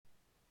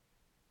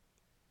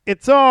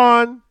It's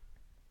on.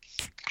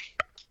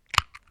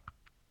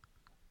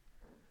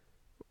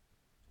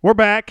 We're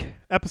back.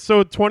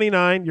 Episode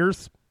 29. Your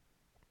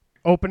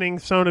opening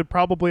sounded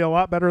probably a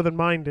lot better than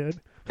mine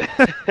did.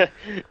 It's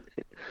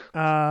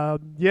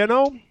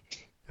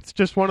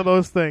just one of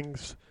those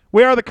things.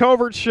 We are the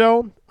Covert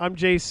Show. I'm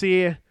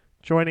JC.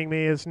 Joining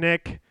me is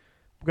Nick.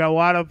 We've got a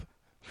lot of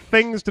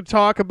things to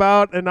talk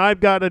about, and I've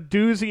got a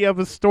doozy of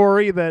a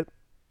story that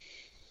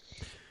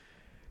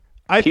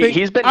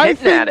he's been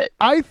hitting at it.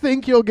 I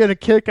think you'll get a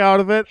kick out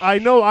of it. I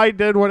know I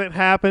did when it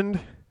happened.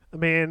 I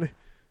mean,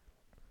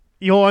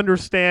 you'll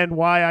understand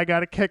why I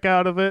got a kick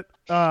out of it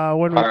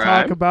when we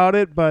talk about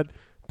it, but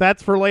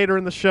that's for later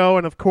in the show.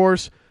 And, of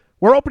course,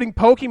 we're opening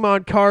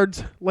Pokemon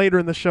cards later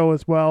in the show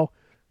as well.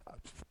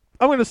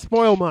 I'm going to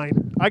spoil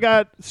mine. I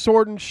got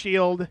Sword and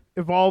Shield,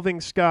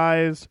 Evolving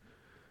Skies.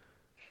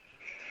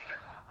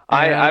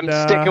 I'm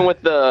sticking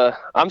with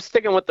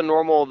the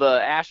normal,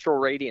 the Astral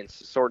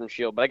Radiance Sword and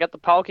Shield, but I got the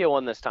Palkia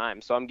one this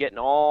time, so I'm getting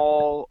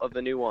all of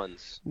the new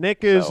ones.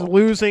 Nick is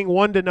losing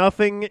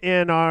 1-0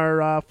 in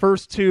our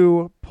first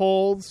two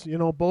polls. You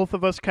know, both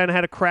of us kind of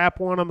had a crap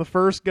one on the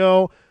first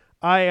go.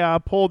 I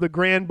pulled the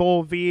Grand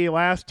Bowl V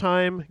last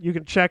time. You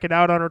can check it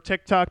out on our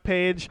TikTok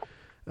page.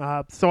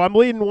 So I'm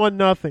leading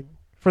 1-0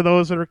 for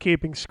those that are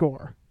keeping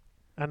score.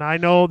 And I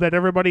know that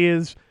everybody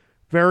is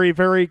very,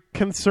 very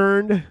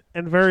concerned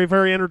and very,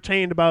 very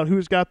entertained about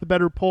who's got the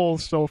better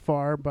polls so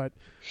far, but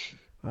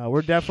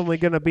we're definitely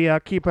going to be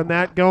keeping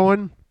that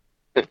going.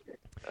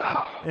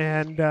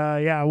 And,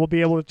 we'll be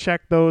able to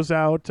check those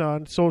out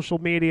on social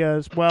media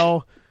as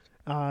well.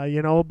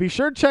 Be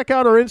sure to check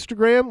out our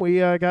Instagram. We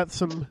got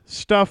some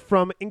stuff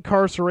from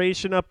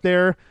incarceration up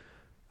there.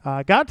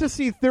 Got to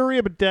see Theory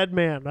of a Dead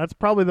Man. That's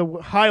probably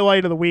the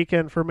highlight of the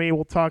weekend for me.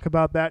 We'll talk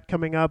about that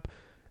coming up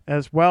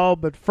as well.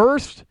 But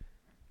first,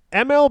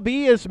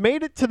 MLB has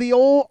made it to the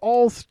old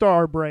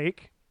All-Star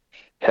break.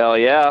 Hell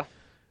yeah.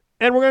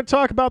 And we're going to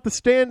talk about the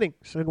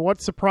standings. And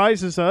what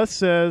surprises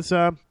us is,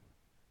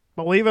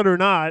 believe it or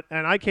not,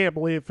 and I can't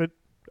believe it,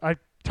 I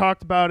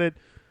talked about it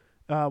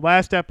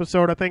last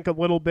episode, I think a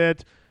little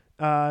bit.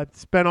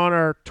 It's been on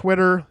our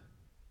Twitter.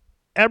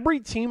 Every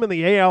team in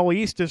the AL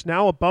East is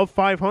now above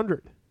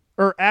 500.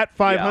 Or at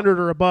 500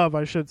 or above,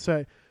 I should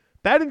say.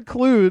 That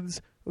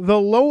includes the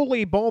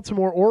lowly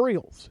Baltimore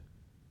Orioles.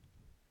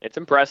 It's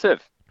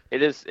impressive.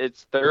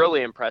 It's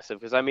thoroughly impressive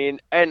because, I mean,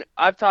 and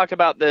I've talked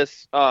about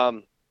this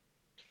on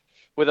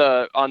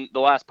the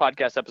last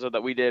podcast episode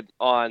that we did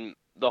on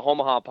the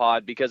Omaha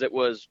pod because it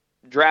was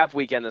draft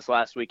weekend this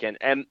last weekend.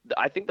 And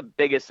I think the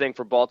biggest thing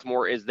for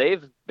Baltimore is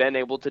they've been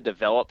able to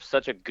develop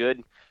such a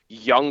good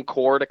young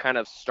core to kind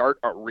of start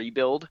a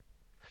rebuild.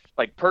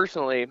 Like,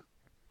 personally,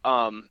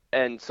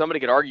 and somebody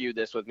could argue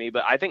this with me,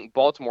 but I think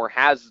Baltimore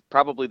has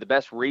probably the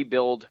best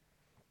rebuild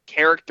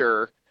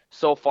character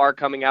so far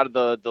coming out of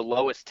the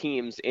lowest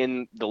teams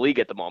in the league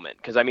at the moment.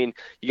 Because, I mean,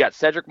 you got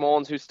Cedric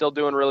Mullins, who's still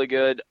doing really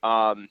good.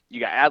 You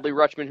got Adley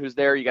Rutschman, who's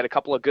there. You got a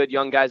couple of good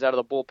young guys out of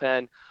the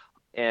bullpen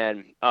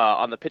and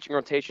on the pitching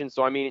rotation.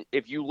 So, I mean,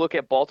 if you look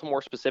at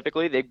Baltimore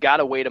specifically, they've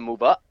got a way to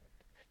move up.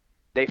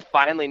 They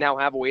finally now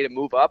have a way to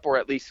move up or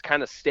at least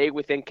kind of stay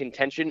within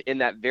contention in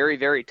that very,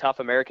 very tough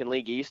American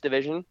League East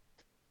division.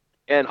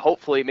 And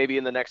hopefully maybe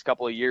in the next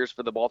couple of years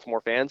for the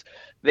Baltimore fans,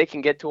 they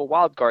can get to a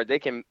wild card. They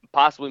can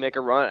possibly make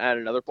a run at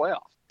another playoff.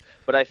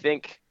 But I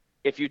think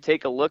if you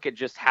take a look at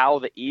just how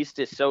the East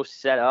is so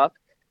set up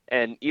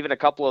and even a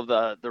couple of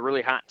the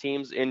really hot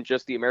teams in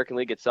just the American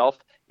League itself,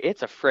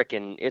 it's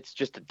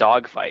just a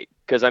dogfight.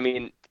 Because, I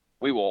mean,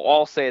 we will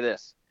all say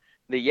this.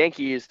 The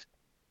Yankees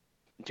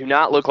do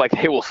not look like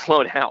they will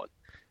slow down.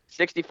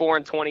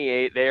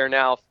 64-28. They are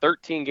now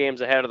 13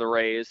 games ahead of the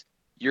Rays.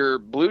 Your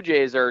Blue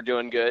Jays are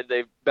doing good.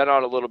 They've been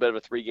on a little bit of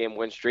a 3-game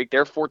win streak.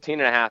 They're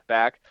 14.5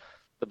 back.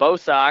 The Bo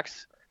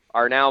Sox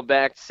are now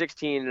back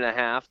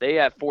 16.5. They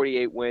have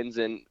 48 wins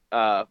and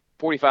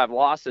 45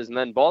 losses. And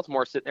then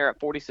Baltimore sitting there at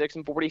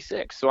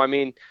 46-46. So, I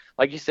mean,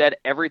 like you said,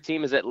 every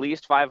team is at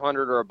least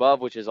 500 or above,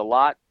 which is a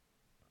lot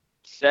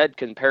said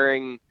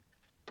comparing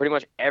pretty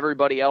much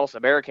everybody else,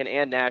 American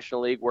and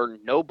National League, where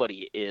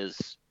nobody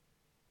is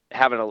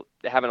having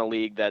a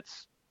league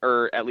that's,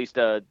 or at least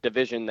a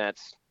division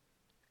that's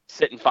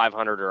sitting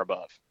 500 or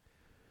above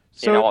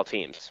in all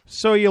teams.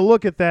 So you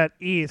look at that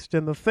East,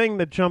 and the thing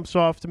that jumps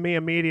off to me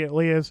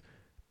immediately is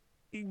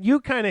you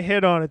kind of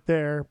hit on it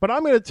there, but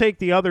I'm going to take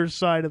the other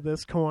side of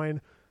this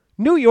coin.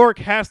 New York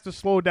has to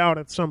slow down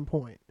at some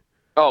point.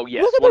 Oh,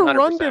 yes, look at 100%. the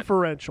run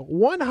differential,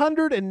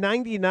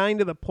 199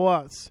 to the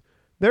plus.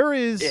 There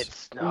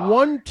is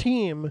one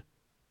team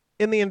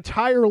in the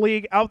entire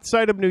league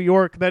outside of New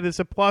York that is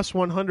a plus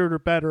 100 or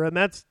better, and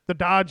that's the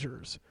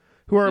Dodgers,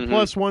 who are a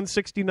plus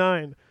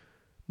 169.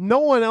 No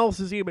one else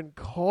is even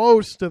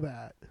close to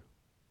that.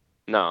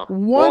 No.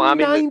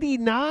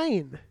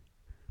 199.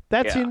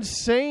 That's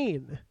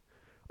insane.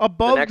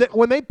 Above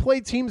when they play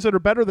teams that are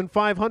better than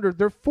 500,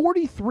 they're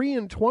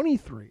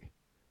 43-23.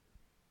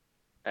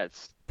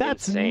 That's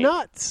insane.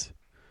 Nuts.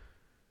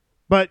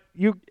 But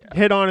you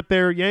hit on it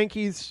there.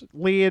 Yankees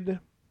lead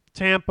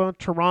Tampa,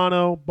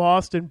 Toronto,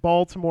 Boston,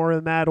 Baltimore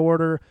in that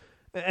order.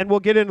 And we'll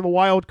get into the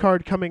wild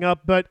card coming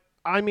up. But,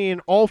 I mean,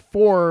 all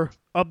four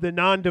of the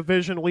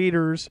non-division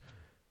leaders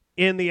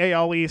in the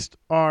AL East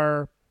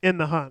are in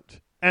the hunt.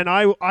 And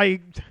I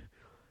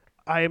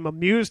am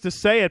amused to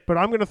say it, but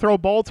I'm going to throw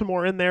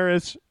Baltimore in there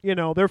as,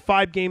 they're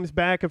 5 games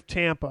back of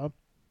Tampa.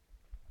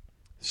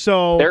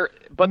 So they're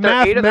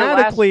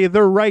mathematically,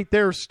 they're right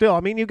there still. I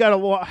mean, you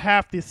got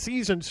half the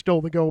season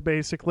still to go,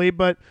 basically,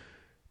 but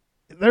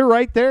they're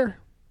right there.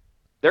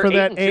 They're for 8-2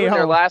 that in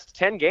their last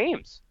 10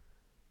 games.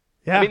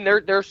 Yeah. I mean,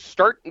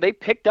 they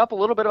picked up a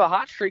little bit of a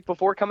hot streak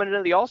before coming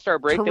into the All-Star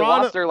break. They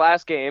lost their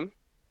last game.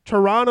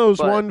 Toronto's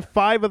won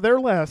 5 of their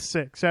last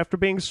 6 after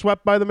being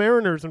swept by the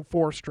Mariners in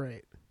 4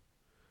 straight.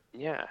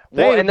 Yeah.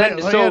 They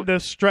had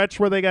this stretch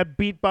where they got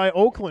beat by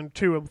Oakland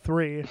 2 of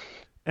 3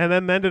 and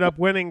then ended up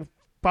winning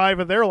 5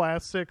 of their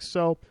last 6.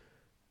 So,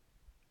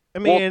 I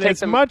mean,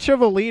 as much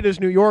of a lead as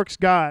New York's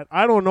got,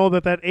 I don't know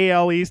that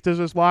AL East is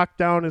as locked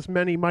down as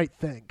many might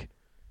think.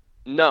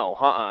 No,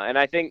 And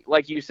I think,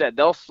 like you said,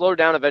 they'll slow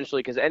down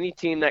eventually because any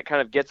team that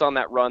kind of gets on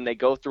that run, they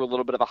go through a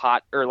little bit of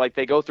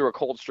they go through a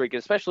cold streak,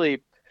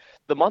 especially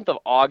the month of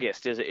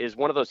August is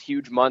one of those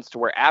huge months to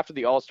where after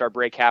the All-Star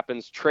break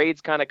happens,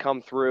 trades kind of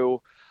come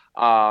through.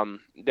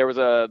 There was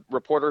a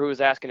reporter who was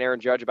asking Aaron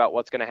Judge about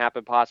what's going to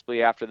happen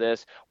possibly after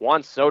this.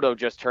 Juan Soto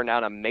just turned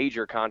down a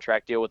major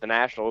contract deal with the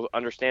Nationals,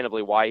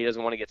 understandably why he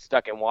doesn't want to get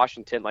stuck in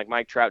Washington like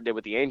Mike Trout did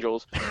with the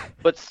Angels.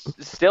 But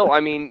still,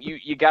 I mean,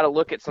 you got to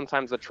look at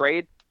sometimes the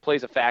trade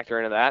plays a factor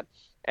into that.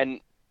 And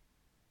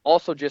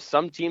also just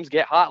some teams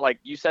get hot. Like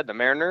you said, the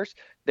Mariners,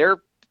 they're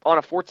on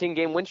a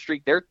 14-game win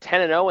streak. They're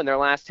 10-0 in their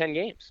last 10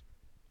 games.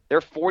 They're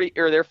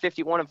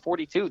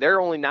 51-42. They're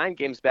only 9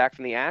 games back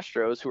from the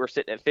Astros, who are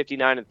sitting at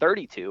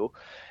 59-32.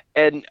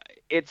 And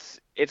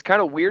it's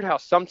kind of weird how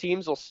some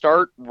teams will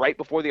start right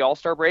before the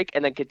All-Star break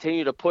and then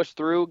continue to push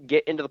through,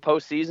 get into the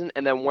postseason,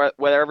 and then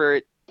wherever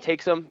it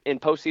takes them in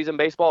postseason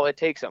baseball, it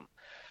takes them.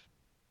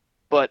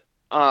 But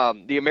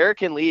the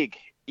American League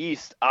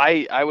East,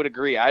 I would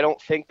agree. I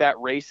don't think that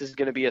race is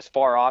going to be as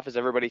far off as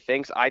everybody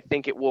thinks. I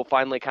think it will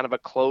finally kind of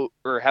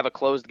have a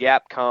closed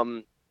gap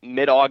come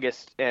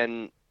mid-August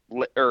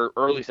or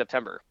early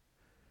September.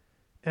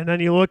 And then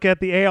you look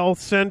at the AL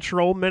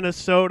Central.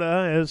 Minnesota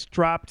has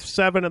dropped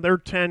 7 of their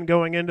 10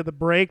 going into the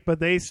break, but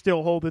they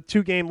still hold a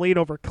 2-game lead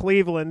over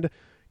Cleveland.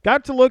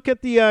 Got to look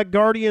at the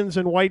Guardians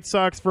and White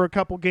Sox for a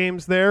couple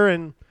games there,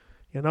 and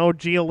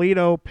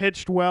Giolito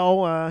pitched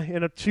well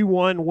in a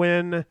 2-1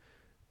 win,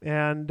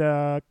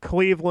 and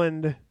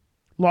Cleveland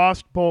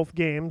lost both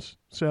games,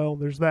 so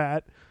there's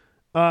that.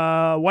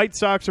 White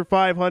Sox are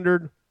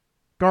 500.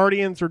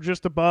 Guardians are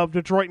just above.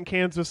 Detroit and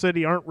Kansas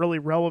City aren't really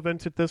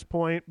relevant at this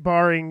point,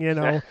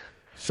 barring,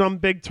 some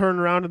big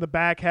turnaround in the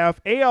back half.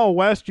 AL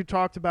West, you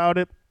talked about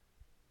it,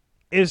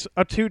 is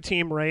a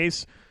 2-team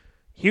race.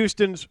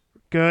 Houston's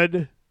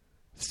good.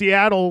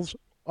 Seattle's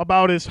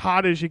about as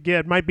hot as you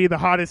get. Might be the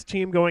hottest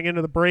team going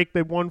into the break.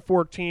 They've won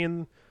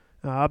 14,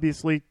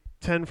 obviously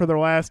 10 for their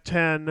last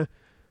 10.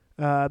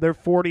 They're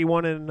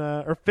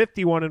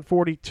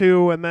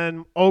 51-42, and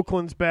then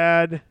Oakland's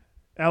bad.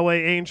 LA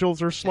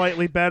Angels are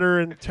slightly better,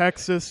 and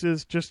Texas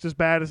is just as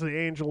bad as the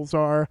Angels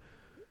are.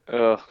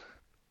 Ugh.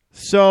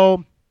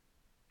 So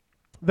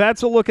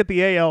that's a look at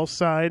the AL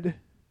side.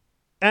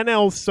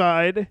 NL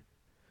side.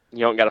 You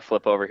don't got to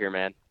flip over here,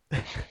 man.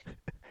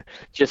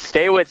 Just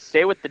stay with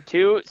the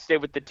two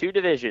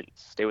divisions.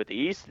 Stay with the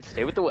East and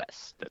stay with the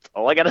West. That's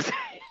all I got to say.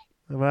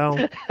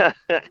 Well,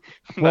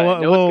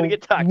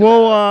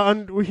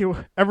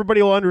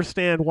 everybody will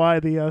understand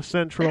why the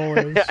Central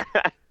is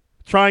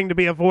trying to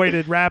be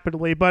avoided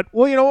rapidly. But,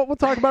 you know what? We'll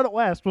talk about it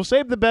last. We'll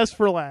save the best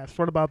for last.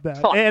 What about that?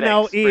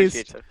 NL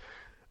East,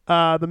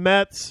 the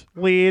Mets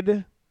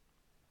lead.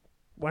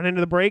 Went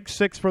into the break,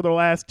 6 for their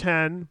last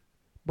 10.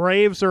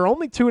 Braves are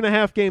only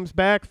 2.5 games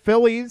back.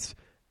 Phillies,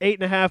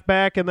 8.5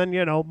 back. And then,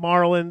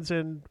 Marlins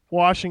and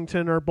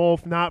Washington are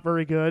both not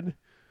very good.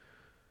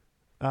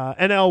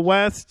 NL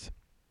West,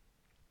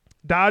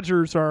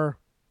 Dodgers are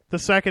the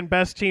second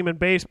best team in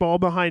baseball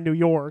behind New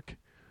York.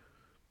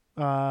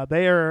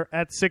 They are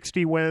at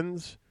 60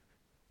 wins.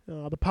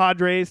 The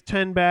Padres,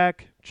 10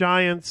 back.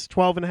 Giants,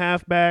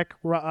 12.5 back.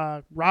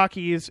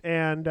 Rockies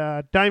and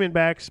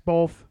Diamondbacks,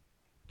 both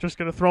just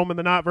going to throw them in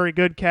the not very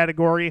good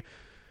category.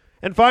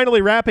 And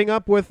finally, wrapping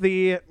up with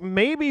the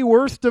maybe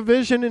worst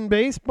division in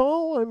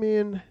baseball. I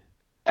mean,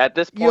 at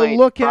this point, you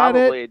look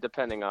probably, at it,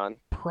 depending on.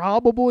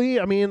 Probably.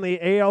 I mean,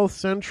 the AL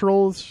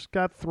Central's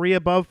got 3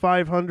 above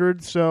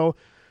 500, so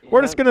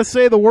we're just going to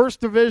say the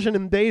worst division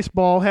in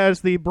baseball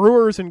has the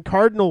Brewers and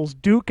Cardinals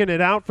duking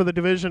it out for the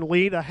division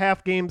lead. A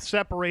half game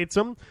separates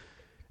them.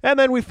 And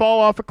then we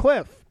fall off a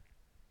cliff.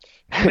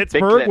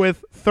 Pittsburgh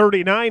with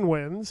 39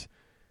 wins.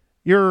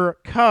 Your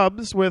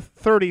Cubs with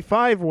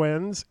 35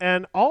 wins.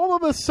 And all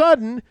of a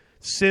sudden,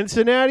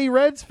 Cincinnati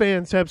Reds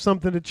fans have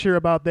something to cheer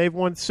about. They've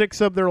won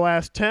 6 of their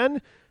last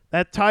 10.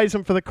 That ties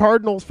them for the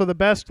Cardinals for the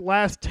best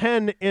last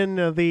 10 in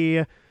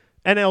the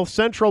NL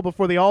Central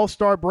before the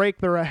All-Star break.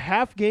 They're a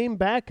half game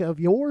back of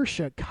your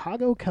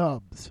Chicago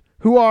Cubs,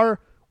 who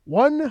are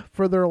 1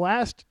 for their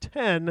last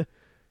 10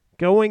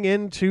 going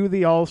into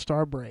the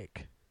All-Star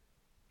break.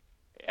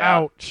 Yeah.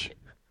 Ouch.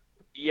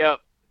 Yep.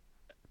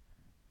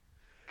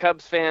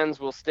 Cubs fans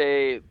will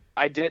stay.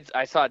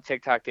 I saw a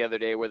TikTok the other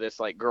day where this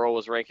girl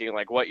was ranking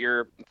what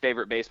your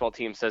favorite baseball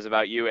team says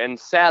about you, and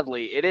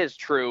sadly it is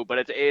true,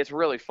 but it's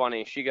really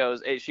funny. She got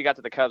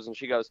to the Cubs and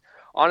she goes,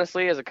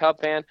 honestly, as a Cub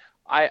fan,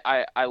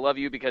 I love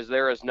you because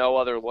there is no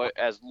other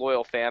as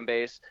loyal fan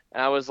base.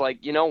 And I was like,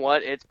 you know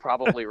what? It's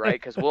probably right,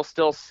 because we'll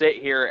still sit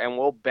here and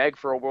we'll beg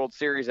for a World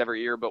Series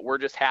every year, but we're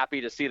just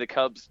happy to see the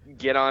Cubs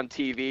get on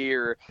TV,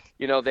 or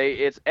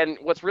and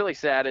what's really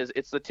sad is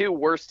it's the two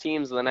worst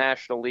teams in the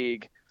National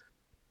League.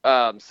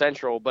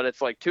 Central, but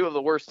it's two of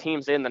the worst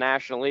teams in the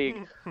National League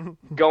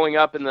going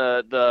up in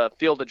the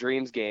Field of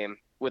Dreams game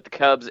with the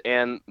Cubs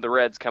and the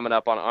Reds coming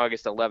up on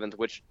August 11th,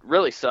 which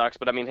really sucks.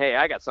 But I mean, hey,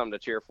 I got something to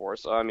cheer for,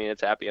 so I mean,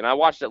 it's happy. And I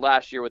watched it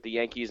last year with the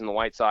Yankees and the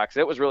White Sox.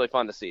 It was really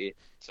fun to see.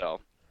 So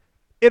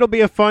it'll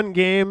be a fun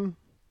game.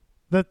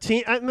 The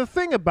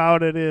thing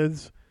about it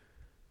is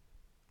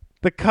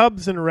the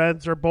Cubs and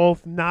Reds are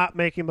both not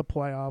making the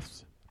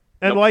playoffs.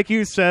 And like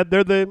you said,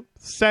 they're the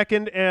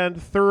second and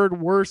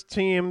third worst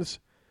teams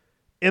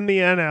in the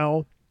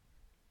NL.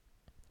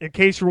 In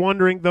case you're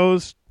wondering,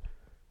 those,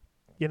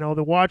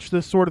 to watch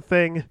this sort of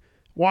thing,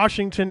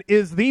 Washington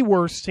is the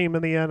worst team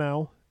in the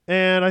NL.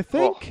 And I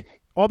think,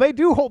 they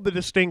do hold the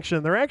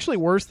distinction. They're actually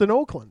worse than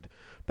Oakland.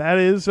 That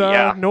is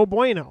no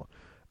bueno.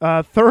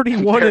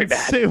 31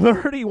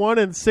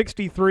 and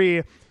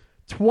 63,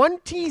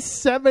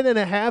 27 and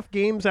a half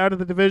games out of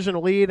the division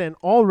lead, and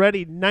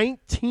already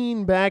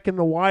 19 back in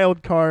the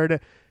wild card.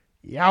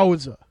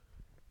 Yowza.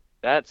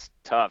 That's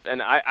tough.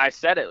 And I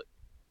said it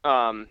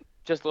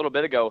just a little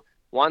bit ago.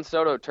 Juan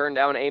Soto turned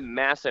down a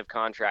massive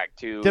contract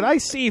to. Did I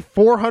see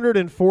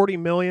 $440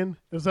 million?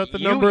 Is that the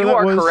number? You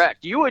are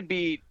correct. You would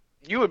be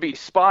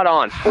spot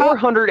on.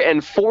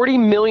 $440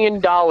 million.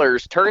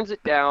 Turns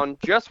it down.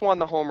 Just won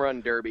the home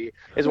run derby.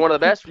 Is one of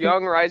the best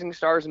young rising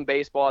stars in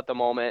baseball at the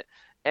moment,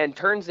 and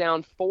turns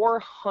down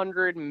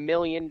 $400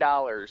 million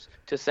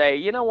to say,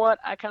 you know what?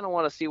 I kind of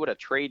want to see what a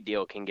trade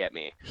deal can get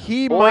me.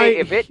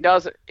 If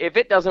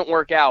it doesn't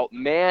work out,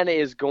 man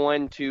is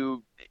going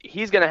to.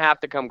 He's going to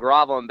have to come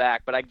groveling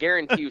back, but I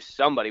guarantee you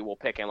somebody will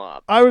pick him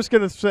up. I was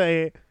going to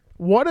say,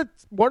 what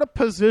a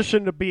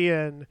position to be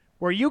in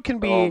where you can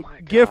be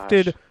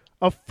gifted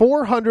a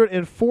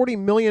 $440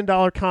 million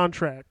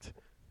contract.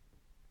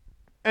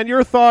 And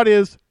your thought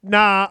is,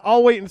 nah,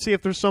 I'll wait and see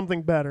if there's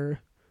something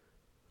better.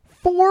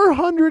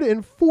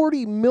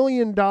 $440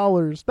 million.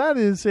 That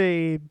is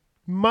a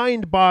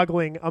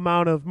mind-boggling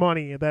amount of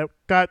money that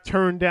got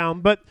turned down.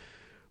 But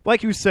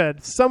like you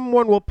said,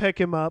 someone will pick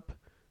him up.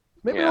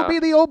 Maybe it'll be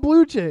the old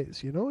Blue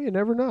Jays. You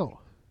never know.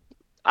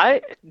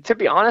 To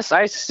be honest,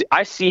 I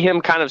see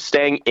him kind of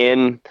staying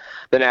in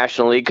the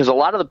National League, because a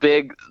lot of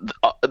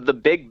the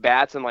big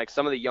bats and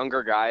some of the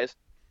younger guys,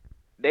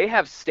 they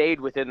have stayed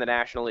within the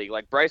National League.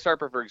 Like Bryce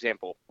Harper, for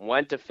example,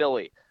 went to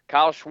Philly.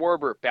 Kyle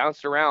Schwarber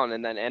bounced around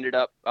and then ended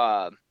up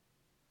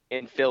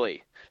in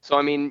Philly. So,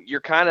 I mean,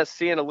 you're kind of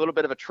seeing a little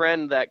bit of a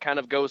trend that kind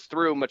of goes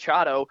through.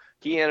 Machado,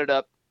 he ended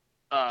up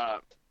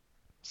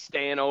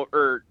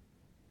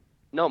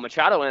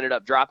Machado ended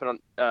up dropping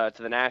to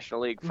the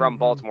National League from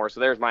Baltimore, so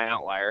there's my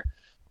outlier.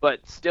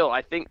 But still,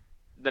 I think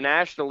the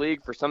National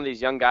League for some of these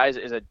young guys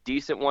is a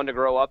decent one to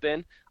grow up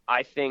in.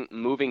 I think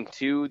moving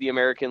to the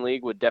American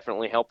League would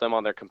definitely help them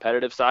on their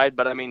competitive side.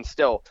 But, I mean,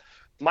 still,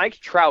 Mike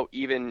Trout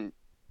even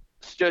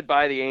stood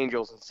by the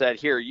Angels and said,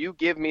 here, you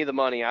give me the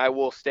money, I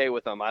will stay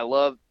with them. I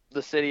love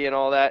the city and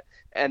all that.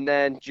 And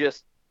then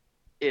just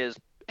is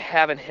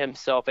having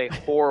himself a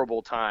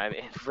horrible time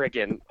in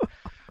friggin'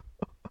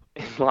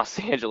 in Los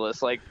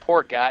Angeles.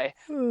 Poor guy.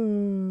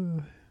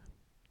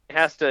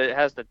 has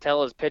to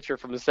tell his pitcher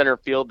from the center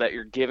field that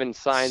you're giving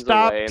signs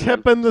away. Stop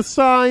tipping the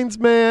signs,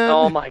 man.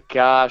 Oh my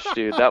gosh,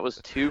 dude, that was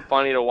too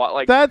funny to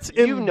watch.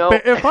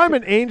 If I'm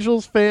an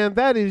Angels fan,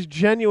 that is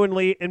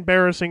genuinely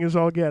embarrassing as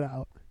all get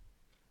out.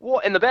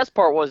 Well, and the best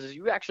part is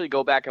you actually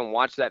go back and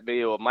watch that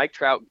video of Mike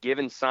Trout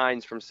giving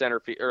signs from center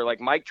field, or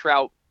Mike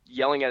Trout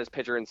yelling at his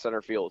pitcher in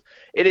center field.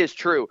 It is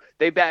true.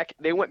 They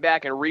went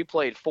back and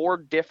replayed 4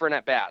 different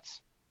at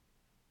bats.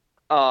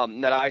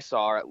 That I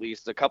saw, or at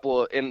least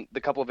in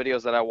the couple of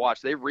videos that I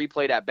watched, they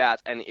replayed at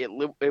bats, and it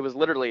was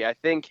literally, I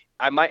think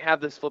I might have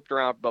this flipped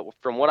around, but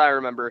from what I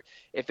remember,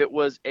 if it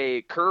was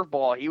a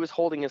curveball, he was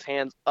holding his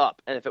hands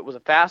up, and if it was a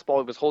fastball,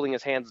 he was holding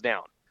his hands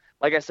down.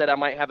 Like I said, I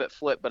might have it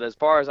flipped, but as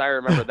far as I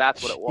remember,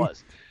 that's what it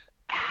was.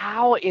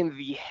 How in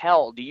the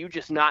hell do you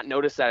just not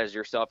notice that as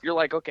yourself? You're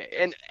like, okay,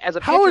 and as a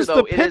pitcher, how does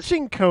the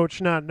pitching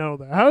coach not know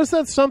that? How is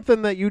that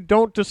something that you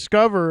don't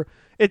discover?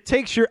 It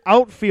takes your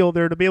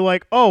outfielder to be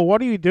like, oh,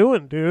 what are you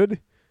doing, dude?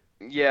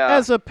 Yeah.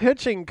 As a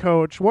pitching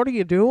coach, what are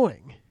you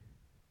doing?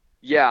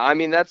 Yeah, I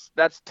mean, that's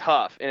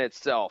tough in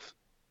itself.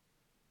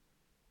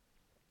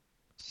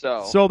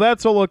 So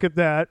that's a look at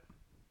that.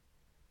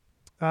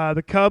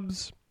 The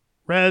Cubs,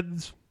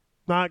 Reds,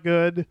 not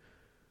good.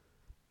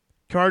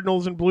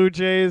 Cardinals and Blue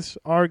Jays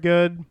are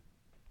good.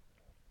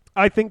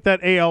 I think that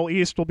AL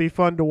East will be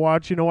fun to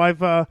watch. You know,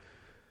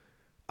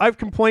 I've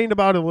complained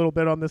about it a little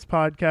bit on this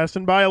podcast,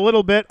 and by a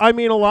little bit, I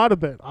mean a lot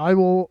of it. I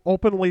will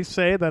openly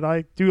say that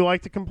I do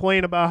like to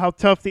complain about how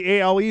tough the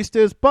AL East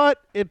is, but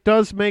it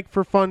does make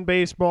for fun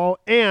baseball,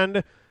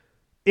 and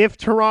if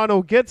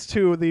Toronto gets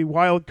to the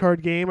wild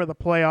card game or the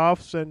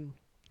playoffs and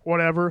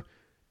whatever,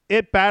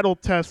 it battle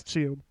tests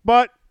you.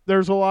 But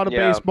there's a lot of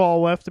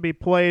baseball left to be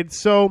played,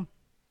 so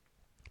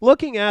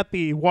looking at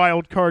the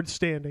wild card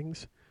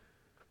standings,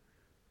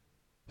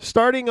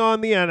 starting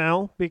on the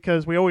NL,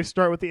 because we always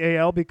start with the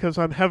AL because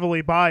I'm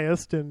heavily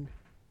biased, and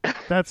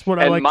that's what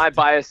I like.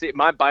 And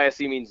my bias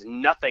means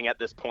nothing at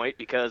this point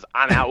because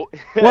I'm out.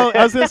 Well,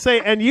 I was going to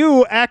say, and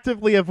you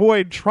actively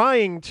avoid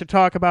trying to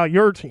talk about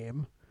your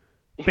team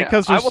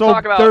because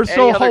they're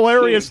so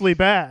hilariously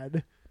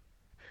bad.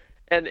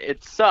 And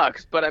it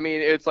sucks, but I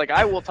mean, it's like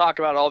I will talk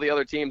about all the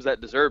other teams that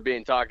deserve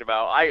being talked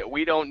about.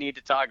 We don't need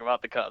to talk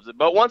about the Cubs.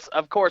 But once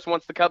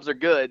the Cubs are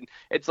good,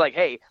 it's like,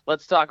 hey,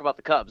 let's talk about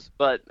the Cubs.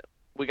 But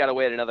we got to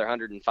wait another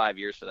 105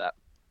 years for that.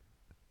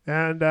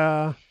 And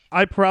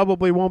I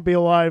probably won't be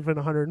alive in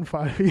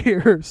 105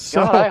 years.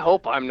 So. God, I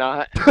hope I'm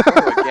not.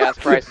 Gas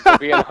prices will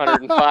be in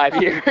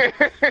 105 years.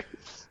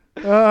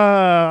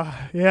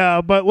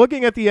 Yeah, but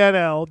looking at the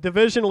NL,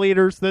 division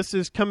leaders, this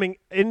is coming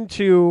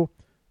into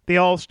the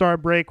All-Star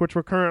break, which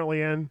we're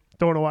currently in.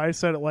 Don't know why I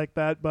said it like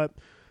that, but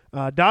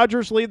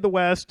Dodgers lead the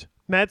West,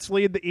 Mets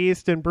lead the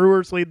East, and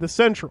Brewers lead the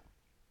Central.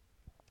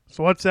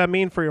 So what's that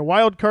mean for your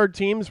wild card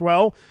teams?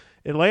 Well,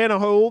 Atlanta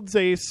holds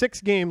a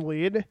 6-game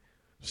lead.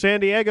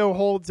 San Diego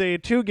holds a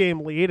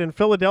 2-game lead, and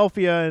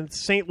Philadelphia and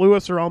St.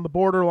 Louis are on the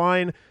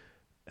borderline.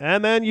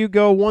 And then you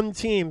go one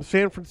team.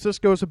 San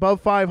Francisco's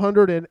above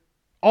 500, and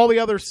all the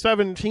other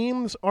 7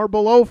 teams are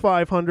below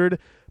 500.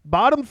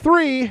 Bottom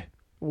 3,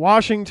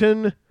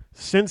 Washington,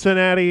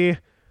 Cincinnati,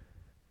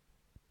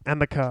 and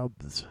the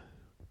Cubs.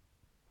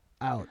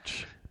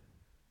 Ouch.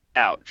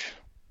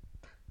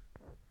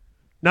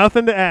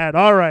 Nothing to add.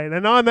 All right,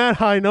 and on that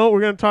high note,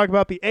 we're going to talk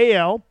about the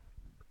AL.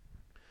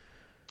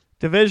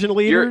 Division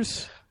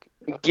leaders.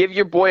 Give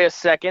your boy a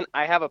second.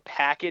 I have a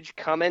package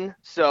coming,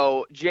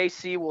 so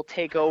JC will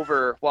take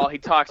over while he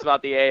talks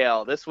about the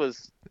AL. This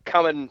was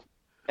coming,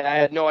 and I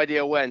had no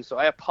idea when, so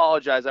I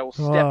apologize. I will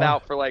step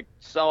out for like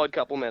solid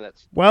couple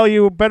minutes. Well,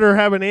 you better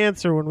have an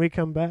answer when we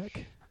come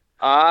back.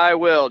 I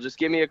will. Just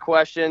give me a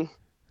question.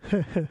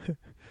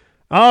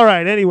 All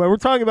right, anyway, we're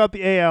talking about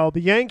the AL. The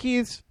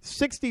Yankees,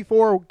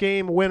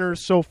 64-game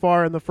winners so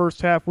far in the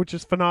first half, which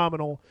is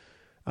phenomenal.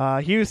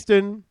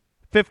 Houston,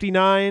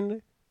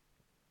 59.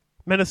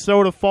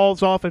 Minnesota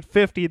falls off at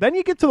 50. Then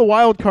you get to the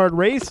wild card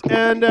race,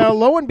 and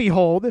lo and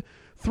behold,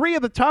 3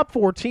 of the top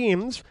 4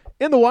 teams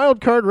in the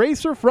wild card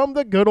race are from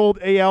the good old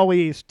AL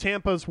East.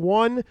 Tampa's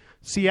 1,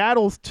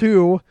 Seattle's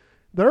 2.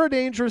 They're a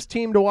dangerous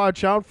team to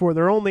watch out for.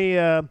 They're only,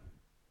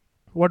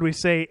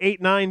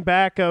 8-9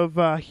 back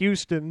of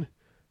Houston,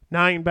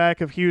 9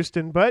 back of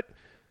Houston, but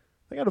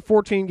they got a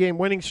 14-game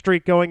winning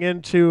streak going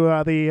into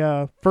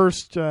the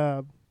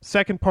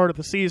second part of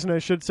the season, I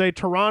should say.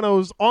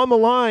 Toronto's on the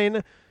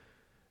line,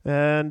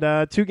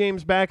 and 2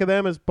 games back of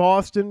them is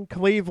Boston,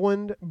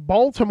 Cleveland.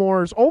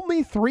 Baltimore's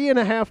only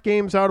 3.5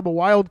 games out of a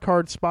wild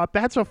card spot.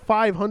 That's a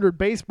 500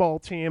 baseball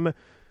team,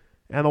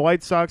 and the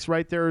White Sox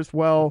right there as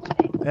well.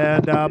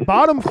 And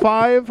bottom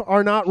 5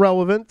 are not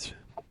relevant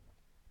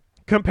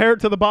compared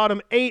to the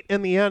bottom 8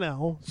 in the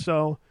NL,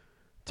 so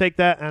take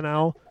that,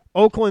 NL.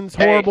 Oakland's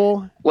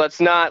horrible. Let's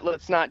not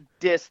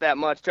diss that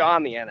much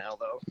on the NL,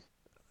 though.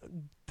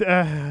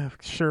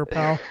 Sure,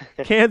 pal.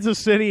 Kansas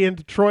City and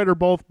Detroit are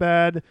both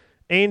bad.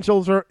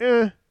 Angels are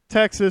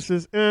Texas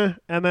is and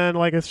then,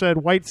 like I said,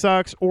 White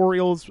Sox,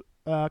 Orioles,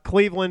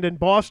 Cleveland, and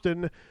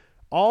Boston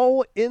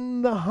all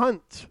in the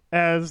hunt,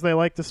 as they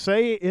like to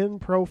say in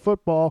pro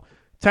football.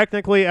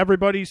 Technically,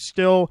 everybody's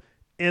still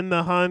in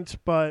the hunt,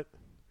 but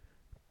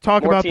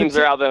talk More about teams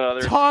are out than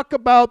others. Talk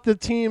about the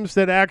teams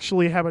that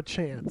actually have a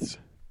chance.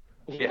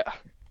 Yeah.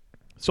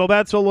 So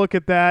that's a look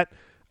at that.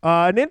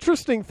 An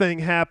interesting thing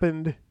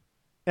happened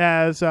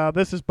as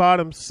this is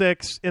bottom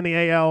 6 in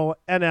the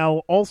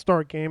AL-NL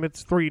All-Star game.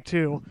 It's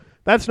 3-2.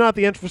 That's not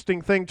the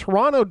interesting thing.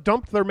 Toronto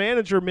dumped their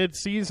manager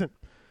mid-season.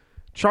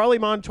 Charlie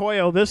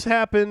Montoyo, this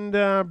happened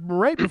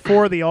right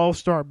before the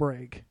All-Star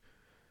break.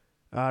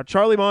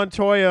 Charlie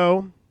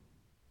Montoyo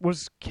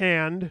was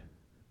canned.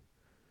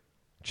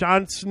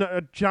 John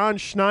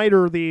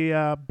Schneider,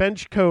 the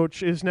bench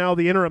coach, is now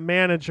the interim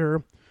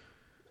manager.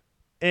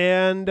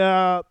 And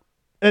an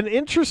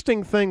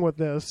interesting thing with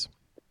this,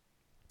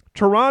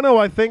 Toronto,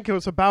 I think it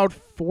was about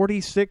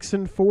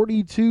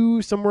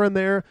 46-42, somewhere in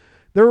there.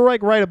 They're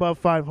like right above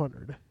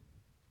 500.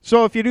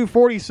 So if you do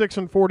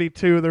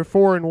 46-42, they're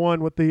 4-1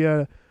 with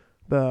the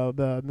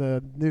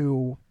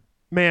new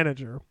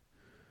manager.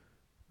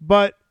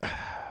 But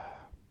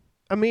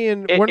I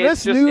mean, when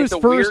this news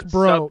first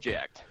broke,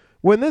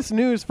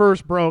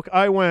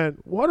 I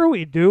went, "What are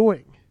we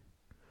doing?"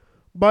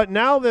 But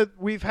now that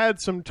we've had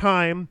some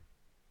time,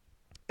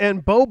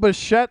 and Bo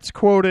Bichette's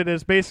quoted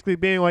as basically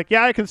being like,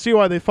 "Yeah, I can see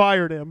why they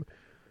fired him."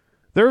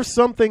 there's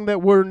something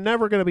that we're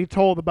never going to be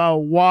told about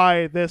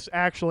why this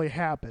actually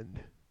happened.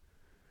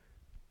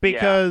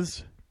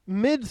 Because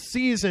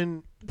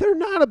mid-season, they're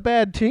not a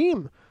bad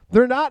team.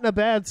 They're not in a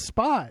bad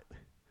spot.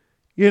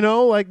 You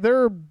know, like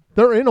they're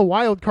in a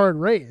wild card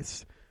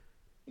race.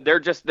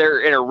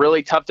 They're in a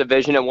really tough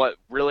division, and what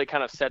really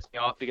kind of sets me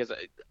off, because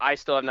I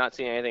still have not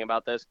seen anything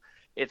about this.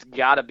 It's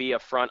got to be a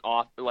front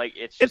off, like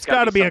it's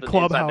got to be a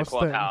clubhouse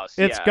thing.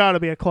 It's got to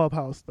be a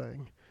clubhouse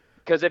thing.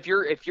 Because if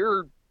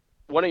you're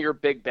one of your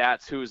big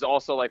bats who's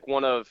also like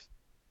one of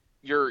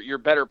your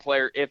better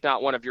player, if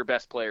not one of your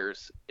best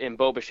players, and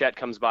Bo Bichette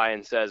comes by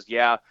and says,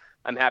 "Yeah,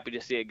 I'm happy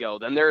to see it go,"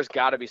 then there's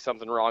got to be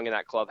something wrong in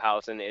that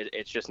clubhouse, and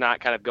it's just not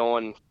kind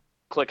of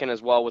clicking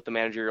as well with the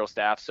managerial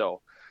staff.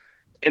 So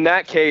in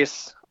that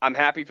case, I'm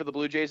happy for the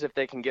Blue Jays if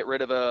they can get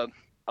rid of a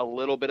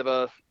little bit of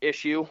a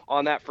issue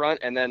on that front,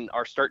 and then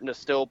are starting to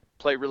still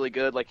play really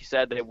good. Like you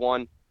said, they've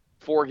won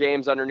 4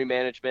 games under new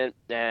management,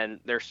 and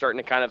they're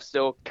starting to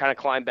still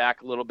climb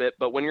back a little bit.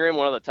 But when you're in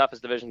one of the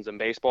toughest divisions in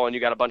baseball and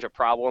you got a bunch of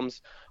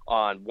problems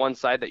on one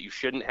side that you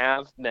shouldn't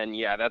have, then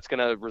yeah, that's going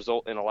to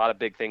result in a lot of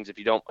big things if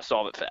you don't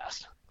solve it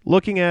fast.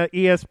 Looking at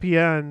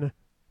ESPN,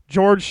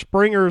 George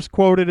Springer's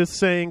quoted as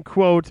saying,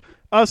 quote,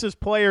 "Us as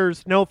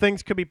players know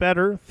things could be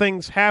better.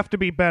 Things have to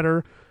be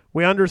better.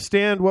 We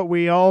understand what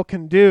we all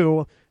can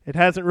do. It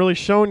hasn't really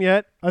shown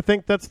yet. I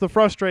think that's the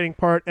frustrating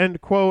part,"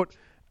 end quote.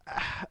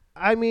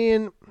 I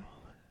mean,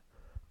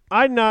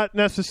 I'm not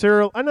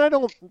necessarily, and I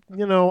don't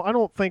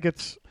think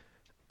it's,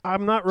 I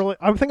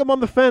think I'm on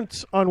the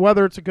fence on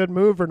whether it's a good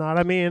move or not.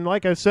 I mean,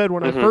 like I said,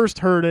 when I first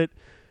heard it,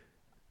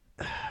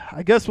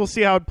 I guess we'll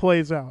see how it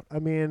plays out. I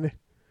mean,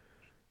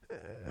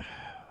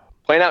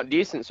 playing out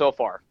decent so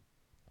far.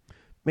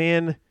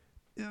 Man,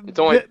 it's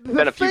only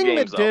been a few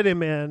games. The thing that did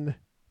him in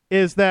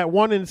is that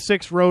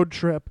 1-6 road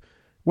trip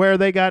where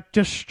they got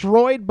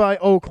destroyed by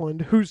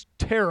Oakland, who's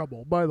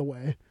terrible, by the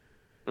way.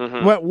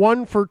 Went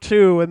 1 for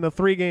 2 in the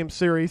 3-game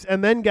series,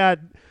 and then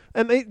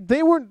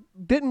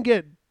didn't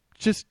get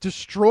just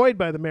destroyed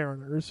by the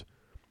Mariners.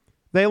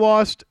 They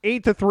lost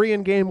 8-3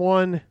 in game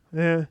 1.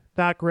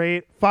 Not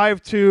great.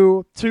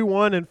 5-2,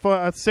 2-1, and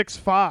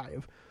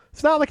 6-5.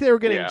 It's not like they were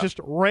getting just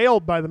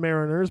railed by the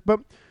Mariners, but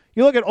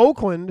you look at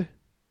Oakland,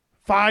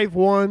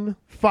 5-1,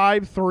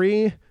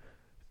 5-3,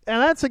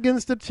 and that's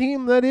against a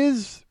team that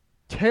is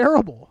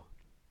terrible.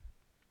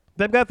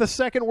 They've got the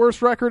second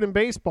worst record in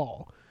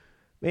baseball.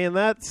 Man,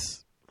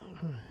 that's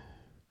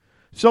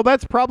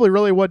probably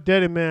really what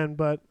did him in,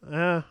 but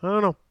I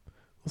don't know.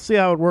 We'll see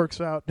how it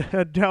works out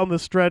down the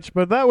stretch.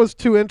 But that was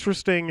too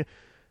interesting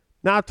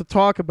not to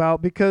talk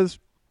about because,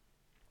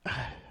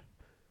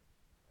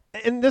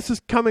 and this is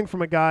coming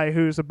from a guy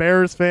who's a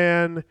Bears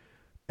fan,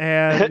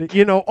 and,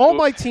 all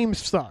my teams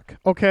suck,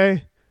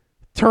 okay?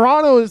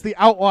 Toronto is the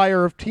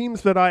outlier of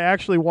teams that I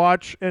actually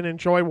watch and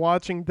enjoy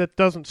watching that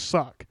doesn't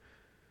suck.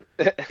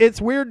 It's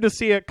weird to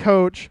see a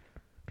coach.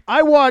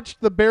 I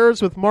watched the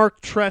Bears with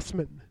Mark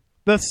Trestman,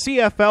 the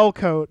CFL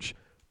coach,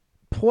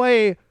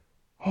 play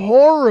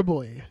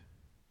horribly.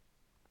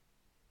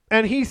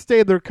 And he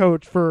stayed their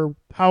coach for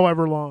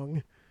however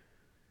long.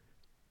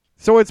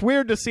 So it's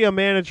weird to see a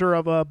manager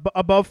of a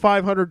above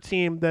 500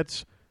 team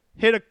that's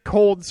hit a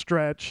cold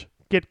stretch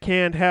get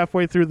canned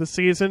halfway through the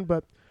season,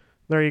 but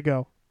there you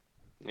go.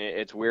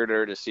 It's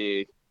weirder to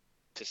see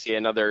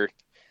another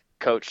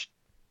coach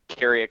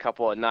carry a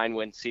couple of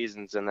 9-win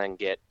seasons and then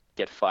get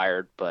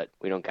fired, but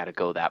we don't got to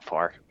go that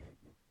far.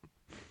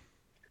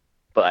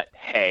 But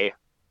hey,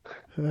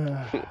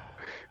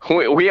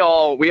 we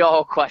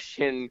all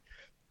question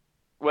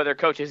whether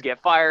coaches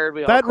get fired.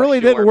 That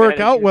really didn't work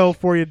out well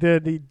for you,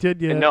 did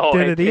you? No,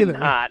 it did either?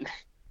 Not.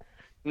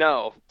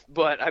 No,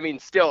 but I mean,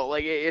 still,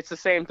 like it's the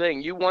same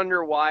thing. You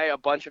wonder why a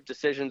bunch of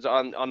decisions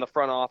on the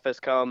front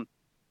office come,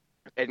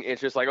 and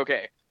it's just like,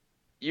 okay,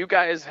 you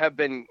guys have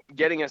been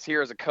getting us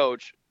here as a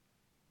coach.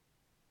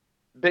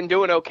 Been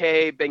doing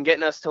okay, been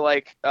getting us to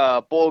like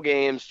bowl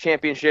games,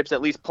 championships,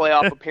 at least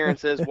playoff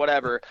appearances,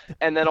 whatever.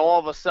 And then all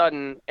of a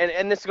sudden,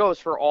 and this goes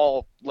for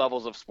all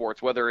levels of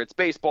sports, whether it's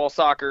baseball,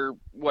 soccer,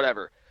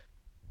 whatever.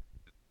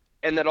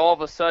 And then all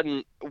of a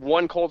sudden,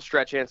 one cold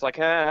stretch, and it's like,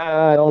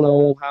 I don't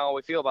know how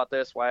we feel about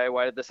this. Why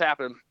did this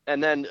happen?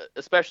 And then,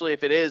 especially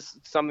if it is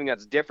something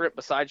that's different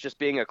besides just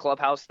being a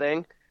clubhouse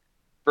thing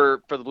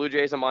for the Blue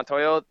Jays and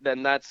Montoya,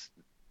 then that's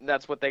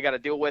what they got to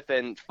deal with,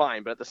 and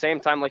fine. But at the same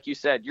time, like you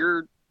said,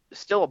 you're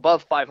still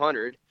above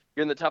 500.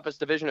 You're in the toughest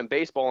division in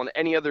baseball. In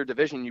any other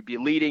division, you'd be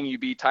leading.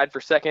 You'd be tied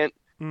for second.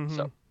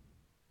 Mm-hmm.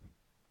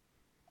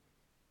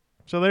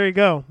 So there you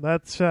go.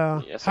 That's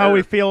yes, how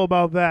we feel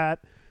about that.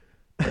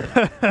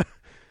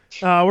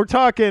 We're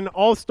talking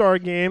All-Star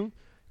game.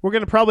 We're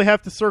going to probably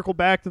have to circle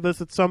back to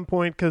this at some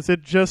point because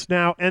it just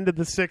now ended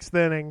the 6th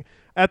inning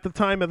at the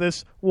time of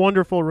this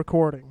wonderful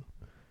recording.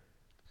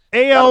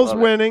 AL's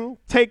winning.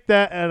 Take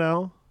that,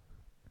 NL.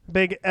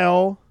 Big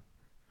L.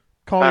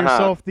 Call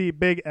yourself the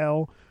Big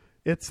L.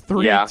 It's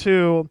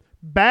 3-2.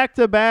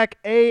 Back-to-back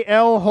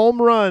AL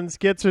home runs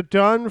gets it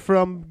done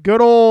from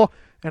good old,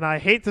 and I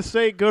hate to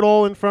say good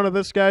old in front of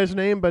this guy's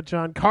name, but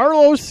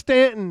Giancarlo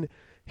Stanton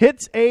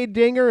hits a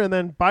dinger, and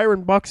then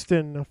Byron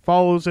Buxton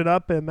follows it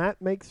up, and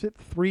that makes it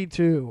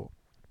 3-2.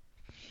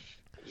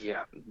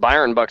 Yeah,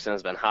 Byron Buxton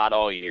has been hot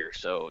all year,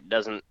 so it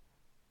doesn't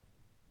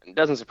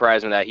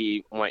surprise me that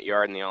he went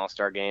yard in the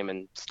All-Star game,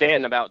 and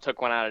Stanton about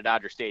took one out of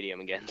Dodger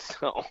Stadium again.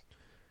 So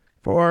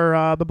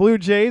For the Blue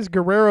Jays,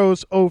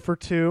 Guerrero's 0 for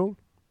 2.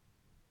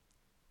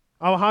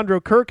 Alejandro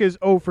Kirk is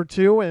 0 for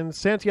 2, and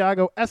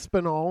Santiago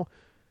Espinal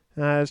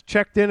has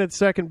checked in at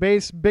second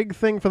base. Big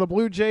thing for the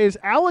Blue Jays,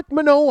 Alek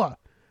Manoah.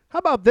 How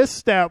about this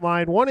stat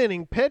line? 1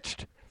 inning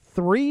pitched,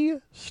 3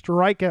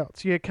 strikeouts.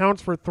 He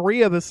accounts for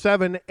 3 of the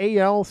 7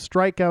 AL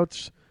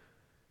strikeouts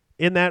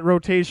in that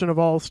rotation of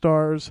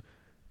All-Stars.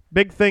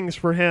 Big things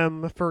for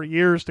him for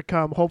years to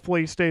come.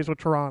 Hopefully he stays with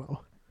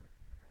Toronto.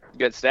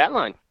 good stat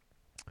line.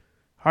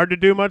 Hard to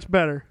do much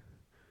better.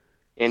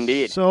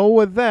 Indeed. So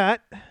with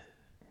that, I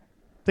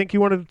think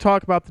you wanted to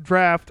talk about the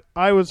draft.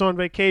 I was on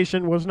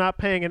vacation, was not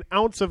paying an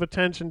ounce of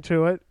attention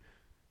to it.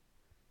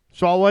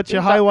 So I'll let you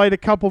highlight a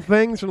couple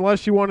things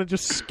unless you want to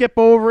just skip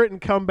over it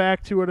and come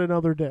back to it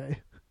another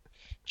day.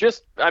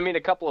 A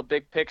couple of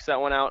big picks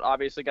that went out.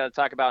 Obviously, got to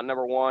talk about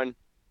number 1.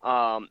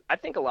 I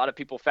think a lot of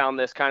people found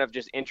this kind of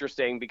just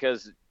interesting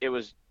because it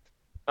was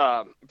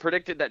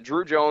predicted that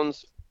Drew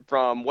Jones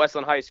from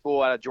Westland High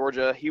School out of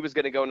Georgia, he was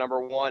going to go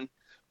number 1.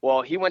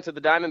 Well, he went to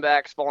the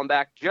Diamondbacks, falling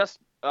back just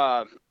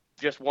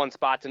one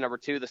spot to number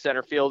 2, the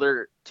center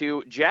fielder,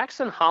 to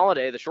Jackson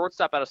Holiday, the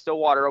shortstop out of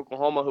Stillwater,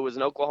 Oklahoma, who was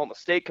an Oklahoma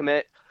State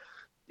commit.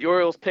 The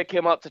Orioles pick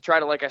him up to try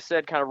to, like I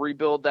said, kind of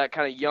rebuild that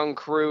kind of young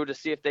crew to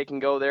see if they can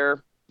go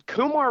there.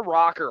 Kumar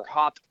Rocker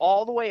hopped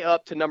all the way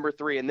up to number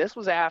 3, and this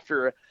was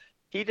after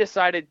he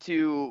decided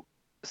to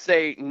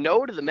say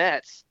no to the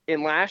Mets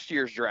in last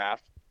year's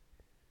draft,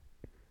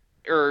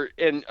 or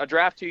in a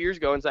draft 2 years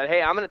ago, and said,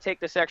 hey, I'm going to take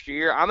this extra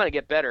year. I'm going to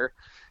get better.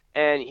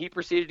 And he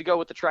proceeded to go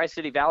with the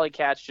Tri-City Valley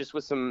Cats just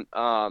with some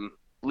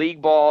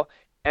league ball,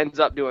 ends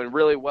up doing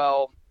really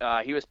well.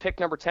 He was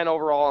picked number 10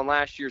 overall in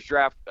last year's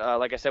draft,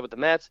 like I said, with the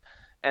Mets.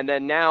 And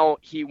then now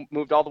he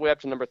moved all the way up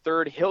to number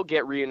 3. He'll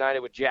get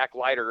reunited with Jack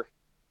Leiter,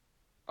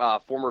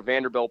 former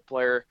Vanderbilt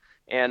player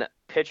and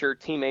pitcher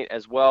teammate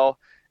as well.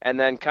 And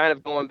then kind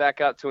of going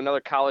back up to another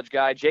college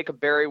guy, Jacob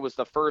Berry was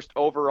the first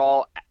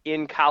overall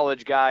in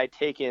college guy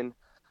taken.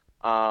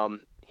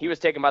 He was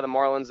taken by the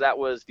Marlins. That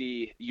was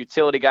the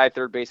utility guy,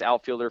 third base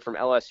outfielder from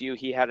LSU.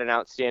 He had an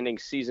outstanding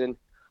season.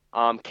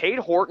 Cade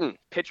Horton,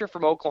 pitcher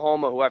from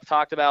Oklahoma, who I've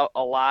talked about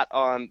a lot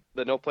on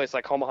the No Place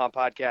Like Omaha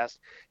podcast.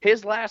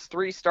 His last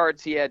 3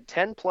 starts, he had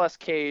 10-plus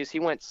Ks. He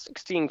went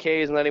 16 Ks,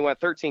 and then he went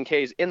 13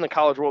 Ks in the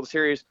College World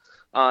Series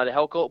to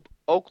help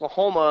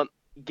Oklahoma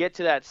get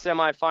to that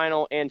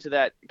semifinal and to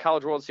that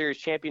College World Series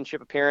championship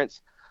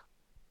appearance.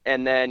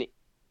 And then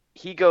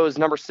he goes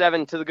number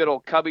 7 to the good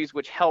old Cubbies,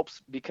 which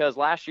helps because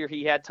last year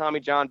he had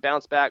Tommy John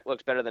bounce back,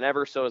 looks better than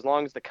ever. So as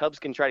long as the Cubs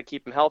can try to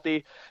keep him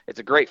healthy, it's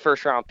a great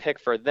first-round pick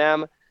for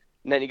them.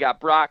 And then you got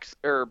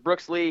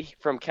Brooks Lee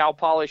from Cal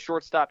Poly,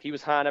 shortstop. He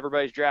was high on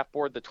everybody's draft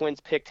board. The Twins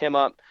picked him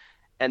up.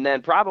 And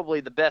then probably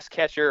the best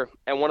catcher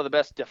and one of the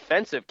best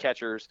defensive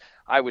catchers,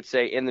 I would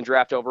say, in the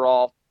draft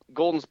overall.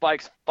 Golden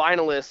Spikes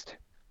finalist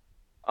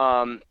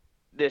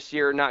this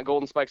year, not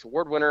Golden Spikes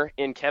award winner,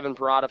 in Kevin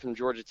Parada from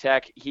Georgia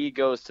Tech. He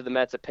goes to the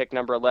Mets at pick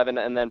number 11.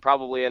 And then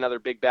probably another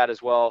big bat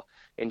as well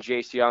in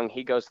Jace Young.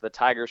 He goes to the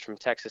Tigers from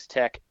Texas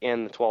Tech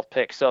in the 12th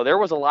pick. So there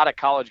was a lot of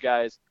college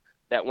guys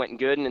that went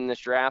good in this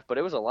draft, but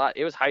it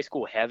was high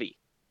school heavy.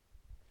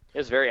 It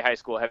was very high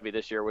school heavy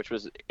this year, which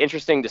was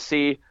interesting to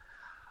see.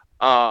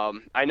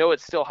 I know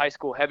it's still high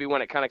school heavy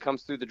when it kind of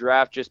comes through the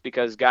draft just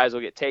because guys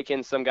will get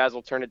taken. Some guys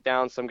will turn it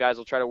down. Some guys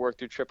will try to work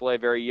through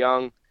AAA very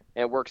young,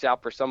 and it works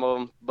out for some of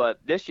them. But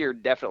this year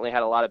definitely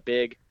had a lot of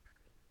big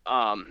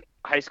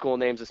high school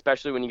names,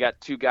 especially when you got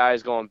 2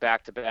 guys going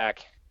back-to-back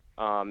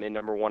in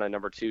number 1 and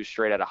number 2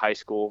 straight out of high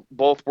school.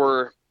 Both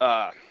were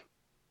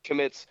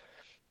commits.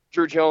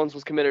 Drew Jones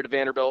was committed to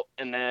Vanderbilt,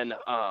 and then,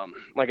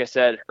 like I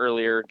said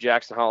earlier,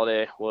 Jackson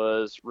Holiday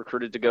was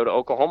recruited to go to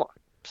Oklahoma.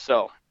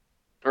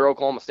 Or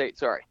Oklahoma State,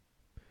 sorry.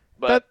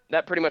 But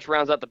that pretty much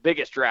rounds out the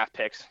biggest draft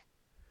picks.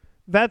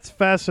 That's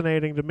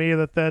fascinating to me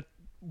that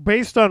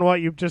based on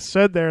what you've just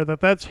said there,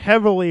 that's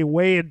heavily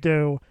weighed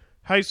to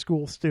high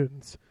school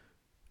students.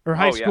 Or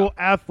high school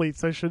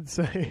athletes, I should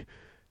say.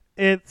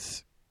 That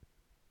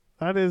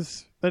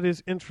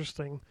is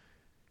interesting.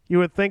 You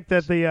would think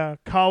that the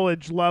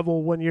college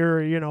level, when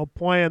you're,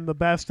 playing the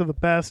best of the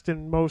best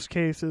in most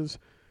cases,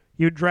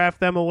 you draft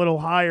them a little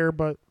higher,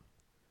 but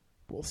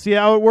we'll see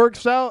how it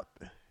works out.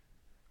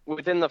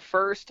 Within the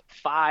first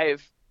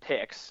 5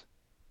 picks,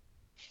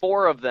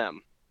 4 of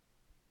them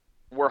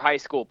were high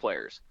school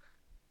players.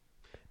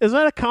 Is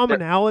that a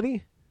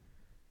commonality?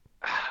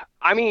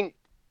 I mean,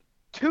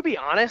 to be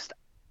honest,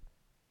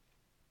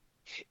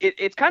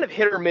 it's kind of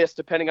hit or miss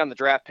depending on the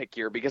draft pick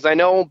year, because I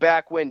know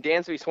back when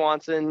Dansby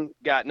Swanson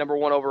got number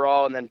 1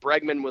 overall and then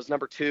Bregman was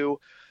number 2,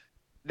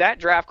 that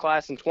draft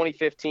class in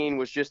 2015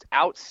 was just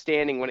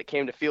outstanding when it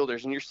came to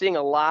fielders, and you're seeing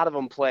a lot of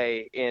them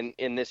play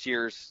in this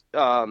year's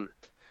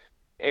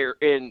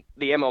in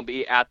the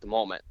MLB at the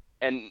moment.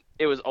 and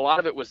a lot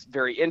of it was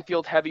very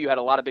infield heavy. You had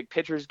a lot of big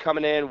pitchers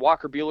coming in.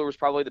 Walker Buehler was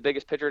probably the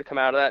biggest pitcher to come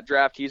out of that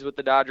draft. He's with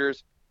the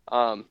Dodgers.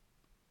 And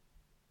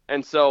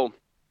so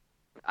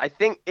I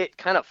think it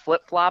kind of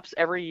flip-flops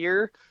every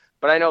year,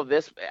 but I know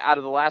this, out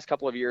of the last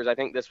couple of years, I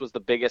think this was the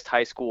biggest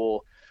high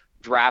school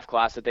draft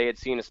class that they had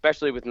seen,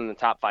 especially within the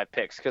top 5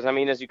 picks. Because, I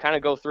mean, as you kind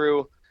of go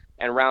through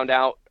and round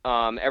out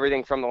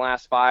everything from the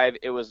last 5,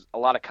 it was a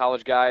lot of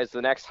college guys.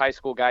 The next high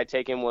school guy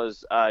taken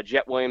was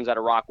Jet Williams out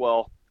of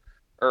Rockwell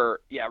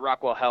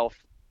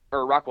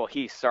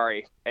Heath,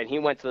 sorry. And he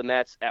went to the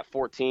Mets at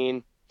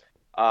 14.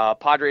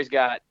 Padres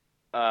got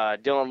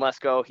Dylan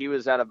Lesko. He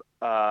was out of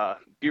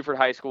Buford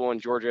High School in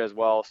Georgia as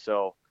well.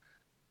 So,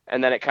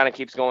 and then it kind of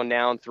keeps going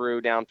down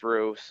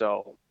through.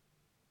 So,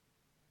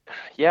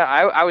 yeah,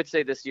 I would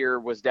say this year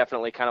was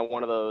definitely kind of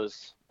one of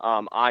those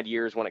odd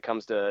years when it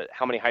comes to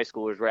how many high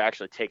schoolers were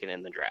actually taken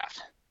in the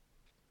draft.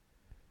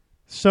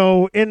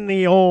 So in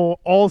the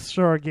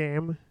All-Star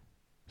game,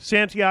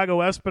 Santiago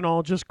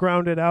Espinal just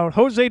grounded out.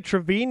 Jose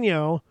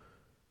Trevino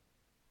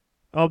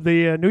of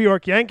the New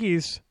York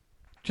Yankees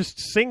just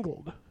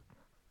singled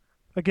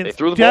against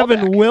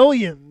Devin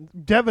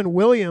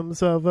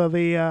Williams of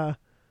the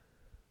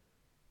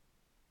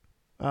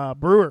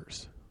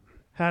Brewers.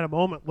 Had a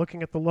moment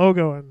looking at the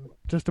logo and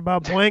just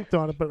about blanked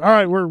on it. But all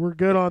right, we're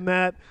good on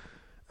that.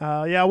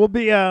 Yeah, we'll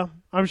be,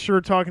 I'm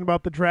sure, talking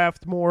about the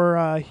draft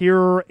more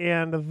here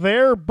and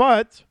there.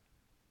 But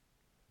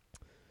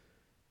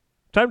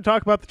time to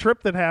talk about the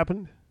trip that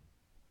happened.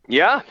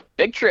 Yeah,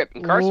 big trip.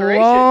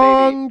 Incarceration,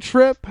 Long baby.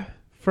 trip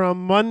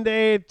from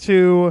Monday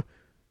to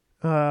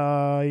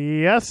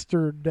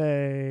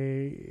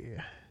yesterday.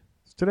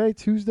 Is today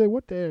Tuesday?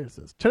 What day is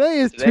this? Today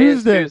is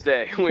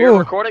Tuesday. We're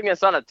recording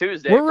this on a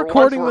Tuesday. We're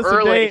recording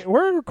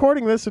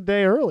this a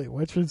day early,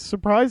 which is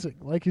surprising,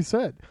 like you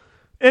said.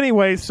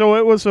 Anyway, so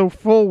it was a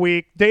full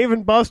week.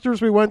 Dave &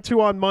 Buster's we went to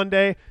on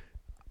Monday.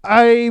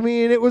 I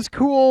mean, it was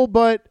cool,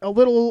 but a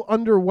little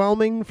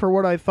underwhelming for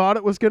what I thought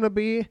it was going to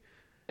be.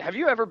 Have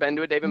you ever been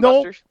to a Dave &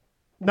 Nope, Buster's?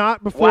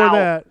 Not before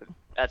that.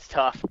 That's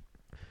tough.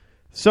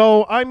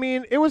 So, I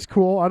mean, it was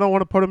cool. I don't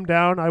want to put them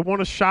down. I won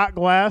a shot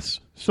glass,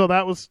 so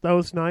that was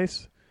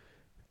nice.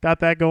 Got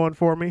that going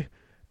for me.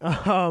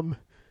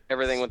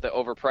 Everything with the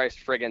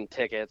overpriced friggin'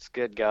 tickets.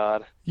 Good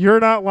God. You're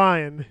not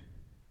lying.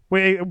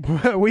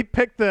 We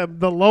picked the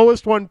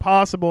lowest one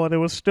possible, and it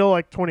was still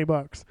like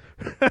 $20.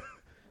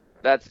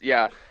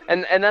 Yeah,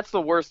 and that's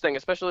the worst thing,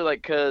 especially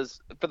like because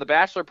for the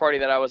bachelor party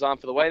that I was on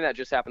for the wedding that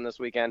just happened this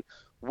weekend,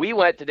 we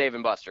went to Dave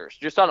 & Buster's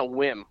just on a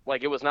whim.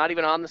 Like it was not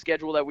even on the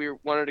schedule that we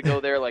wanted to go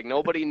there. Like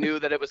nobody knew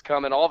that it was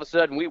coming. All of a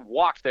sudden, we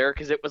walked there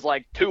because it was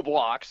like 2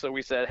 blocks. So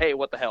we said, "Hey,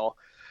 what the hell?"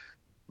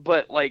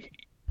 But like,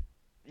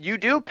 you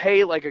do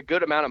pay like a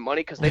good amount of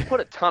money because they put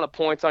a ton of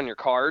points on your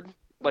card.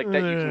 Like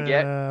that you can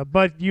get.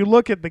 But you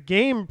look at the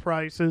game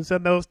prices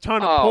and those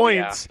ton of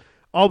points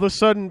all of a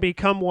sudden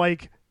become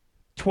like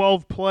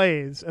 12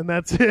 plays, and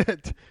that's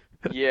it.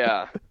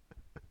 Yeah.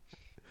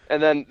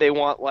 And then they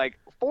want like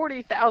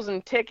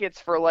 40,000 tickets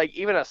for like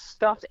even a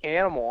stuffed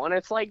animal. And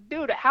it's like,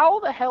 dude, how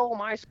the hell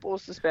am I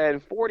supposed to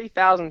spend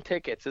 40,000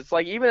 tickets? It's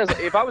like, even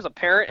if I was a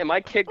parent and my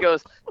kid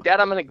goes,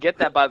 Dad, I'm going to get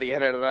that by the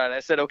end of the night. I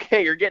said,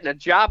 okay, you're getting a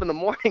job in the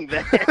morning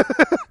then.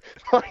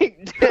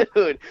 Like,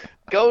 dude,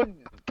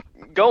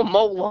 go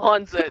mow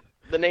lawns at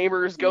the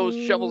neighbors, go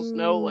shovel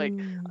snow. Like,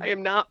 I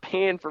am not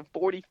paying for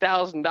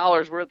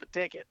 $40,000 worth of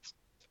tickets.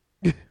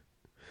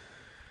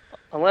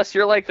 Unless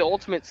you're like the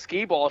ultimate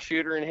skee ball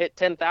shooter and hit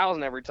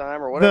 10,000 every time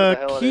or whatever the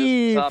hell it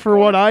is. The key for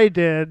what I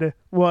did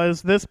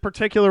was this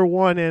particular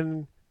one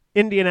in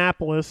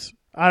Indianapolis.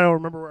 I don't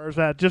remember where it was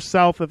at, just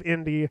south of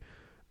Indy.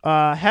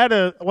 Had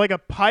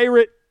a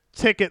pirate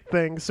ticket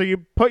thing. So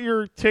you put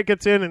your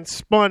tickets in and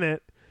spun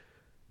it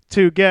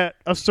to get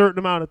a certain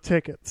amount of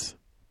tickets.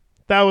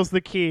 That was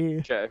the key.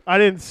 Okay. I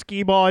didn't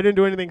skee ball. I didn't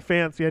do anything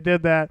fancy. I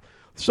did that.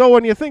 So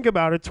when you think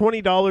about it,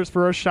 $20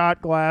 for a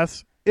shot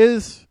glass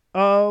is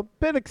a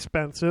bit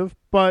expensive,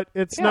 but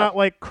it's not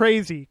like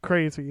crazy.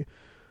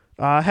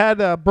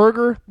 Had a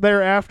burger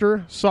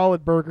thereafter,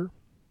 solid burger.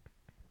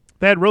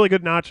 They had really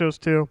good nachos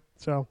too.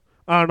 So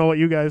I don't know what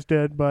you guys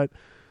did, but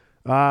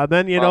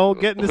then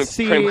getting to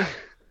see.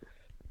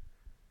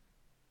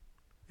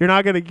 You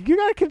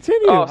gotta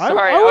continue. Oh,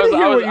 sorry.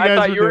 I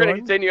thought you were gonna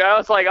continue. I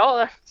was like,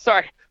 oh,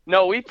 sorry.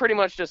 No, we pretty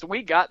much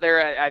we got there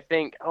at, I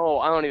think, I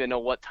don't even know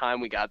what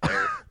time we got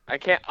there.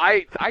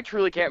 I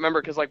truly can't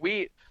remember because like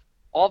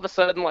all of a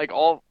sudden, like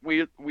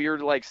we were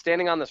like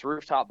standing on this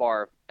rooftop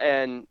bar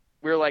and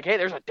we were like, hey,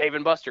 there's a Dave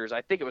 & Buster's.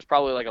 I think it was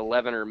probably like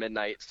 11 or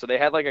midnight. So they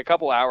had like a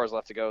couple hours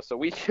left to go. So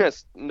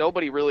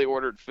nobody really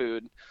ordered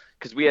food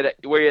because we had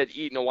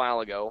eaten a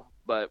while ago,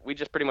 but we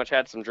just pretty much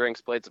had some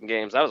drinks, played some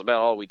games. That was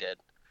about all we did.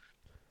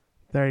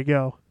 There you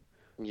go.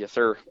 Yes,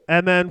 sir.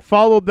 And then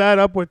followed that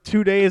up with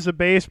 2 days of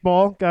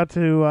baseball. Got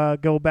to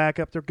go back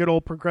up to good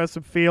old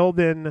Progressive Field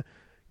in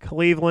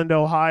Cleveland,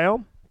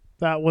 Ohio.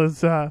 That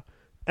was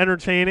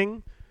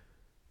entertaining.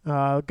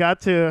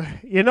 Got to,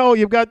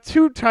 you've got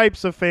 2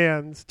 types of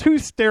fans, 2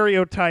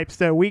 stereotypes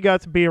that we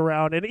got to be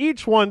around, and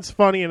each one's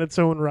funny in its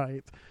own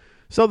right.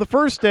 So the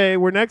first day,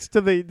 we're next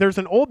to there's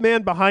an old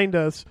man behind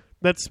us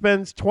that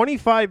spends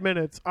 25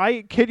 minutes,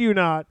 I kid you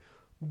not,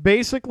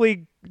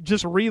 basically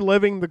just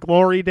reliving the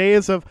glory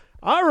days of,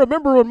 I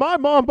remember when my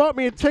mom bought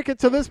me a ticket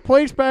to this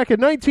place back in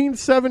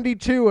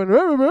 1972. And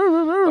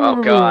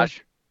oh,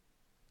 gosh.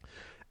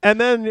 And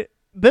then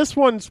this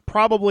one's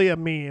probably a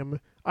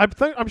meme.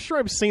 I'm sure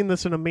I've seen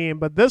this in a meme,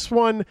 but this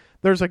one,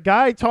 there's a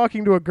guy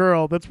talking to a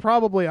girl that's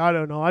probably, I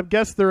don't know, I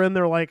guess they're in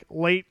their like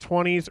late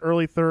 20s,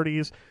 early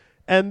 30s.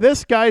 And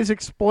this guy's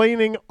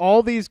explaining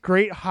all these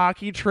great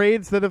hockey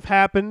trades that have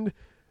happened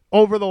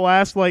over the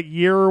last like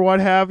year or what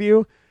have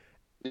you.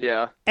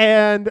 Yeah.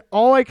 And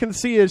all I can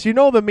see is, you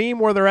know, the meme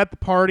where they're at the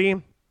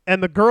party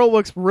and the girl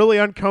looks really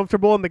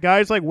uncomfortable and the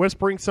guy's like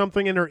whispering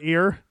something in her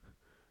ear.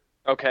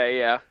 Okay,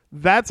 yeah.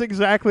 That's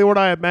exactly what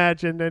I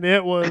imagined, and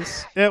it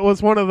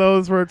was one of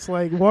those where it's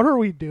like, what are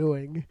we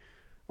doing?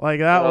 Like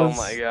that was.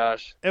 Oh my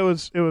gosh. It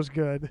was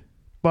good,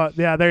 but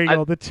yeah, there you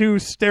go. The two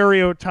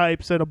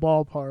stereotypes at a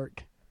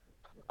ballpark.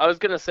 I was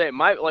gonna say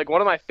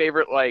one of my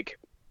favorite like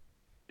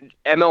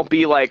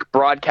MLB like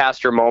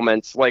broadcaster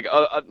moments, like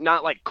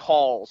not like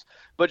calls,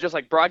 but just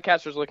like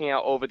broadcasters looking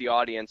out over the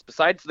audience.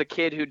 Besides the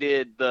kid who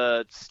did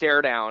the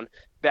stare down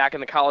back in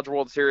the College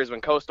World Series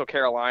when Coastal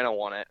Carolina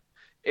won it.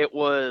 It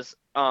was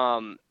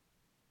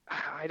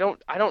I don't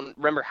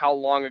remember how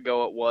long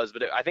ago it was,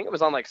 but I think it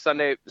was on like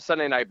Sunday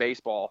Night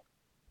Baseball,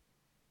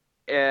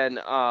 and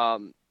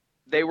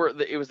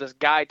it was this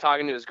guy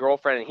talking to his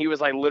girlfriend, and he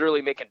was like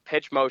literally making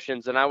pitch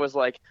motions, and I was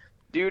like,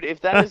 dude, if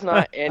that is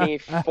not any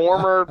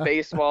former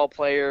baseball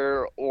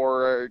player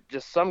or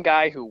just some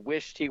guy who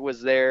wished he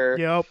was there.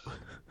 Yep.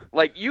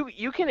 Like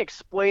you can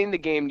explain the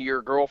game to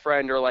your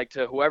girlfriend or like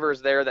to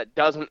whoever's there that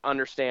doesn't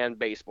understand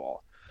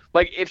baseball.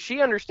 Like, if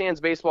she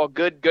understands baseball,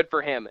 good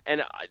for him.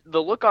 And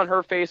the look on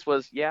her face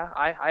was, yeah,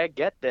 I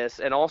get this.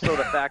 And also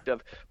the fact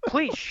of,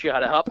 please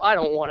shut up. I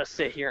don't want to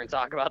sit here and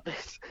talk about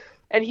this.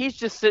 And he's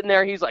just sitting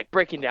there. He's, like,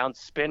 breaking down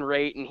spin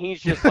rate. And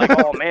he's just like,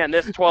 oh, man,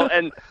 this 12.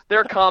 And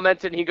they're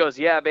commenting. He goes,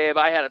 yeah, babe,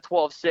 I had a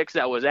 12.6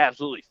 that was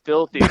absolutely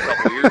filthy a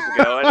couple years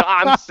ago. And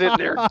I'm sitting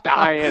there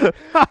dying.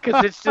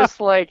 Because it's just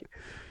like,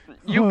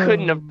 you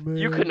couldn't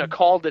have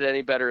called it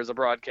any better as a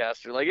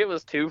broadcaster. Like, it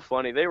was too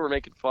funny. They were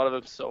making fun of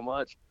him so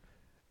much.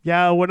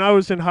 Yeah, when I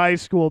was in high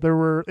school,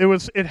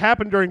 it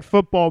happened during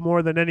football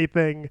more than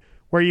anything,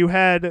 where you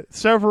had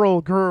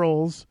several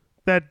girls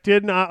that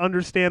did not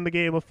understand the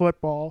game of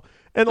football.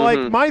 And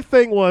like my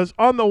thing was,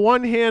 on the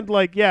one hand,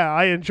 like, yeah,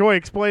 I enjoy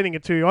explaining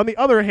it to you. On the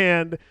other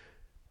hand,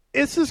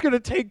 it's just going to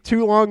take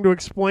too long to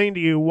explain to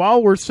you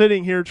while we're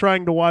sitting here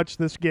trying to watch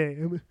this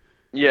game.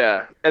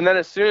 Yeah, and then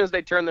as soon as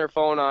they turn their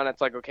phone on,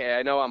 it's like, okay,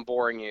 I know I'm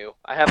boring you.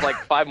 I have like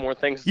 5 more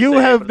things to say. You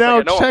have now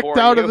like, checked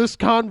out of this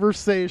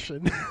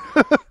conversation.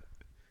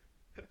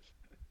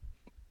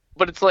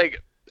 But it's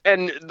like,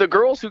 and the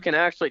girls who can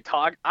actually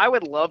talk, I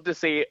would love to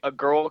see a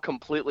girl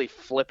completely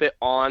flip it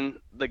on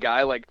the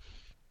guy. Like,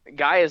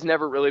 guy has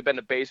never really been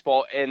to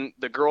baseball, and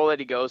the girl that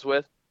he goes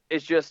with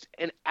is just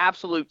an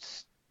absolute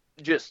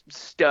just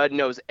stud,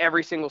 knows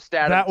every single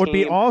stat of the team. That would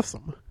be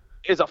awesome.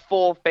 Is a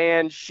full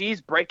fan.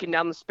 She's breaking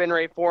down the spin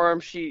rate for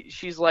him.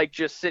 She's like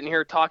just sitting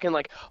here talking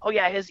like, oh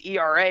yeah, his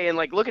ERA, and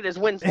like, look at his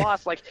wins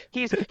loss. Like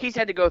he's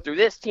had to go through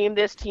this team,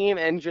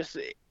 and just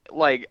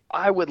like,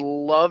 I would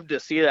love to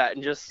see that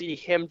and just see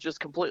him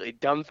just completely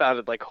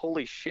dumbfounded, like,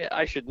 holy shit,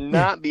 I should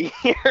not be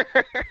here.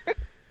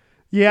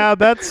 Yeah,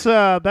 that's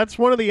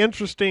one of the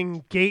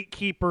interesting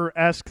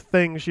gatekeeper-esque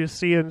things you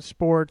see in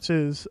sports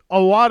is a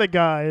lot of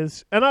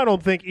guys, and I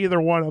don't think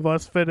either one of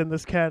us fit in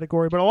this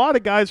category, but a lot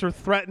of guys are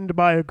threatened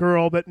by a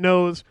girl that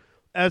knows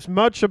as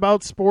much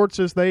about sports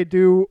as they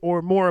do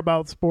or more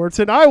about sports.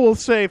 And I will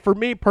say, for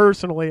me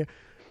personally,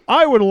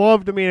 I would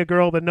love to meet a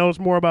girl that knows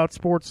more about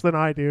sports than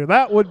I do.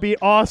 That would be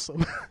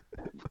awesome.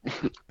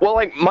 Well,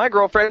 like my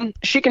girlfriend,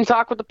 she can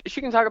talk about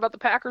the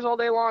Packers all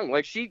day long.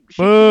 Like she keeps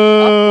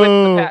up with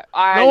the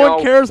No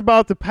one cares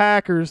about the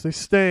Packers. They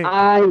stink.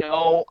 I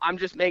know. I'm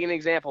just making an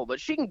example, but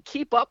she can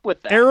keep up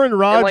with that. Aaron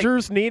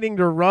Rodgers needing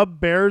to rub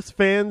Bears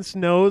fans'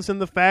 nose, and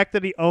the fact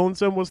that he owns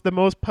them was the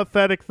most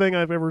pathetic thing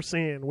I've ever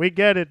seen. We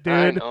get it, dude.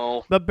 I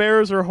know. The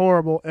Bears are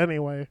horrible.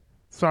 Anyway,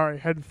 sorry,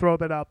 had to throw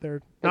that out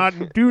there.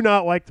 Do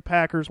not like the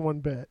Packers one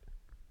bit.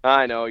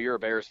 I know, you're a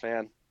Bears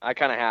fan. I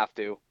kind of have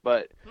to,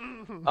 but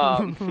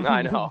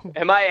I know.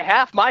 And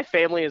half my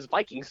family is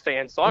Vikings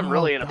fans, so I'm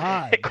really in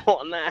a pickle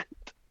on that.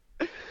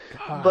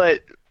 God.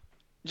 But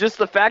just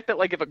the fact that,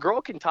 like, if a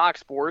girl can talk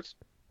sports,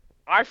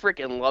 I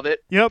freaking love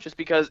it. Yep. Just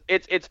because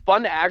it's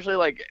fun to actually,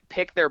 like,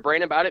 pick their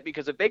brain about it,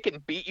 because if they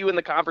can beat you in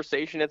the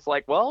conversation, it's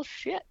like, well,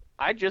 shit,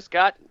 I just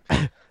got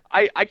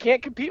I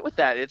can't compete with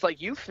that. It's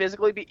like you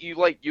physically you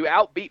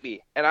outbeat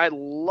me, and I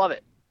love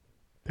it.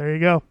 There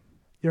you go.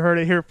 You heard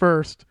it here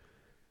first.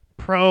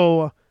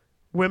 Pro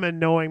women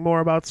knowing more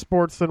about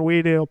sports than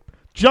we do.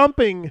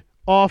 Jumping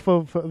off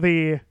of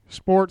the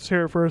sports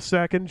here for a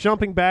second,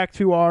 jumping back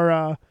to our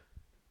I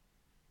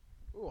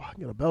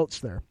got a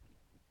belch there.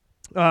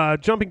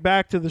 Jumping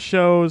back to the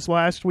shows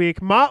last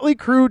week, Motley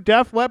Crue,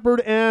 Def Leppard,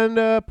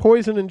 and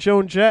Poison and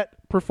Joan Jett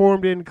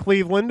performed in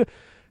Cleveland.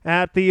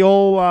 at the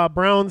old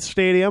Browns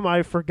Stadium.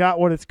 I forgot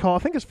what it's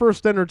called. I think it's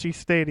First Energy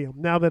Stadium,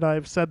 now that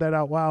I've said that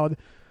out loud.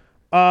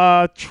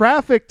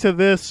 Traffic to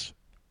this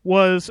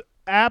was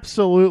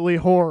absolutely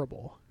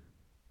horrible.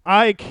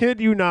 I kid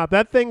you not.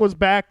 That thing was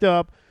backed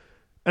up.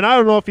 And I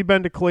don't know if you've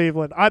been to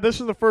Cleveland. This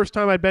is the first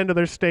time I'd been to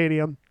their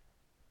stadium.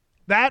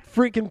 That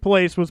freaking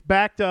place was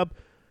backed up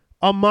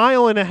a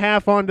mile and a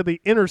half onto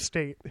the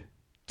interstate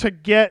to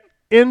get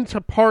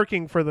into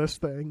parking for this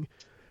thing.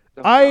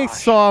 Oh, I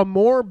saw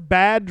more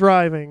bad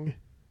driving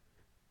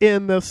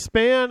in the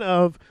span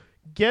of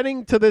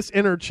getting to this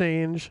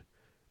interchange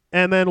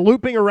and then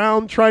looping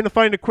around trying to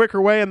find a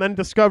quicker way and then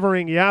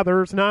discovering,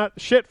 there's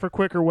not shit for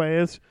quicker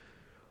ways.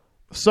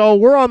 So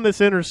we're on this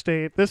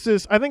interstate. I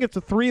think it's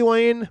a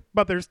 3-lane,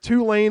 but there's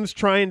 2 lanes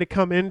trying to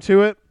come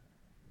into it.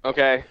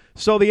 Okay.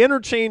 So the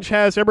interchange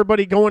has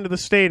everybody going to the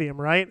stadium,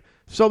 right?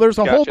 So there's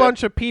a whole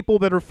bunch of people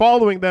that are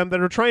following them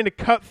that are trying to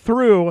cut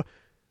through,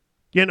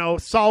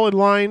 solid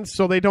lines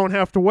so they don't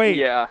have to wait.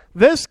 Yeah.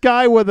 This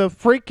guy with a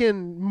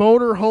freaking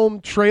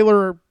motorhome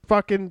trailer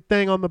fucking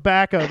thing on the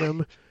back of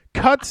him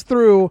cuts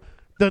through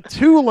the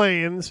 2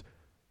 lanes.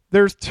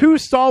 There's 2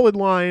 solid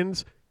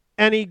lines,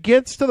 and he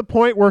gets to the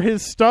point where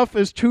his stuff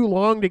is too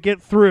long to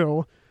get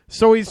through.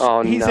 So he's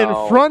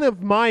in front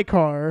of my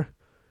car,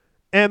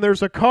 and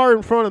there's a car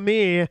in front of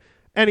me,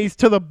 and he's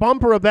to the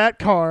bumper of that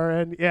car.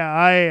 And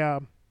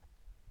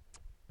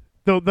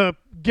the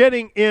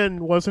getting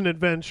in was an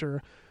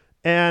adventure.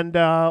 And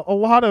a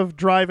lot of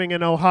driving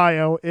in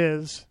Ohio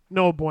is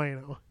no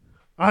bueno.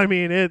 I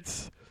mean,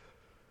 it's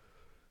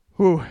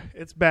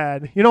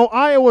bad.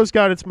 Iowa's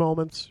got its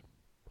moments.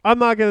 I'm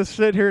not going to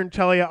sit here and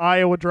tell you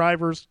Iowa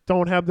drivers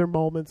don't have their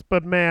moments,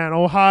 but man,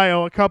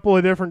 Ohio, a couple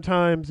of different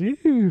times,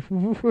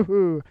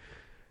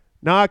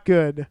 not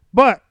good.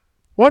 But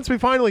once we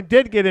finally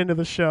did get into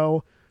the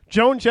show,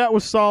 Joan Jett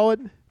was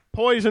solid,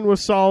 Poison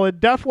was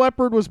solid, Def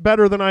Leppard was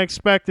better than I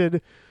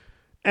expected,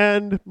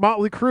 and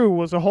Motley Crue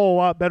was a whole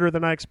lot better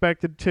than I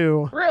expected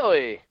too.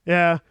 Really?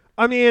 Yeah.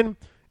 I mean,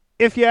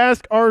 if you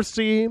ask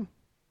RC,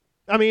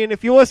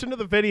 if you listen to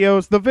the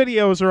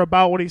videos are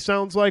about what he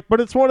sounds like, but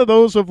it's one of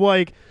those of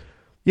like,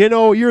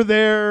 you're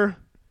there,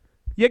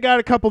 you got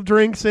a couple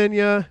drinks in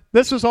you.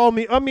 This is all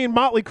me.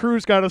 Motley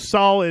Crue's got a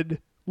solid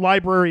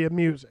library of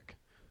music.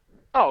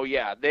 Oh,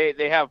 yeah.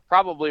 They have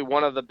probably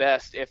one of the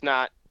best, if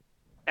not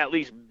at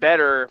least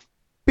better.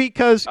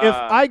 Because if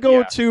I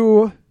go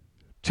to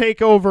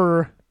take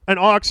over an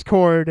aux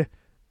chord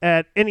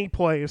at any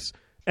place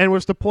and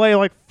was to play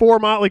like 4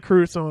 Motley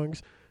Crue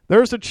songs,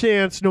 there's a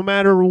chance, no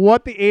matter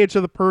what the age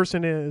of the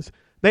person is,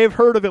 they've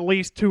heard of at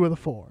least 2 of the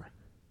 4.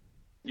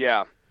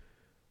 Yeah.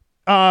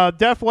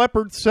 Def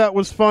Leppard's set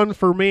was fun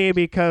for me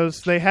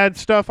because they had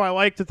stuff I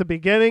liked at the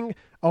beginning,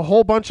 a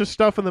whole bunch of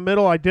stuff in the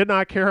middle I did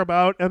not care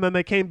about, and then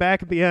they came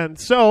back at the end.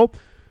 So,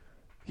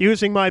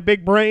 using my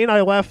big brain,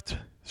 I left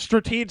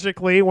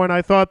strategically when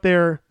I thought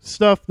their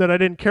stuff that I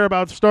didn't care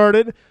about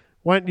started,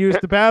 went and used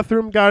the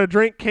bathroom, got a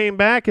drink, came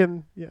back,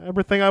 and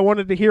everything I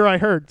wanted to hear I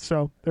heard.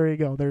 So, there you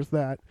go. There's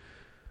that.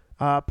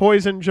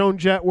 Poison, Joan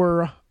Jett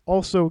were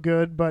also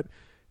good, but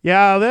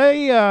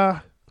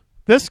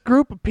this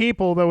group of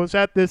people that was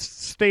at this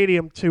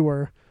stadium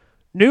tour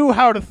knew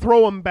how to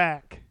throw them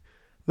back.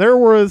 There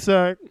was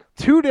 2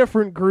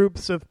 different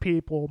groups of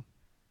people.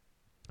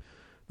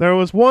 There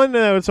was one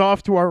that was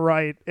off to our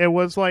right. It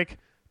was like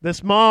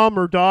this mom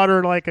or daughter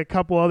and like a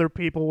couple other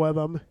people with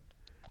them.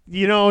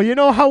 You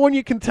know how when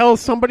you can tell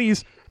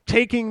somebody's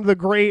taking the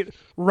great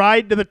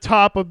ride to the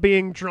top of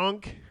being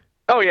drunk?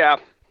 Oh, yeah.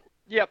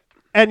 Yep.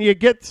 And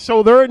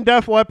so they're in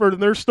Def Leppard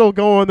and they're still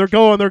going, they're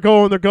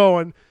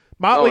going.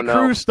 Motley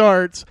Crue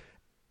starts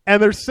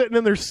and they're sitting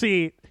in their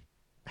seat.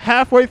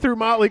 Halfway through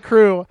Motley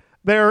Crue,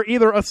 they're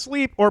either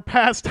asleep or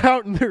passed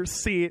out in their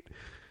seat.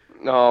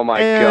 Oh my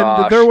gosh.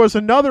 And there was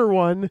another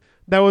one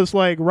that was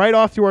like right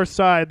off to our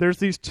side. There's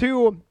these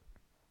 2.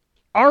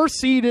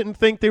 RC didn't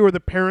think they were the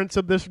parents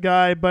of this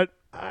guy, but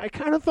I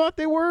kind of thought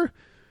they were.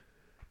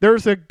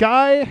 There's a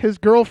guy, his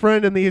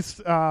girlfriend, and these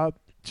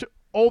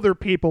older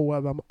people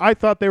with them. I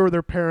thought they were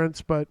their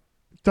parents, but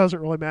it doesn't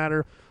really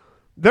matter.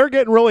 They're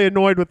getting really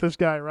annoyed with this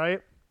guy, right?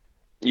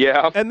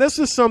 Yeah. And this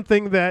is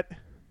something that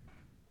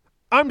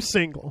I'm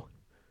single.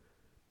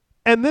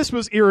 And this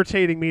was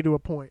irritating me to a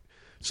point.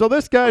 So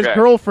this guy's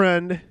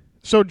girlfriend,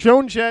 so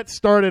Joan Jett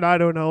started,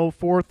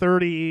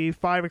 4:30,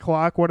 5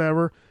 o'clock,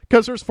 whatever,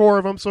 because there's 4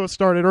 of them, so it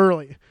started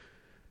early.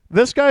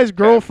 This guy's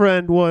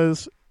girlfriend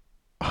was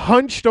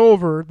hunched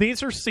over.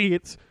 These are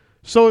seats,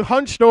 so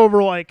hunched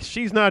over like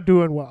she's not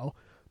doing well.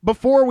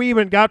 Before we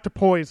even got to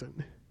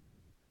Poison.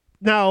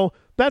 Now,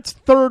 that's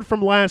 3rd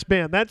from last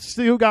band. That's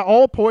who got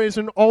all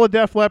Poison, all of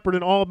Def Leppard,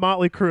 and all of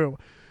Motley Crue.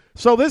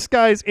 So this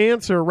guy's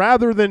answer,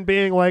 rather than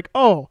being like,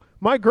 oh,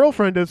 my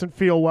girlfriend doesn't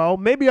feel well,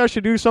 maybe I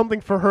should do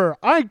something for her.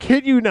 I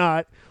kid you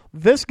not,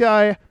 this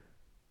guy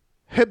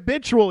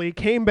habitually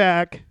came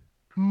back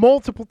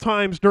multiple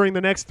times during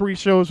the next 3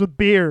 shows with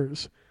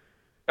beers.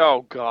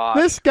 Oh, God.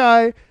 This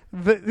guy,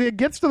 it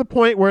gets to the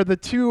point where the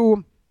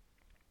 2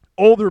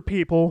 older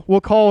people,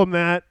 we'll call them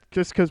that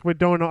just because we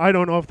don't know. I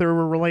don't know if they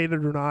were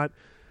related or not.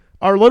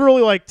 are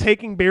literally like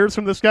taking beers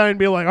from this guy and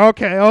be like,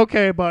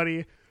 okay,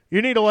 buddy,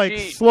 you need to like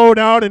slow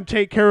down and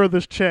take care of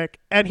this chick,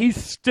 and he's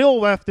still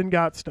left and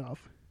got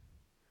stuff.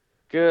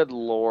 Good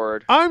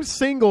Lord. I'm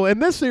single,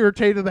 and this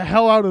irritated the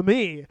hell out of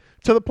me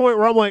to the point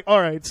where I'm like, all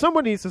right,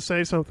 someone needs to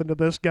say something to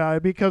this guy,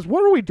 because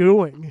what are we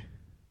doing?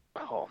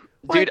 Oh,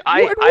 like, dude,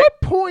 at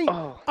what point?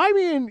 Oh. I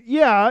mean,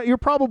 yeah, you're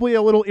probably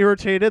a little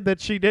irritated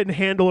that she didn't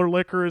handle her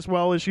liquor as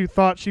well as you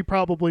thought she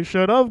probably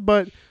should have,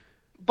 but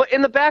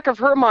in the back of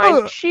her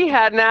mind, she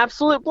had an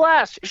absolute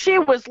blast. She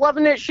was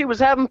loving it. She was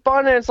having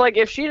fun, and it's like,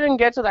 if she didn't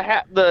get to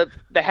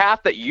the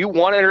half that you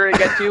wanted her to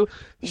get to,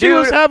 she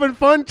was having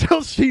fun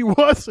till she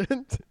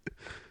wasn't.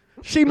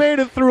 She made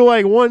it through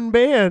like one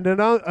band, and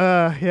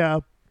yeah.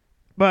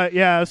 But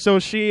yeah, so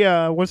she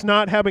was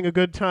not having a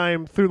good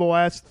time through the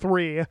last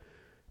 3.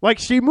 Like,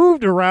 she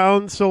moved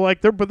around, so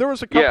like there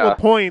was a couple of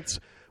points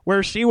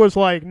where she was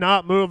like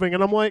not moving,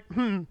 and I'm like,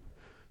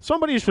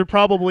 somebody should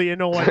probably,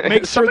 like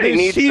make sure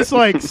that she's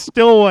like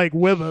still like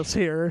with us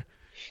here.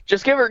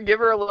 Just give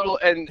her a little,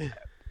 and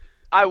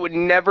I would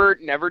never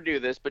do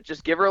this, but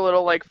just give her a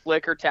little like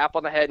flick or tap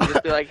on the head and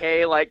just be like,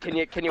 hey, like, can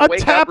you a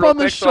wake tap up real on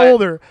the quick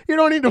shoulder. You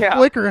don't need to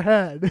flick her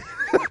head.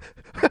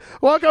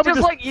 Walk up just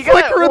and like,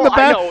 flick her in the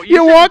back.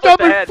 You walk up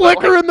and flick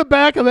her in the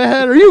back of the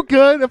head. Are you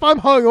good? If I'm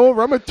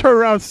hungover, I'm going to turn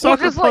around and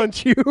sucker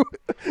punch you.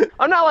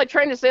 I'm not like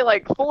trying to say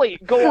like fully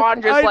go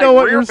on just I like know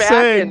what rear you're back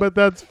saying, but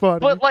that's funny.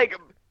 But like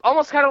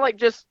almost kind of like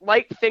just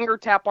light finger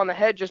tap on the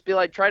head, just be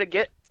like, try to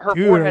get her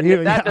forehead.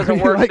 If that doesn't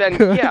work, like, then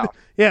good. yeah.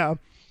 Yeah.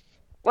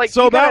 Like,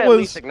 so you that gotta was, at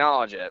least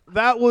acknowledge it.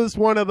 That was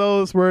one of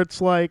those where it's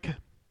like,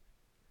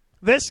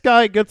 this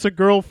guy gets a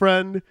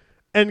girlfriend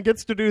and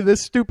gets to do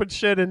this stupid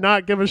shit and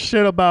not give a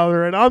shit about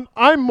her, and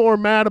I'm more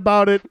mad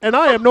about it, and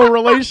I have no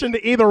relation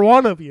to either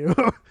one of you.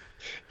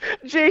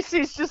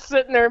 JC's just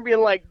sitting there and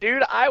being like,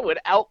 dude, I would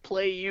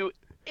outplay you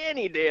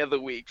any day of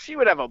the week. She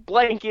would have a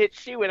blanket,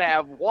 she would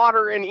have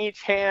water in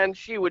each hand,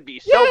 she would be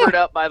sobered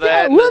up by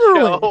that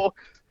literally. Show.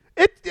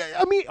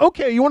 I mean,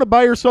 okay, you want to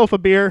buy yourself a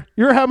beer,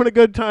 you're having a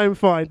good time,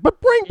 fine, but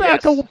bring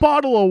back a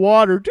bottle of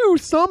water, do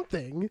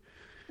something.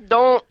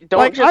 Don't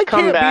like, just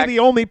come back. I can't be the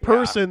only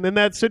person in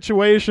that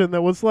situation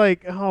that was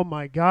like, oh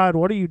my God,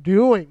 what are you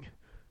doing?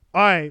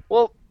 All right.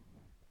 Well,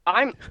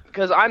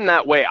 because I'm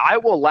that way. I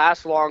will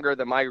last longer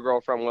than my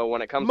girlfriend will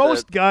when it comes to...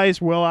 Most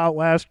guys will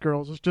outlast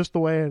girls. It's just the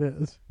way it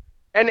is.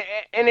 And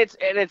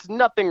it's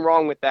nothing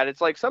wrong with that.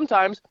 It's like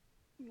sometimes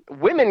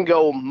women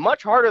go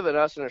much harder than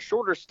us in a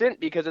shorter stint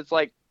because it's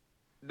like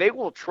they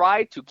will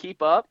try to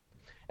keep up,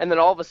 and then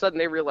all of a sudden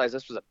they realize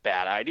this was a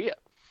bad idea.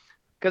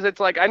 Because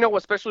it's like, I know,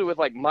 especially with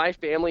like my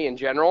family in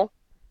general,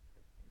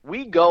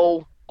 we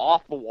go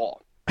off the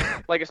wall.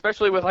 Like,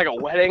 especially with like a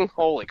wedding,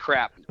 holy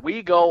crap,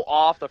 we go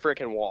off the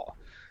freaking wall.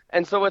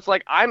 And so it's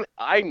like,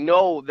 I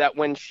know that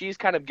when she's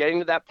kind of getting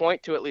to that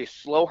point, to at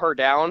least slow her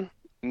down,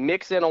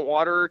 mix in a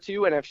water or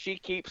two, and if she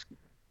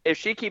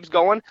keeps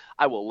going,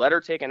 I will let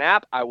her take a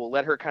nap. I will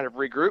let her kind of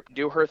regroup,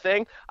 do her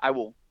thing. I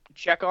will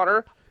check on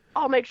her.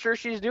 I'll make sure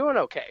she's doing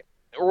okay.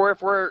 Or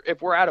if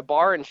we're at a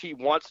bar and she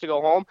wants to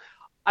go home,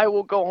 I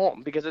will go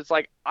home, because it's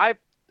like, I've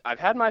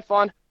had my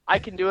fun. I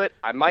can do it.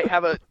 I might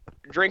have a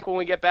drink when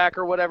we get back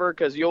or whatever,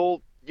 because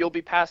you'll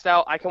be passed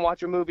out. I can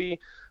watch a movie.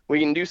 We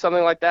can do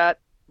something like that.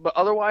 But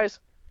otherwise,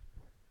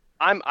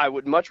 I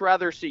would much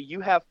rather see you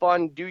have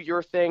fun, do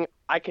your thing.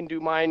 I can do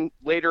mine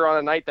later on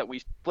a night that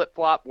we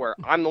flip-flop, where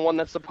I'm the one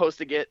that's supposed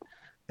to get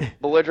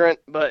belligerent.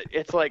 But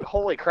it's like,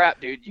 holy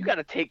crap, dude, you got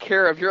to take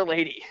care of your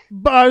lady.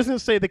 But I was going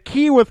to say, the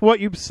key with what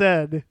you've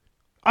said,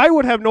 I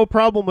would have no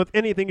problem with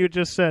anything you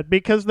just said,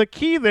 because the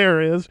key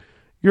there is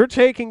you're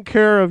taking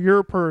care of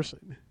your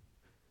person.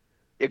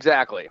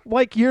 Exactly.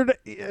 Like,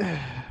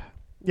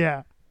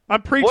 yeah.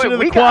 I'm preaching to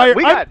the choir.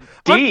 We got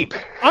deep.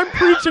 I'm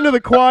preaching to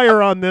the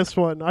choir on this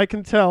one, I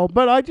can tell.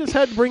 But I just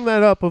had to bring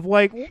that up of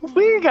like...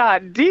 We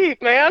got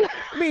deep, man.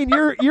 I mean,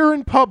 you're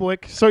in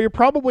public, so you're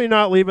probably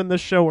not leaving the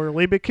show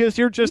early because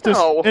you're just as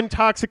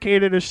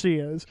intoxicated as she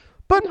is.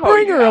 But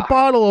bring her a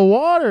bottle of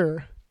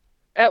water.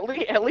 At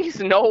least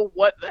know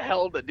what the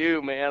hell to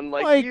do, man.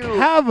 Like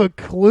have a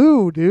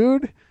clue,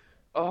 dude.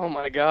 Oh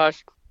my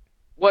gosh.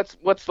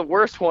 What's the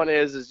worst one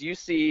is you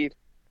see...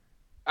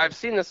 I've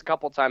seen this a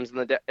couple times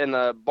in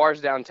the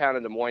bars downtown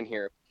in Des Moines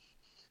here,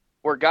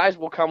 where guys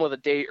will come with a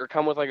date or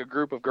come with like a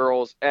group of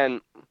girls, and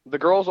the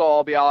girls will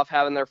all be off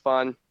having their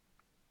fun,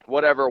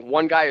 whatever.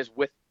 One guy is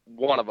with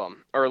one of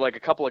them, or like a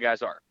couple of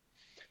guys are.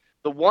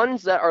 The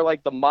ones that are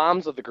like the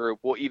moms of the group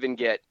will even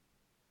get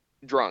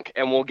drunk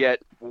and will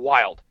get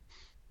wild.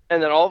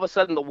 And then all of a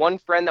sudden, the one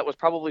friend that was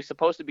probably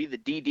supposed to be the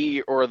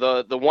DD or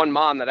the one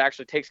mom that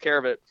actually takes care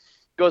of it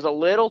goes a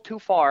little too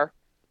far.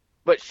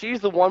 But she's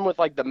the one with,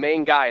 like, the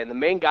main guy, and the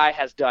main guy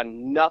has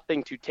done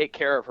nothing to take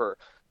care of her.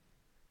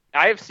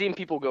 I have seen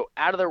people go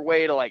out of their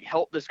way to, like,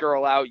 help this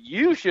girl out.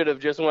 You should have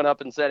just went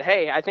up and said,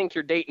 hey, I think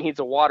your date needs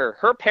a water.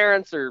 Her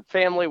parents or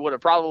family would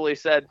have probably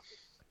said,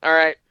 all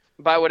right,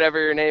 buy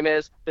whatever your name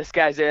is. This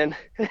guy's in.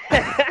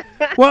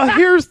 Well,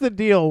 here's the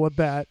deal with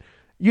that.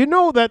 You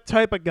know that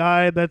type of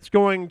guy that's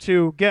going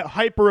to get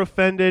hyper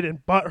offended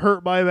and butt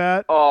hurt by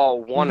that?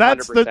 Oh, 100%.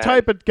 That's the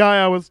type of guy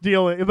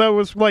that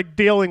was like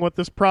dealing with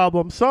this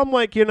problem. So I'm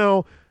like,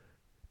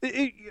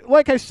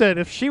 like I said,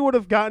 if she would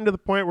have gotten to the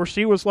point where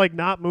she was like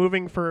not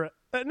moving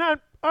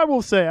I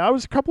will say, I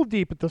was a couple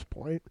deep at this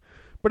point.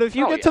 But if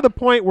you get to the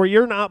point where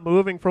you're not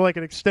moving for like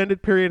an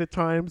extended period of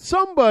time,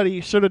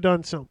 somebody should have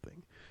done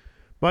something.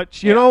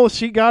 But, you know,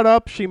 she got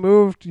up, she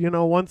moved,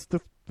 once the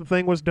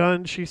thing was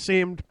done, she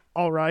seemed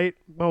all right,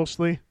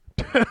 mostly.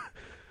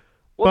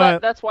 Well,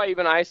 that's why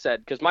even I said,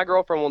 because my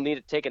girlfriend will need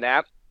to take a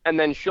nap, and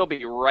then she'll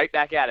be right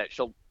back at it.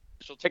 She'll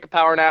take a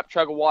power nap,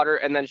 chug a water,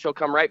 and then she'll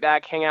come right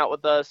back, hang out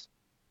with us.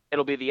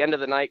 It'll be the end of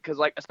the night, because,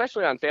 like,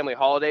 especially on family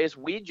holidays,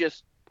 we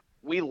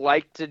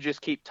like to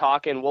just keep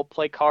talking. We'll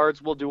play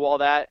cards, we'll do all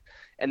that,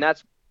 and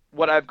that's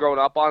what I've grown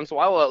up on. So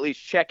I will at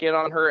least check in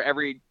on her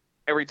every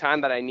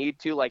time that I need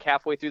to, like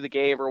halfway through the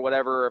game or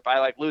whatever. If I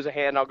like lose a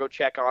hand, I'll go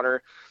check on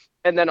her.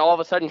 And then all of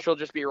a sudden she'll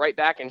just be right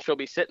back and she'll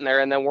be sitting there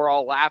and then we're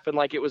all laughing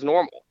like it was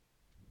normal.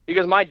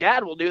 Because my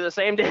dad will do the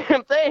same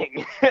damn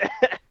thing.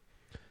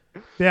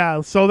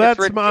 Yeah, so that's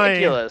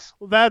ridiculous.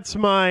 That's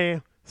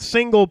my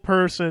single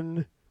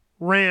person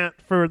rant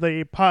for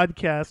the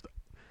podcast.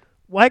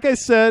 Like I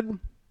said,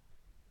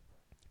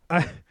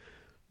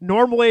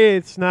 normally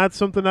it's not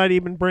something I'd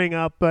even bring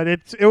up, but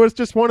it was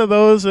just one of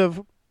those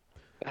of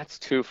that's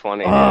too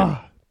funny. Man.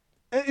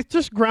 It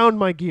just ground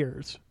my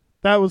gears.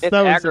 It's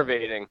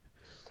aggravating.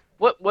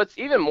 What's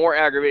even more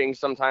aggravating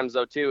sometimes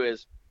though too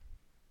is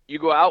you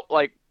go out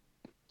like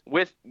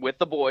with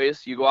the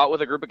boys, you go out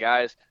with a group of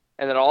guys,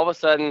 and then all of a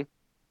sudden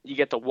you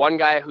get the one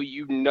guy who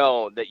you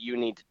know that you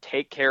need to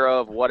take care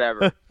of,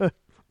 whatever.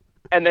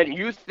 And then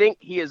you think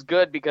he is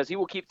good because he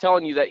will keep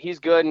telling you that he's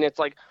good, and it's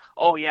like,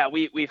 oh yeah,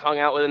 we've hung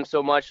out with him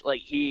so much,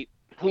 like he's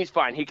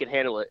fine, he can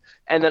handle it.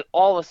 And then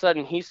all of a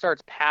sudden he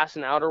starts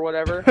passing out or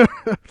whatever.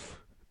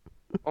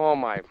 Oh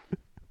my.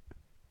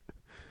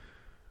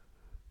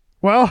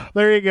 Well,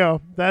 there you go.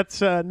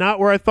 That's not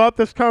where I thought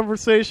this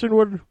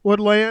conversation would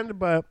land,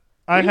 but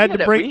we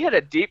had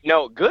a deep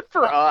note. Good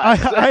for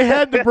us. I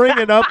had to bring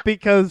it up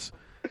because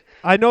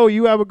I know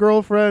you have a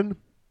girlfriend,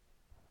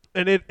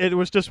 and it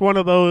was just one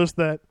of those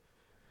that.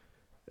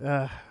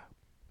 I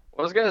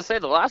was going to say,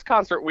 the last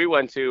concert we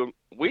went to,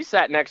 we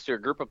sat next to a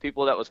group of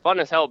people that was fun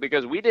as hell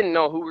because we didn't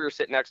know who we were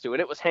sitting next to, and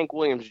it was Hank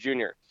Williams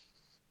Jr.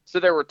 So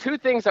there were two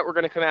things that were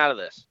going to come out of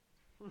this.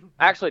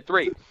 Actually,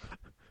 three.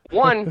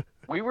 One,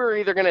 we were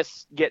either going to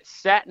get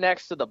sat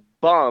next to the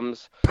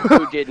bums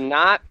who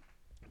enjoyed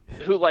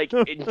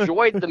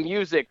the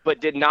music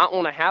but did not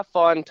want to have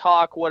fun,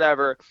 talk,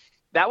 whatever.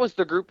 That was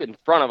the group in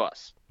front of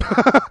us.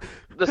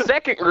 The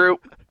second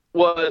group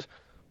was,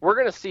 we're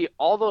going to see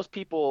all those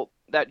people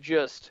that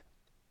just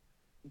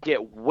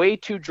get way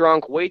too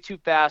drunk, way too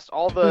fast,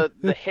 all the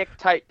hick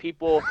type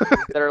people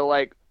that are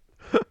like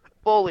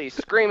fully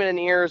screaming in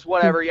ears,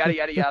 whatever, yada,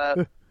 yada,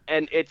 yada,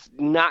 and it's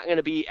not going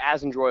to be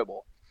as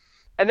enjoyable.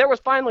 And there was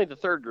finally the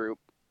third group,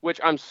 which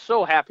I'm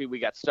so happy we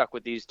got stuck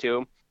with these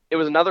two. It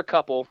was another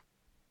couple,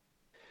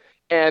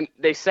 and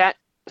they sat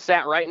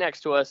right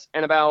next to us,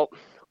 and it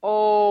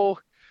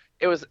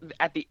was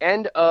at the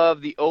end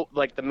of the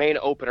main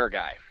opener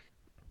guy.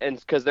 And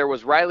because there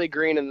was Riley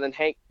Green and then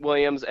Hank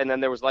Williams, and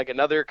then there was like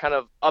another kind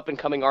of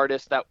up-and-coming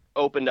artist that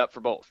opened up for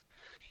both.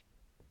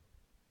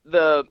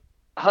 The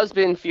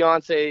husband,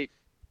 fiance,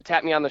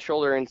 tapped me on the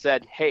shoulder and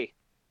said, "Hey,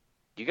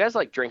 do you guys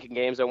like drinking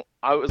games?" And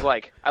I was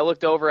like, I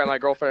looked over at my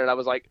girlfriend and I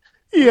was like,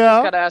 "Yeah." I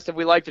just got asked if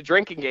we liked a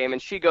drinking game, and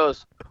she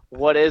goes,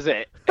 "What is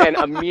it?" And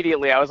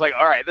immediately I was like,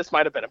 all right, this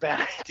might have been a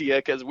bad idea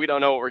because we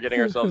don't know what we're getting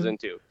ourselves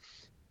into.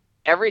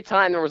 Every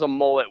time there was a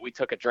mullet, we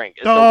took a drink.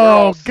 So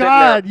oh,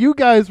 God, you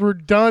guys were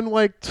done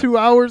like 2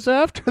 hours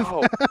after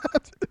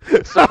that.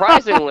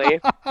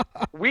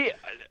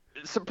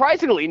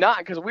 Surprisingly not,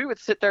 because we would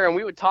sit there and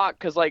we would talk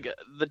because, like,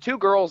 the two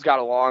girls got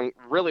along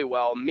really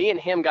well. Me and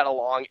him got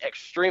along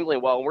extremely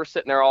well. And we're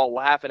sitting there all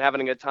laughing,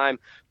 having a good time.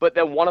 But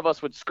then one of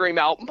us would scream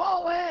out,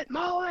 mullet,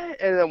 mullet,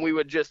 and then we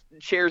would just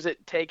cheers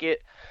it, take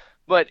it.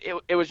 But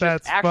it was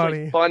just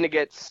actually fun to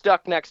get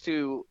stuck next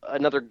to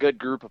another good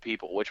group of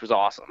people, which was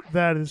awesome.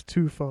 That is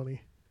too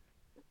funny.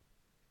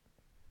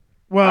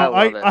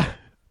 Well,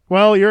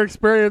 well, your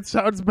experience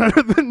sounds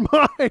better than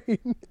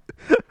mine.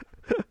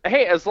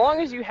 Hey, as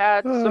long as you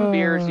had some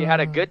beers, you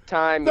had a good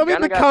time. I mean,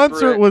 the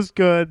concert was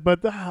good,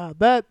 but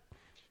that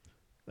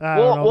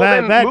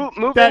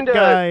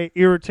guy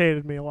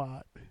irritated me a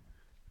lot.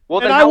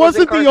 Well, and I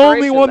wasn't the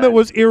only one that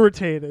was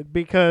irritated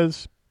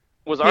because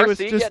was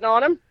RC getting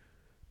on him?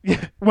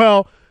 Yeah,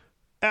 well,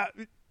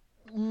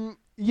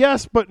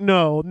 yes, but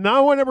no.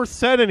 No one ever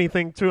said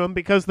anything to him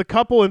because the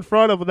couple in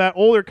front of that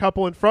older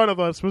couple in front of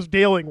us was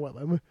dealing with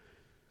him.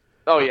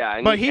 Oh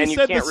yeah, but he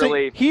said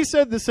he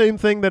said the same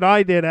thing that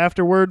I did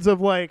afterwards of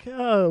like,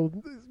 oh,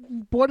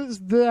 what is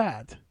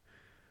that?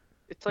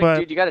 It's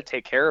like, dude, you got to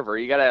take care of her.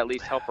 You got to at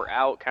least help her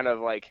out, kind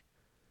of like.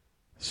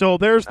 So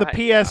there's the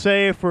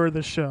PSA for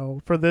the show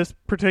for this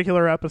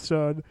particular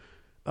episode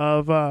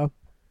of.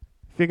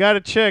 if you got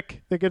a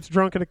chick that gets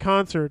drunk at a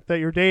concert that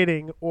you're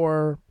dating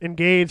or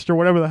engaged or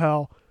whatever the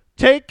hell,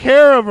 take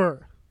care of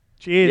her.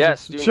 Jesus,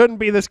 Yes, it shouldn't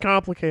be this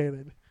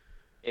complicated.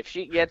 If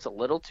she gets a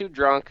little too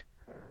drunk,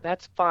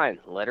 that's fine.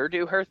 Let her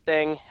do her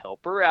thing.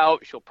 Help her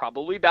out. She'll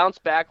probably bounce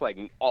back like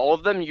all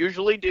of them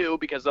usually do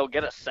because they'll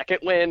get a second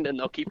wind and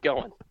they'll keep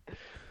going.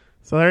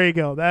 So there you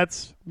go.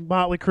 That's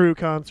Motley Crue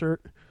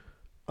concert.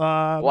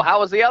 Well,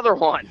 how was the other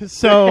one?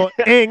 So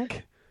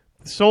Ink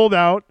sold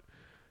out.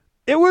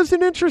 It was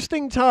an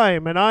interesting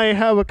time, and I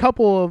have a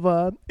couple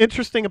of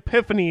interesting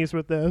epiphanies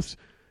with this.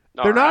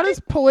 They're not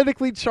as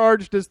politically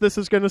charged as this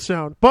is going to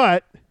sound,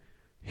 but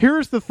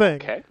here's the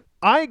thing. Okay.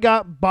 I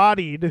got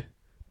bodied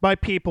by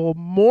people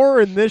more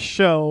in this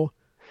show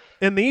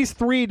in these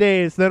 3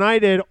 days than I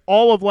did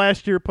all of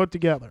last year put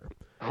together.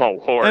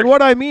 Oh, Lord. And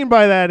what I mean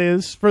by that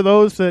is, for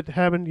those that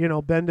haven't,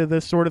 been to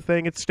this sort of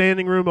thing, it's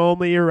standing room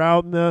only. You're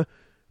out in the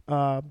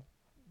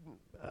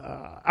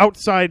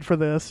outside for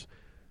this.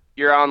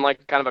 You're on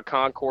like kind of a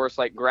concourse,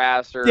 like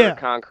grass or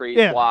concrete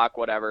block,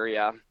 whatever.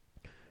 Yeah.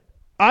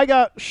 I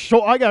got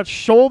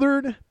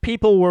shouldered.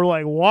 People were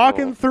like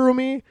walking through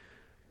me.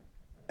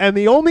 And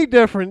the only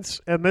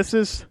difference, and this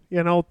is,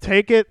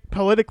 take it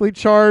politically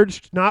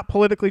charged, not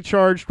politically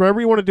charged, whatever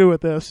you want to do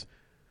with this,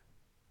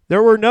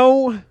 there were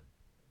no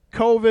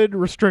COVID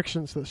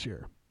restrictions this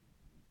year.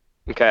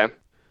 Okay.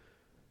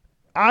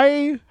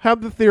 I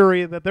have the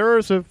theory that there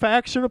is a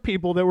faction of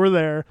people that were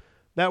there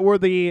that were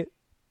the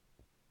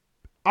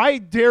I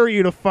dare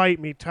you to fight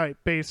me type,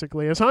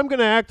 basically, as I'm going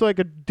to act like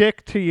a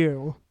dick to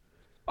you.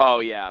 Oh,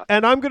 yeah.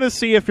 And I'm going to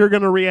see if you're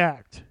going to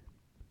react.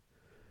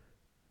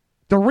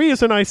 The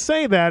reason I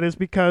say that is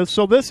because,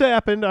 so this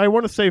happened, I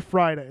want to say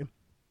Friday.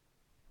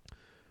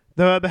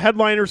 The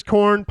headliners,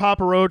 Korn,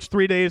 Papa Roach,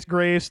 3 Days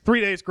Grace.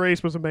 3 Days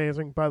Grace was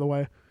amazing, by the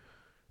way,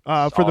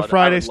 for the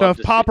Friday stuff.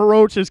 Papa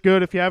Roach is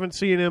good if you haven't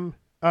seen him.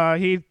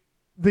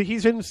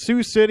 He's in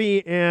Sioux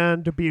City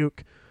and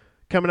Dubuque,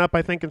 coming up,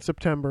 I think, in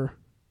September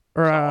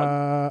or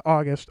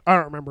August. I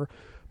don't remember.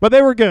 But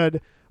they were good.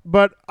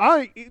 But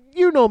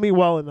you know me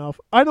well enough.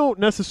 I don't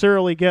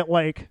necessarily get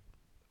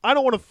I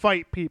don't want to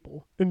fight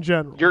people in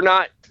general. You're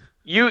not.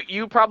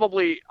 You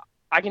probably.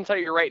 I can tell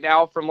you right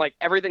now, from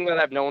everything that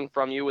I've known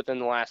from you within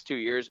the last 2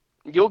 years,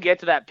 you'll get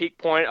to that peak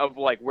point of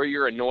where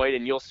you're annoyed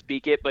and you'll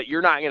speak it, but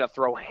you're not going to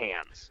throw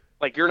hands.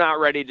 You're not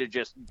ready to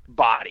just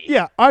body.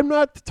 Yeah, I'm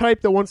not the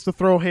type that wants to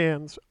throw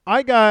hands.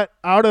 I got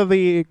out of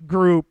the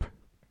group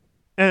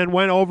and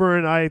went over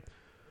and I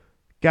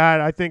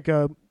think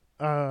a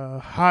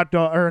hot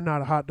dog, or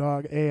not a hot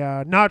dog,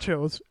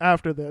 nachos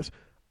after this.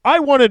 I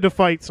wanted to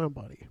fight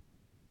somebody.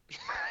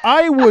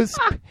 I was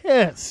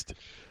pissed.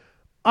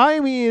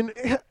 I mean,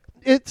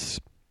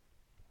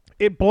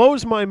 it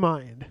blows my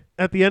mind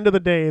at the end of the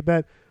day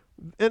that,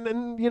 and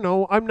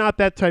I'm not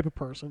that type of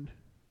person.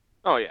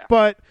 Oh, yeah.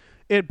 But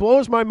it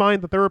blows my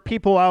mind that there are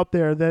people out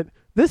there that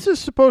this is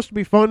supposed to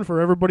be fun for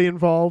everybody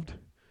involved.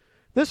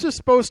 This is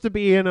supposed to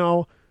be,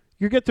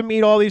 you get to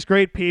meet all these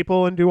great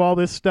people and do all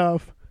this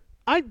stuff.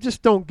 I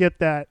just don't get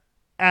that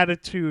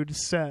attitude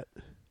set.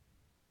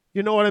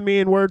 You know what I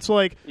mean? Where it's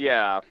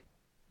yeah,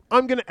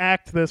 I'm going to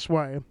act this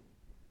way.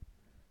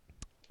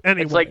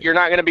 Anyway. It's you're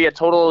not going to be a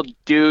total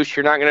douche.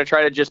 You're not going to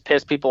try to just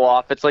piss people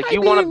off. It's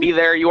you want to be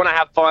there. You want to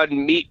have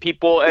fun, meet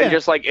people, and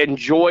just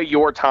enjoy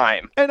your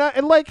time.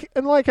 And like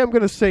I'm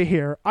going to say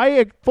here,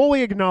 I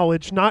fully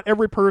acknowledge not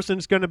every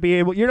person's going to be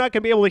able. You're not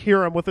going to be able to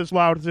hear them with as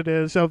loud as it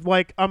is of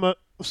I'm a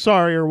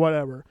sorry or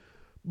whatever,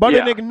 but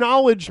an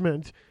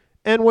acknowledgement.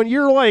 And when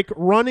you're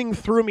running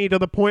through me to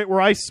the point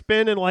where I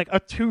spin in a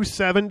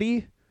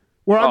 270,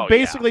 where I'm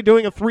basically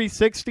doing a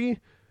 360,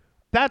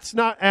 that's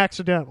not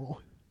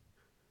accidental.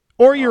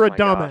 Or you're a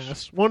dumbass.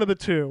 Gosh. One of the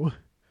two.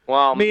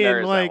 Well,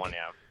 there's that one,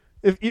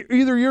 yeah.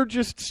 Either you're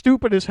just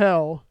stupid as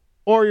hell,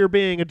 or you're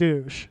being a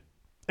douche,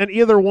 and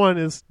either one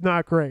is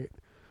not great.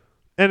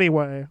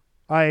 Anyway,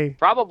 I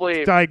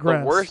probably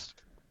digress.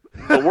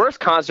 The worst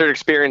concert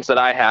experience that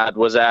I had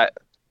was at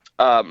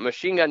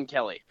Machine Gun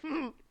Kelly.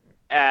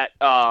 At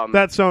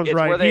that sounds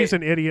right. He's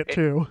an idiot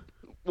too.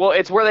 Well,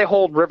 it's where they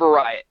hold River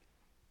Riot.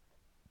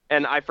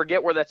 And I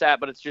forget where that's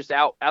at, but it's just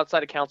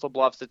outside of Council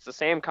Bluffs. It's the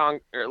same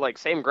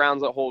same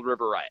grounds that hold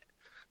River Riot.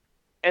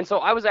 And so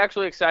I was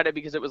actually excited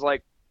because it was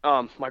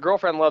my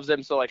girlfriend loves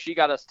them, so she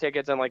got us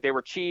tickets and they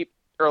were cheap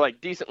or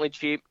decently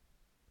cheap.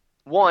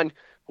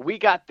 We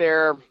got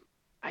there,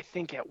 I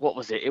think at what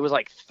was it? It was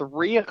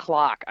 3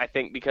 o'clock, I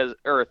think,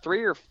 or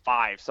 3 or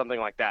 5, something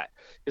like that,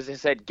 because they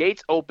said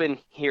gates open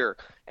here,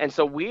 and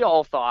so we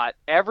all thought,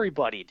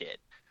 everybody did,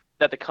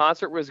 that the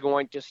concert was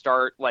going to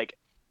start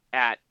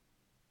at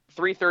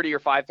 3:30 or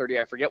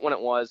 5:30, I forget when it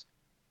was.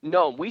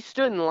 No, we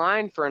stood in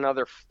line for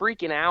another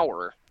freaking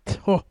hour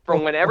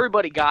from when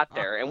everybody got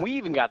there, and we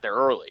even got there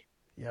early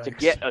to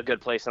get a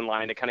good place in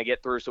line to kind of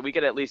get through, so we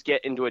could at least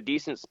get into a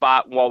decent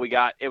spot while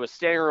it was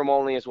standing room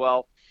only as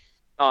well.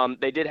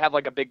 They did have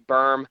a big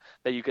berm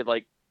that you could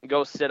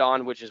go sit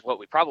on, which is what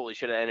we probably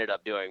should have ended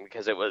up doing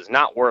because it was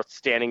not worth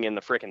standing in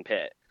the freaking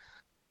pit.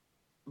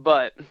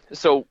 But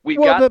so we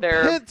well, got the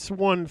there. pit's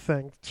one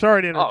thing.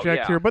 Sorry to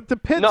interject here, but the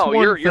pit's No,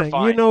 one you're thing.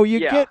 fine. You know,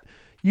 Yeah.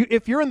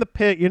 if you're in the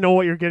pit, you know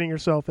what you're getting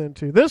yourself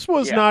into. This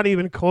was Yeah. not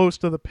even close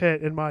to the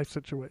pit in my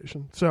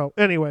situation. So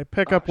anyway,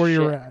 pick up where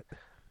you're at.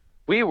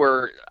 We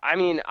were. I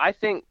mean, I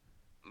think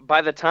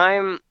by the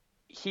time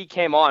he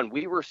came on,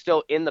 we were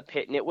still in the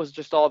pit, and it was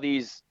just all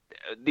these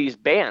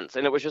bands,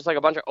 and it was just like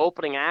a bunch of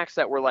opening acts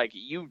that were like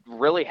you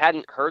really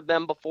hadn't heard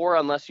them before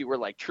unless you were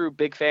like true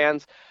big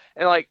fans.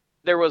 And like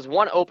there was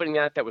one opening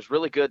act that was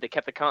really good. They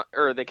kept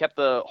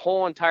the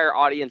whole entire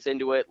audience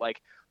into it.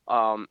 Like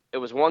it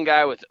was one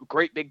guy with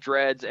great big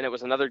dreads, and it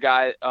was another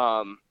guy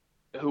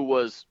who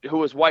was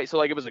white. So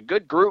like it was a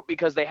good group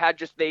because they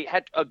had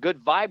a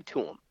good vibe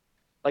to them.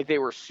 Like they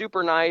were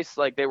super nice,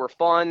 like they were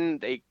fun.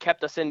 They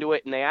kept us into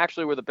it, and they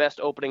actually were the best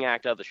opening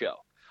act of the show.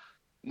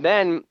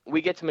 Then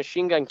we get to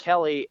Machine Gun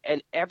Kelly,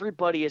 and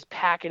everybody is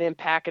packing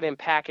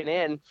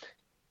in.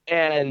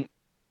 And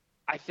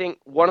I think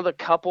one of the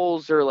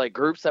couples or like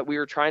groups that we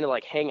were trying to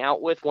like hang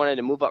out with wanted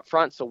to move up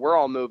front, so we're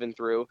all moving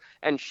through.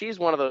 And she's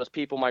one of those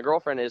people, my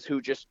girlfriend is,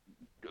 who just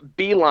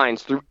beelines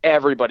through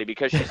everybody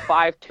because she's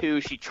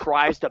 5'2". She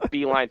tries to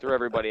beeline through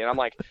everybody, and I'm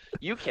like,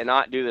 you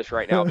cannot do this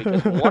right now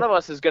because one of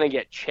us is going to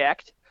get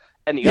checked,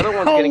 and the other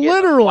one's going to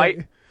get in a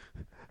fight.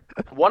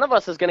 One of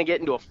us is going to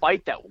get into a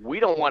fight that we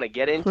don't want to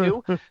get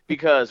into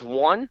because,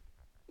 one,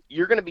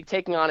 you're going to be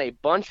taking on a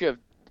bunch of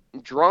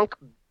drunk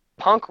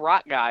punk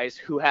rock guys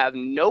who have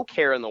no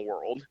care in the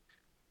world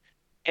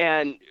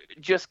and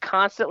just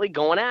constantly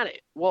going at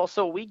it. Well,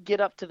 so we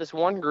get up to this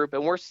one group,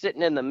 and we're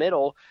sitting in the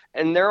middle,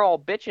 and they're all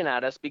bitching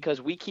at us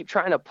because we keep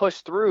trying to push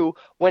through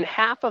when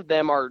half of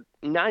them are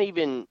not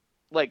even,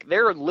 like,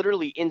 they're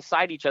literally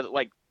inside each other,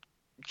 like,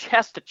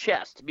 chest to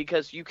chest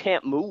because you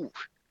can't move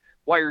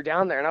while you're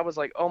down there. And I was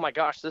like, oh my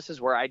gosh, this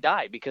is where I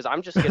die because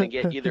I'm just going to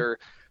get either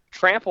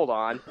trampled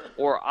on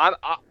or I'm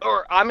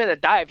going to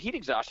die of heat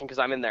exhaustion because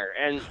I'm in there.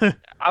 And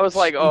I was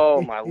like,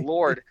 oh my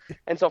Lord.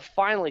 And so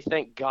finally,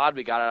 thank God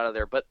we got out of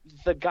there. But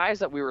the guys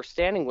that we were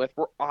standing with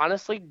were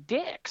honestly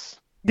dicks.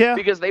 Yeah.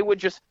 Because they would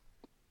just,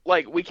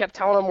 like, we kept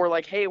telling them, we're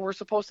like, hey, we're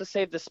supposed to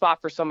save this spot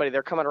for somebody.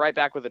 They're coming right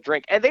back with a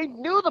drink. And they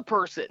knew the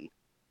person.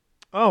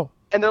 Oh.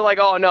 And they're like,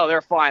 oh, no,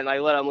 they're fine. Like,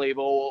 let them leave.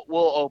 We'll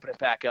open it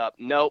back up.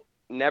 Nope.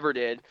 Never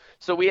did.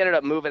 So we ended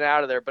up moving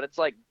out of there. But it's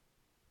like,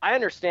 I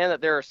understand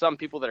that there are some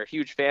people that are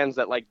huge fans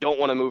that like don't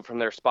want to move from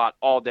their spot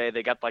all day.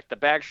 They got like the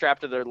bag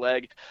strapped to their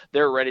leg.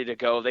 They're ready to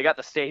go. They got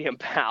the stadium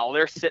pal.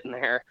 They're sitting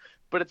there.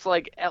 But it's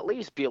like, at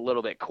least be a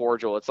little bit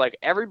cordial. It's like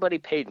everybody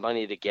paid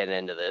money to get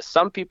into this.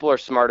 Some people are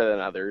smarter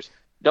than others.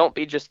 Don't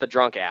be just the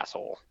drunk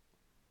asshole.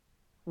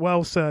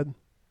 Well said.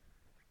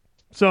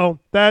 So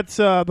that's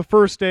the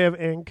first day of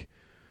Ink.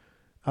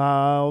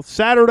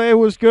 Saturday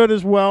was good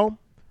as well.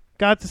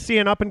 Got to see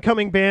an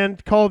up-and-coming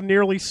band called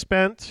Nearly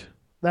Spent.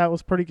 That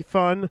was pretty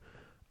fun.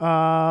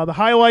 The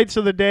highlights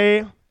of the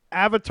day,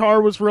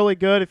 Avatar was really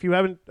good. If you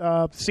haven't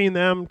seen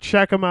them,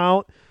 check them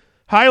out.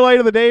 Highlight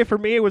of the day for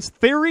me was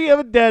Theory of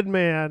a Dead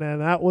Man,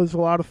 and that was a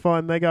lot of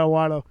fun. They got a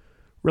lot of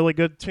really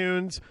good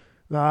tunes.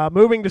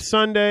 Moving to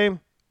Sunday,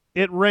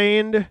 it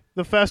rained.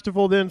 The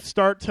festival didn't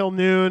start till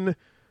noon.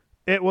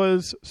 It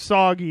was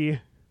soggy.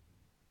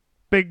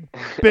 Big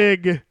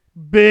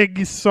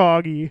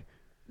soggy.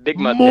 Big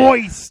mud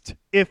moist, pit.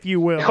 If you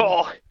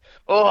will.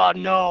 Oh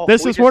no!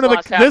 This is one of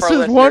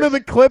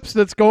the clips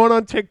that's going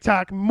on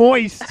TikTok.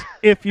 Moist,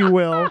 if you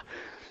will.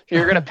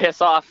 You're gonna piss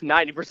off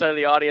 90% of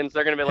the audience.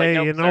 They're gonna be like, "Hey,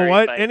 nope, you know sorry,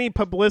 what? bye." Any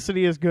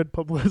publicity is good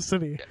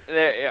publicity."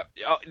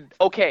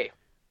 Okay,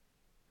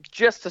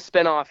 just to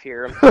spin off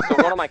here. So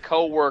one of my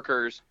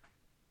coworkers,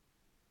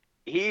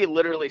 he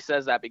literally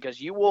says that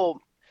because you will.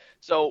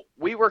 So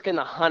we work in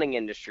the hunting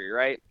industry,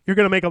 right? You're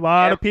going to make a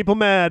lot of people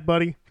mad,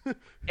 buddy.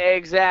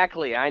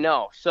 Exactly, I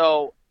know.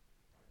 So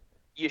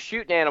you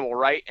shoot an animal,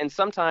 right? And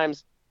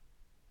sometimes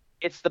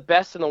it's the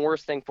best and the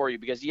worst thing for you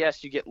because,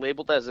 yes, you get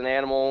labeled as an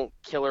animal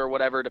killer or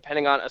whatever,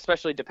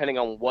 especially depending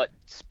on what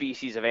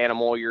species of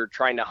animal you're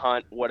trying to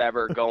hunt,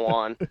 whatever, go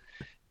on.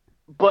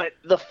 But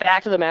the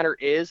fact of the matter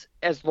is,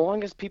 as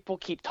long as people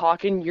keep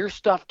talking, your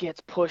stuff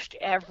gets pushed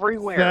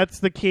everywhere. That's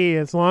the key.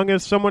 As long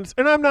as someone's,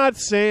 and I'm not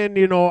saying,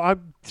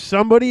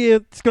 somebody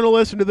that's going to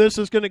listen to this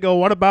is going to go,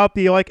 what about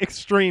the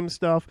extreme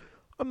stuff?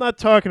 I'm not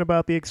talking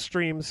about the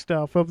extreme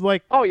stuff of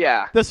oh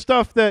yeah, the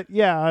stuff that,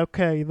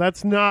 okay,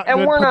 that's not and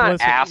good we're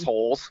publicity. Not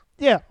assholes.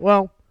 Yeah,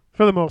 well,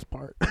 for the most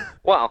part.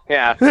 Well,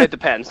 yeah, it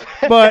depends.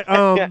 But,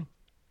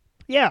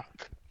 yeah,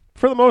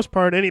 for the most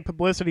part, any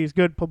publicity is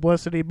good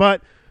publicity.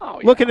 But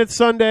looking at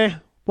Sunday,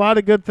 a lot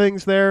of good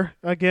things there.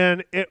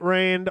 Again, it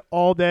rained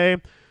all day.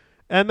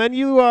 And then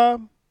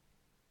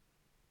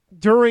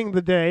during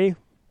the day,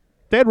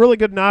 they had really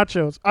good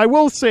nachos. I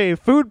will say,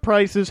 food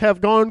prices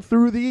have gone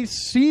through the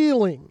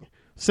ceiling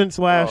since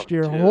last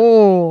year. Dude.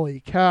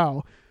 Holy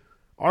cow.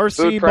 RC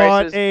food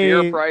bought prices,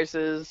 beer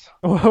prices.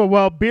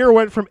 Well, beer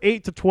went from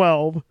 8 to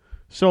 12.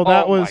 So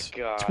that was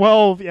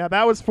 12. Yeah,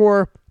 that was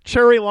for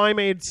cherry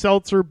limeade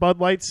seltzer, Bud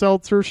Light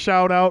seltzer.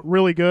 Shout out.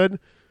 Really good.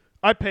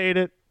 I paid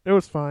it. It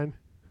was fine.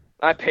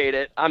 I paid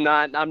it. I'm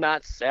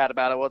not sad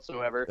about it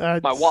whatsoever.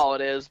 My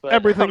wallet is, but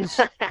everything's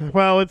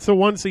well, it's a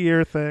once a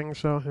year thing,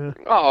 so yeah.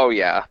 Oh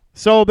yeah.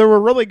 So there were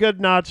really good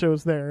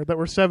nachos there that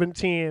were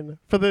 $17.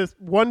 For this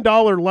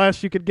 $1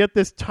 less, you could get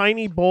this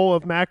tiny bowl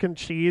of mac and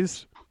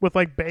cheese with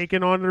like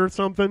bacon on it or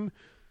something.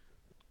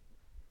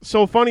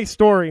 So funny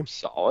story.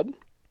 Solid.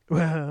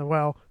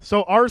 Well,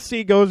 so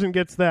RC goes and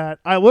gets that.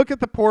 I look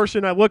at the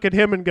portion, I look at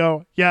him and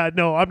go, yeah,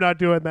 no, I'm not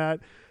doing that.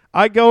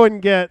 I go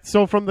and get,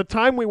 so from the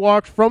time we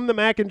walked from the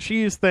mac and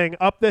cheese thing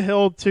up the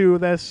hill to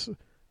this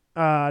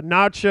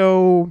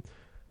nacho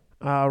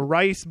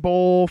rice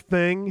bowl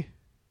thing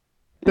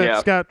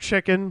that's got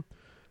chicken,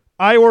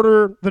 I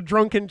order the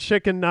drunken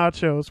chicken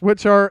nachos,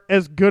 which are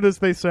as good as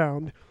they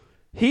sound.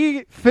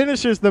 He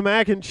finishes the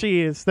mac and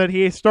cheese that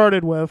he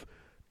started with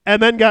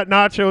and then got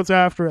nachos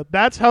after it.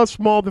 That's how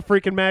small the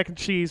freaking mac and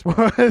cheese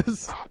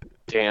was.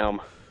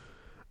 Damn.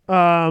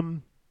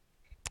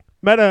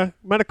 Met a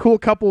cool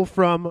couple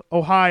from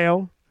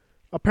Ohio.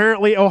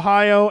 Apparently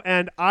Ohio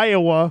and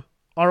Iowa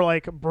are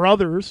like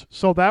brothers,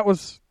 so that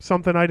was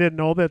something I didn't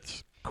know.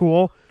 That's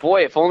cool.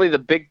 Boy, if only the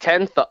Big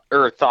Ten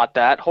thought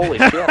that. Holy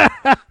shit.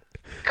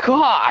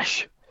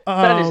 Gosh.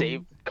 That is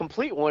a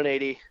complete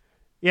 180.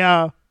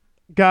 Yeah.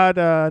 Got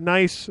a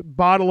nice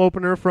bottle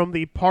opener from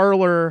the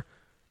Parlor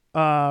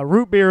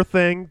root beer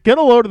thing. Get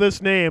a load of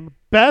this name.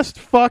 Best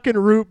fucking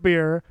root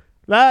beer.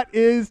 That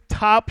is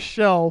top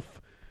shelf.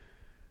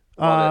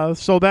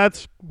 So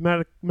that's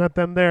met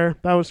them there.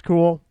 That was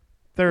cool.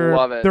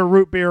 Love it. Their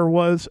root beer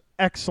was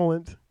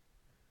excellent.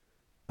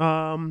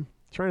 Trying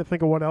to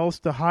think of what else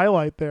to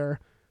highlight there.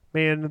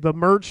 Man, the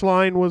merch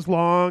line was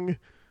long.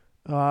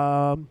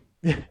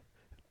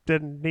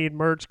 Didn't need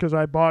merch because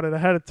I bought it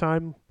ahead of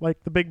time,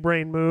 like the big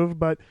brain move.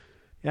 But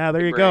yeah,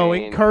 there you go.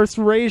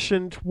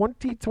 Incarceration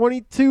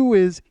 2022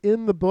 is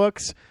in the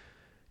books.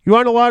 You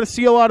want to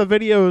see a lot of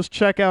videos,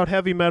 check out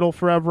Heavy Metal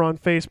Forever on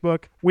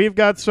Facebook. We've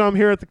got some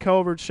here at the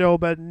Covert Show,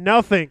 but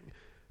nothing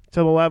to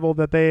the level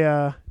that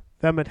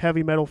them at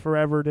Heavy Metal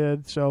Forever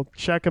did. So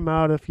check them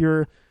out if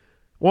you're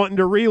wanting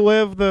to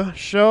relive the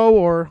show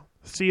or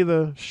see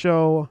the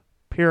show,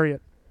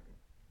 period.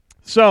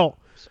 So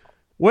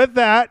with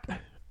that,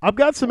 I've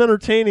got some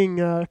entertaining.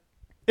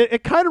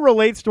 It kind of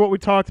relates to what we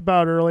talked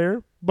about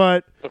earlier,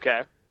 but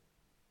okay.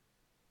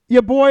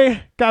 Your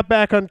boy got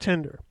back on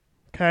Tinder.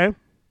 Okay.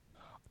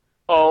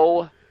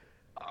 Oh,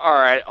 all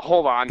right.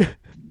 Hold on.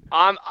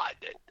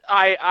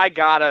 I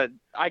gotta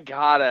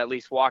at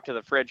least walk to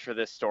the fridge for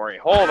this story.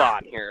 Hold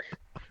on here.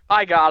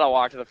 I gotta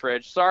walk to the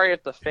fridge. Sorry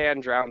if the fan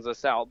drowns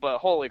us out, but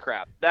holy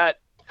crap, that's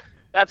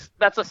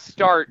a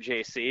start,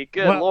 JC.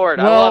 Good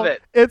Lord, I love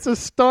it. It's a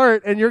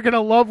start, and you're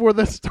gonna love where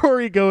the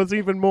story goes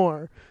even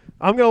more.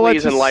 I'm gonna let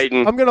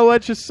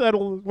you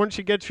settle once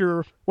you get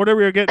your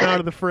whatever you're getting out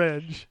of the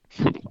fridge.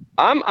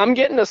 I'm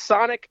getting a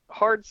Sonic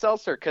hard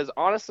seltzer because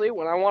honestly,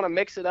 when I want to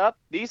mix it up,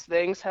 these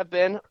things have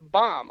been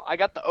bomb. I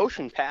got the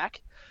Ocean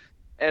Pack,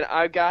 and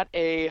I got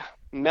a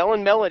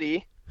Melon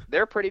Melody.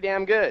 They're pretty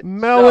damn good.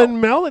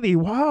 Melody,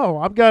 wow!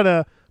 I've got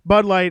a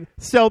Bud Light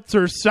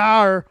Seltzer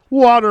Sour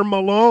Water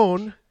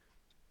Malone.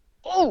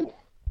 Oh,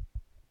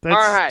 that's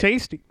all right.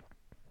 Tasty.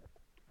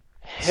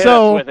 Hit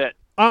us with it.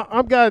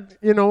 I've got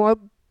I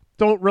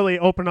don't really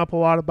open up a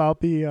lot about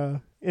the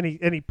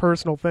any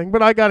personal thing,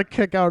 but I got a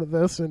kick out of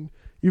this, and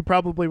you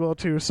probably will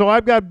too. So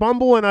I've got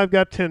Bumble and I've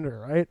got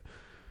Tinder, right?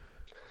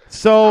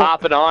 So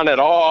hopping on it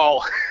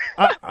all.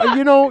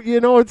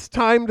 It's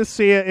time to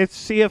see it. It's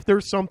see if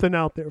there's something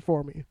out there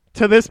for me.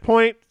 To this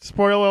point,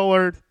 spoiler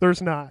alert,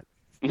 there's not.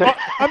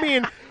 I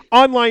mean,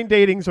 online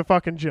dating's a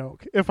fucking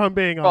joke, if I'm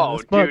being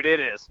honest. Oh, dude, it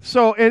is.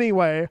 So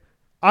anyway,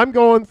 I'm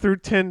going through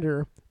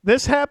Tinder.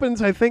 This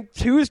happens, I think,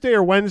 Tuesday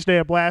or Wednesday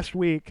of last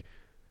week.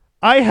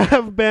 I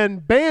have been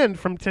banned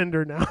from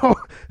Tinder now.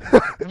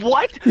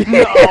 What?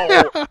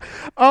 No.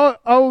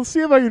 I'll see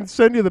if I can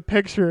send you the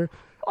picture.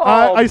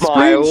 Oh, I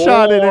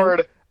screenshotted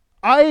Lord. it.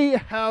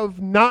 I have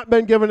not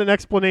been given an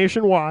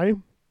explanation why.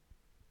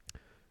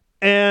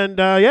 And,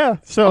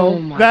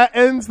 so that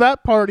ends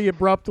that party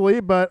abruptly.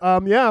 But,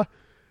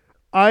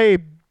 I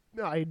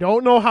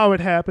don't know how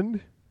it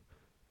happened.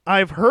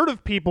 I've heard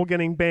of people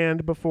getting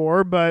banned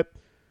before, but,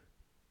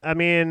 I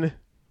mean,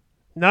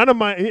 none of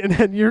my,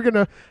 and you're going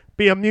to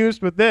be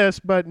amused with this,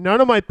 but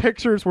none of my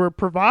pictures were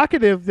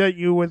provocative that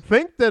you would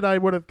think that I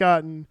would have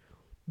gotten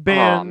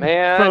banned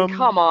from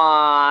come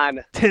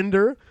on.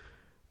 Tinder.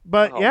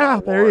 But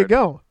there you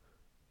go.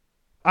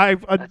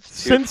 I've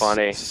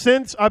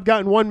since I've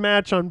gotten one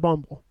match on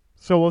Bumble,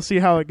 so we'll see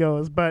how it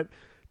goes. But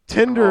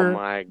Tinder, oh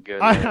my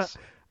goodness,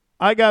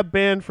 I got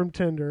banned from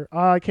Tinder.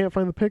 I can't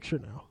find the picture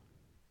now.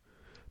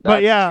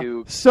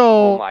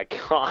 Oh my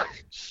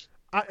gosh.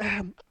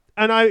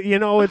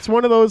 It's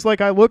one of those,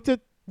 like, I looked at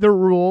the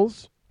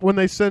rules when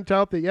they sent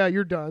out that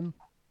you're done,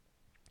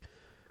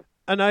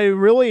 and I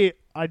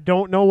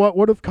don't know what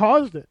would have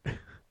caused it.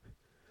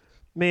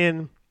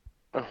 Man.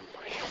 Oh my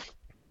God.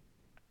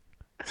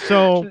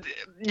 So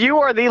you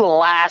are the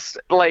last,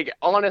 like,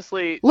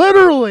 honestly,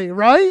 literally,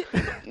 right?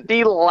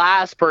 The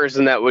last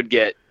person that would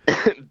get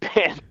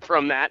banned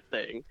from that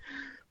thing.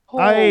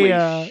 Holy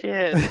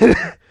shit!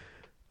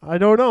 I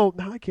don't know.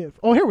 No, I can't.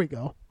 Oh, here we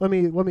go. Let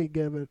me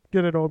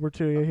get it over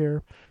to you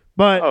here.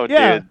 But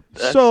dude,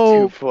 that's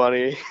too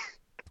funny.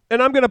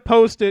 And I'm gonna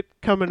post it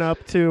coming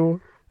up too,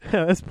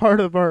 as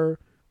part of our,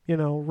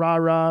 rah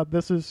rah.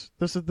 This is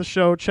the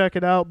show. Check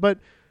it out. But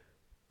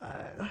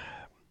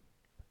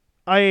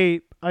I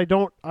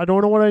don't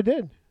know what I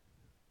did.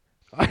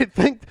 I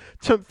think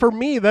for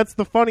me that's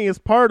the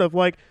funniest part of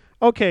like,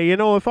 okay,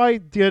 if I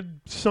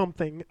did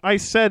something, I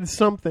said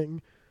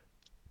something,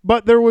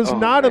 but there was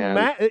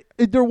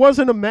there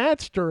wasn't a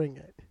match during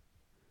it.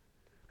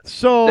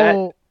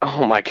 So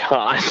oh my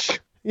gosh.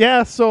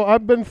 Yeah, so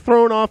I've been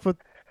thrown off of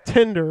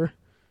Tinder.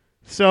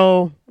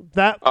 So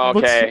that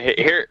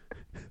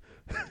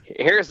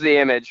here's the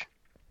image.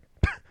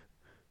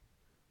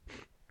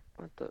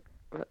 What?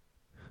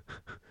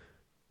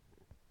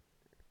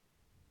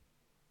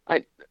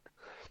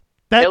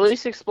 At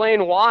least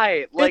explain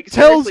why. Like, it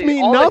tells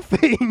me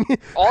nothing.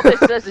 All this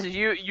says is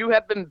you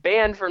have been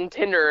banned from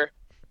Tinder.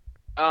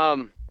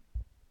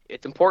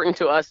 It's important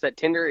to us that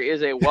Tinder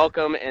is a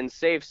welcome and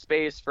safe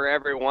space for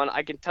everyone.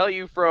 I can tell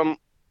you from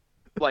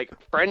like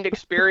friend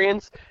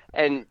experience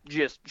and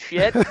just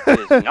shit,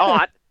 it is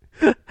not.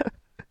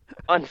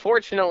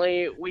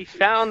 Unfortunately, we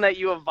found that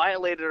you have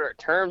violated our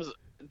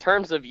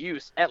terms of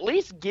use. At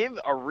least give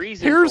a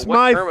reason Here's for what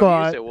my term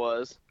thought. of use it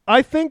was.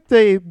 I think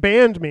they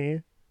banned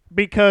me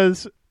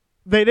because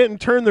they didn't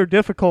turn their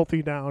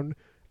difficulty down.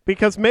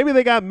 Because maybe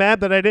they got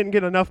mad that I didn't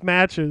get enough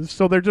matches,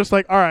 so they're just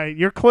like, all right,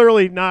 you're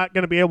clearly not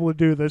going to be able to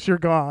do this. You're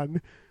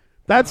gone.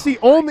 That's the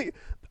only...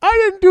 I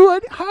didn't do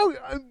it. How...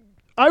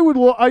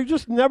 I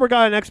just never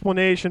got an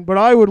explanation, but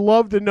I would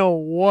love to know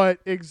what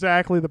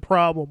exactly the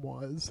problem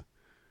was.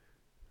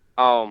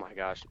 Oh my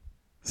gosh.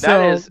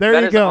 That is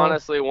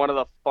honestly one of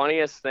the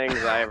funniest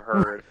things I have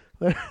heard.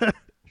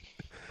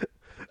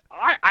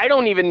 I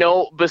don't even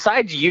know,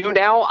 besides you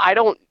now, I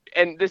don't,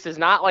 and this is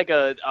not like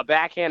a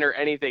backhand or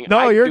anything.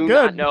 No, you're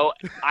good.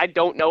 I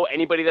don't know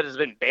anybody that has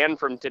been banned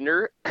from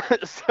Tinder,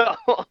 so...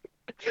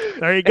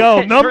 There you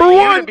go. Number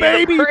one,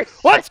 baby.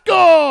 Let's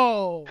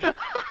go.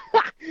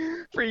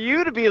 For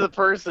you to be the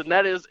person,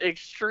 that is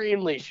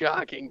extremely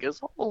shocking,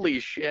 because holy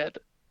shit.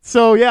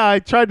 So, yeah, I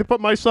tried to put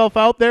myself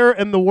out there,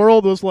 and the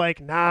world was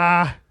like,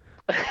 nah,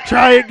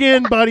 try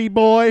again, buddy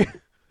boy.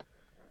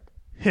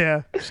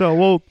 Yeah,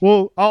 so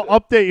I'll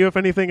update you if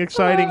anything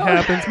exciting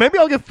happens. Maybe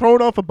I'll get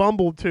thrown off a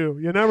Bumble, too.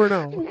 You never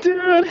know.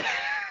 Dude.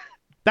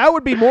 That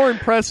would be more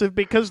impressive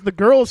because the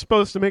girl is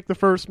supposed to make the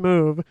first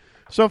move.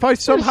 So if I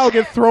somehow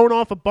get thrown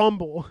off a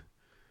Bumble...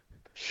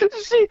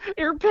 See,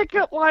 your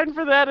pickup line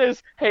for that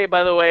is, hey,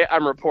 by the way,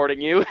 I'm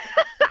reporting you.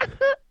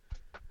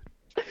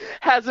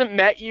 Hasn't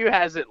met you,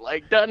 hasn't,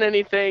 done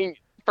anything.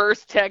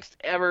 First text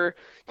ever,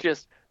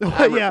 just,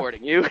 I'm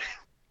reporting you.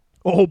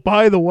 Oh,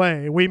 by the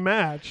way, we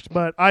matched,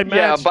 but I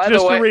matched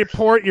just to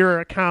report your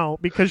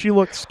account because you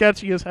look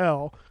sketchy as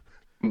hell.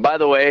 By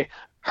the way,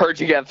 heard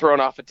you got thrown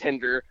off of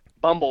Tinder.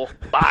 Bumble,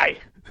 bye.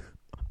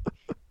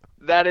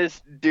 That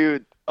is,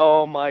 dude,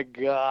 oh my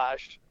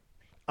gosh.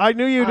 I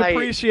knew you'd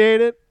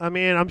appreciate it. I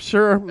mean, I'm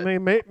sure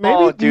maybe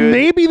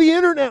the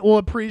internet will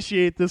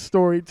appreciate this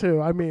story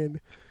too. I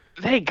mean,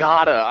 they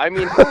gotta. I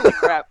mean, holy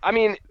crap. I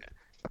mean,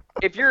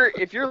 if you're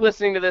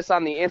listening to this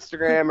on the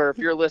Instagram or if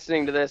you're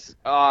listening to this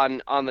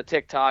on the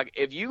TikTok,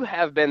 if you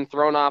have been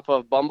thrown off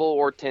of Bumble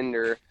or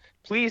Tinder,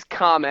 please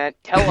comment.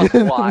 Tell us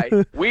why.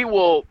 We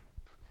will.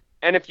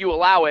 And if you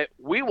allow it,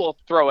 we will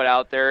throw it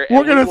out there.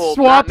 We're going to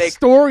swap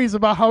stories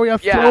about how we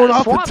got thrown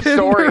off of Tinder.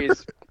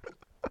 Stories.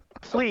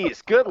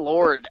 Please, good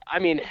Lord. I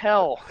mean,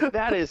 hell,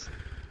 that is...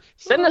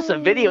 Send us a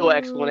video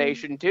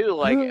explanation,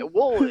 too.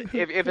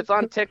 If it's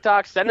on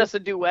TikTok, send us a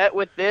duet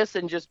with this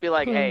and just be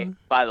like, hey,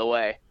 by the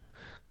way.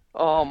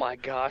 Oh, my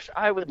gosh.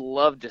 I would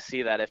love to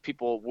see that if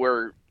people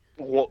were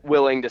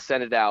willing to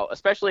send it out,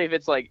 especially if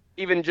it's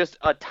even just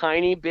a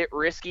tiny bit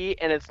risky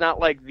and it's not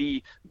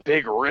the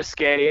big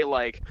risque,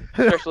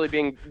 especially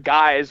being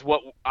guys,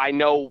 what I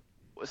know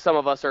some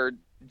of us are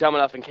dumb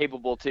enough and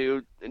capable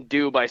to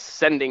do by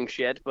sending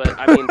shit, but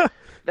I mean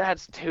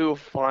that's too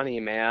funny,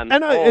 man.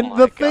 And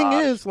the thing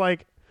is,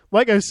 like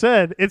I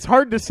said, it's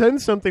hard to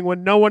send something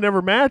when no one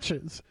ever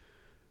matches.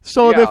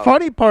 So the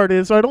funny part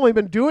is I'd only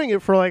been doing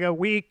it for a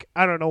week,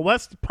 I don't know,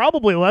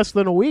 probably less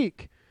than a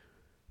week.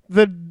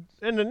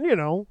 And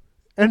then,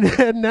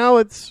 and now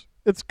it's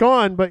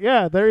gone. But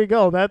yeah, there you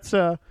go. That's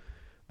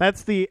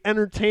the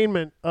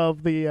entertainment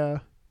of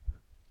the.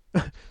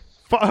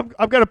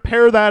 I've got to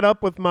pair that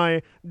up with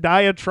my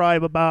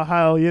diatribe about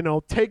how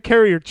take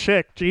care of your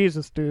chick.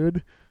 Jesus,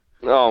 dude.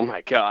 Oh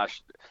my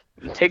gosh,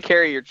 take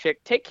care of your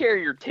chick. Take care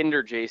of your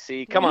Tinder,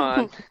 JC. Come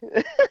on.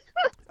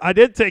 I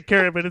did take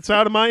care of it. It's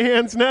out of my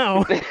hands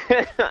now.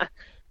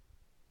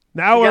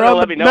 Now we're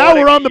on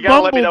the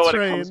Bumble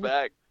train.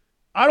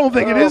 I don't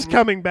think it is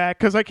coming back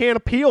because I can't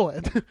appeal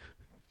it.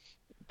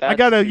 I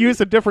got to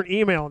use a different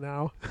email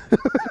now.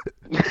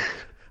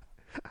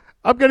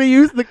 I'm going to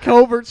use the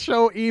Covert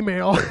Show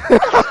email.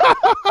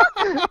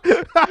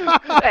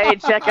 Hey,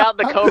 check out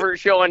the Covert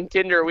Show on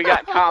Tinder. We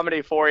got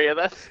comedy for you.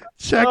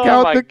 Check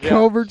out the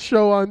Covert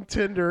Show on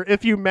Tinder.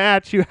 If you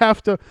match, you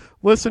have to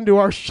listen to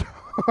our show.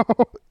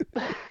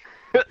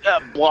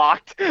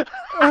 Blocked.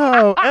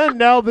 Oh, and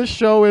now the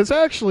show is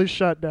actually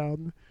shut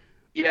down.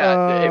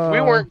 Yeah, if we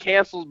weren't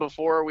canceled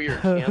before, we are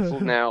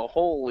canceled now.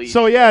 Holy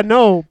So shit. yeah,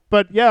 no,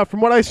 but yeah,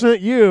 from what I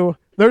sent you,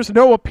 there's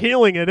no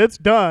appealing it. It's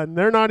done.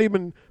 They're not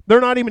even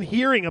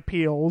hearing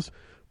appeals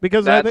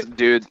because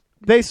Dude.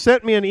 They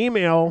sent me an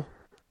email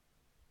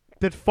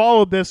that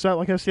followed this up.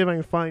 Like, let's see if I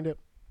can find it.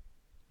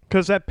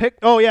 Because that pic.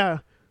 Oh yeah.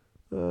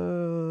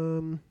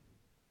 No,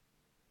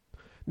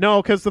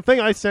 because the thing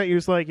I sent you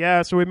is like,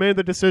 yeah. So we made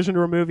the decision to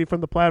remove you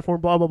from the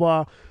platform. Blah blah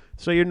blah.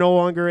 So you're no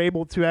longer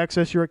able to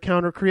access your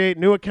account or create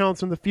new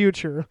accounts in the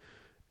future.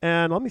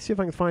 And let me see if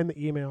I can find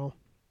the email.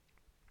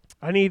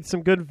 I need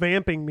some good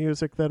vamping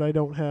music that I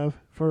don't have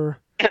for.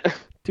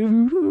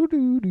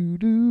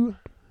 Do.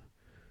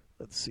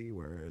 Let's see,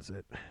 where is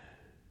it?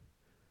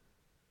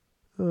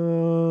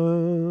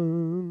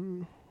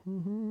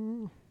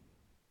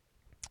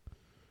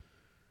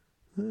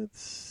 Let's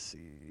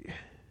see.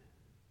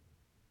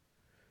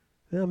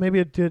 Yeah, maybe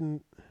it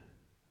didn't.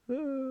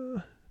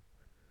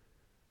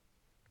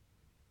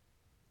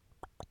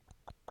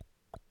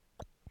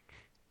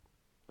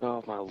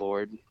 Oh, my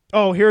Lord.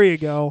 Oh, here you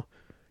go.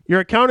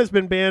 Your account has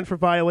been banned for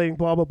violating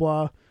blah, blah,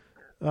 blah.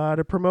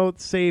 To promote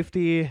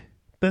safety,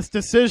 this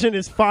decision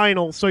is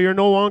final, so you'll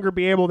no longer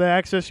be able to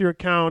access your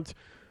account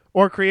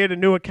or create a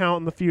new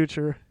account in the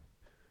future.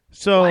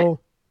 So, what?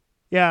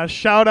 Yeah,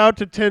 shout out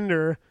to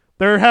Tinder.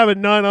 They're having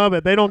none of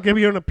it. They don't give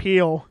you an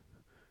appeal.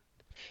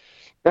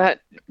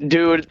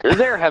 Dude,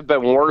 there have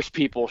been worse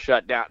people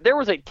shut down. There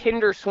was a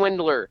Tinder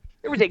swindler.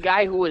 There was a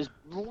guy who was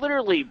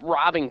literally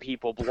robbing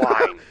people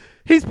blind.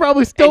 He's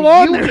probably still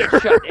on there.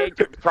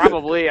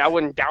 Probably, I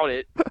wouldn't doubt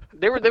it.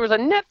 There was a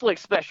Netflix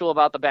special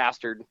about the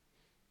bastard.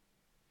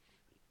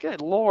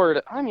 Good Lord,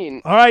 I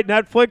mean... All right,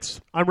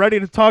 Netflix, I'm ready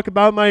to talk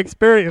about my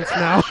experience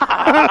now.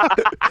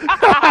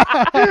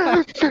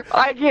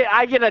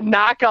 I get a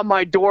knock on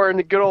my door in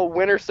the good old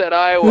Winterset,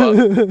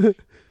 Iowa.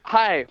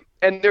 Hi,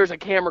 and there's a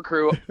camera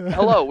crew.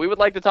 Hello, we would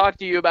like to talk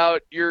to you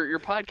about your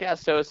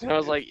podcast host. And I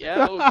was like,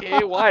 yeah,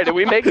 okay, why? Did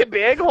we make it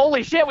big?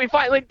 Holy shit, we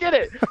finally did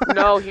it.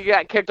 No, he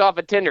got kicked off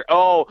of Tinder.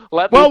 Oh,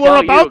 let me tell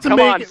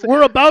you.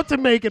 We're about to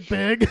make it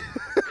big.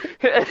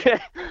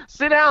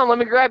 Sit down, let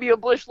me grab you a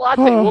Busch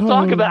Latte. We'll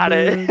talk about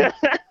it.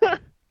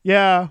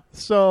 Yeah,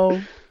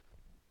 so...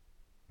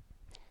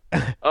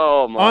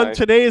 Oh, my. On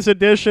today's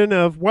edition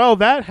of Well,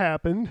 That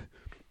Happened...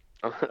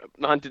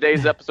 On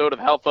today's episode of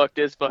How Fucked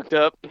Is Fucked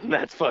Up,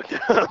 that's fucked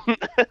up.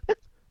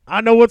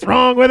 I know what's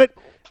wrong with it.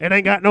 It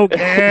ain't got no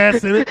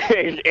gas in it.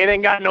 It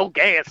ain't got no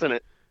gas in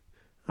it.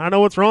 I know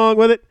what's wrong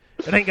with it.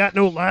 It ain't got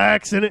no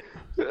lax in it.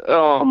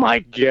 Oh my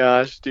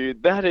gosh,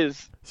 dude, that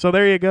is... So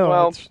there you go.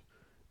 Well,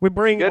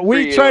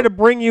 we try to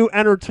bring you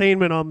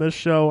entertainment on this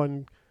show,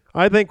 and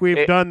I think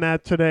we've done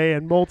that today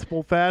in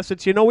multiple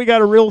facets. You know, we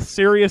got a real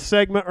serious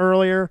segment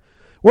earlier.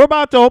 We're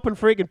about to open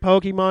freaking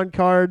Pokemon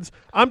cards.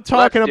 I'm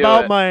talking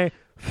about my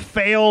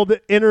failed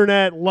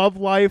internet love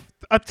life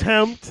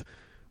attempt.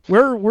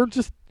 We're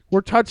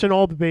touching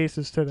all the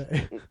bases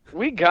today.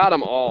 We got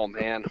them all,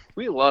 man.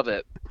 We love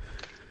it.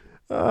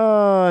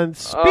 And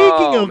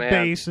speaking of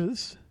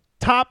bases,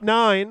 top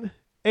 9,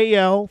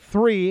 AL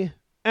 3,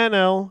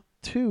 NL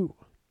 2.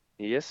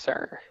 Yes,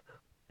 sir.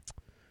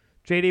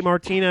 JD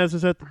Martinez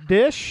is at the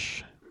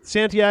dish.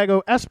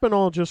 Santiago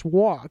Espinal just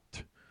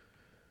walked.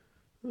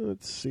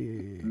 Let's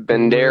see.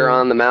 Bendera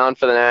on the mound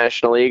for the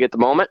National League at the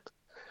moment.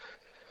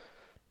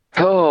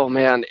 Oh,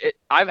 man.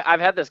 I've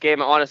had this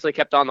game, honestly,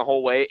 kept on the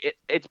whole way.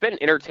 It's been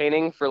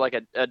entertaining for like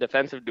a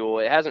defensive duel.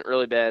 It hasn't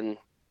really been...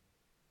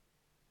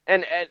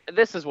 And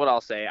this is what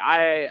I'll say.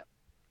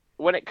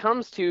 When it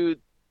comes to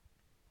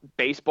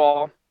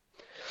baseball,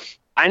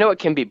 I know it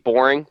can be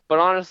boring, but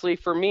honestly,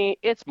 for me,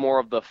 it's more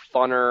of the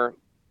funner...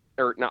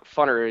 Or not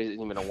funner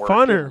isn't even a word.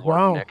 Funner,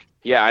 wow. Nick.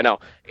 Yeah, I know.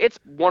 It's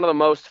one of the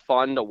most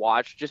fun to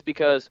watch just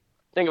because,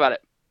 think about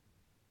it.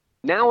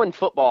 Now in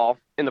football,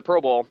 in the Pro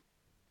Bowl,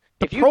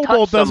 if you touch Pro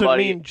Bowl doesn't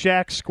mean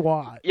jack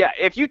squat. Yeah,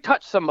 if you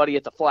touch somebody,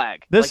 it's a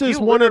flag. This is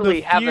one of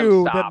the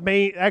few that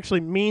may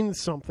actually mean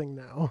something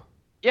now.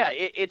 Yeah,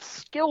 it's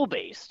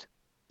skill-based.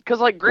 Because,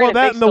 like, granted,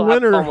 well, that and the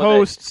winner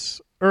hosts,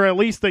 or at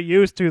least they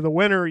used to, the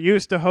winner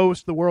used to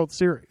host the World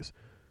Series.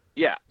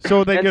 Yeah.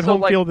 So they get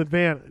home field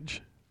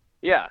advantage.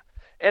 Yeah.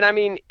 And, I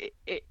mean,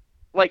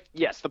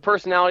 yes, the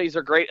personalities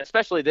are great,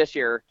 especially this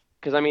year,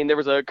 because, I mean, there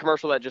was a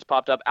commercial that just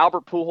popped up.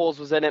 Albert Pujols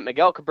was in it.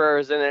 Miguel Cabrera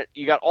was in it.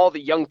 You got all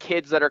the young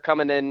kids that are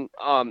coming in.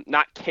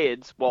 Not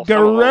kids. Well,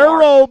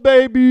 Guerrero,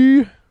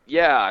 baby.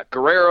 Yeah,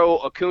 Guerrero,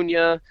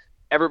 Acuna.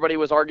 Everybody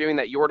was arguing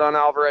that Yordan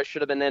Alvarez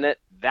should have been in it.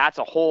 That's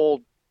a whole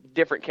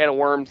different can of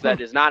worms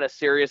that is not as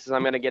serious as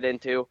I'm going to get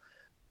into.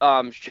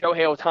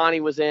 Shohei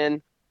Ohtani was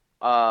in.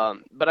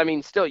 But I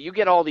mean, still, you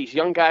get all these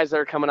young guys that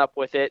are coming up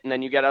with it, and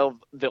then you get all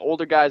the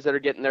older guys that are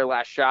getting their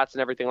last shots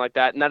and everything like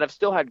that, and that have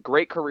still had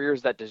great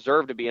careers that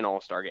deserve to be in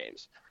All-Star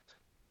games.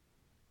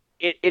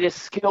 It is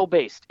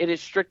skill-based. It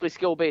is strictly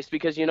skill-based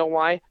because you know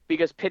why?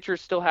 Because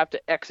pitchers still have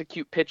to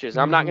execute pitches.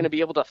 I'm not going to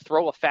be able to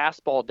throw a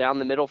fastball down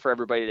the middle for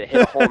everybody to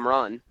hit a home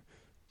run.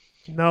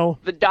 No.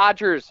 The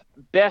Dodgers'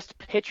 best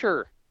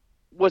pitcher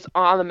was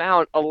on the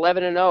mound,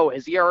 11-0.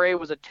 His ERA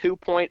was a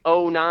 2.09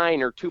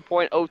 or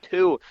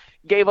 2.02.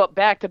 Gave up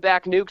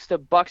back-to-back nukes to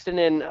Buxton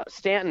and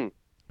Stanton.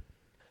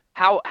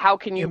 How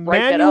can you write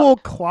that up? Emmanuel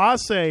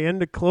Clase in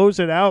to close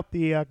it out,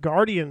 the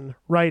Guardian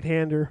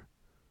right-hander.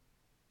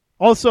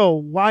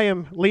 Also,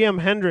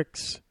 Liam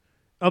Hendricks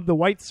of the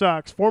White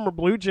Sox, former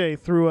Blue Jay,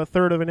 threw a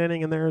third of an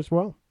inning in there as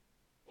well.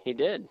 He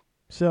did.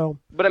 So,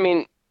 but I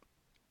mean,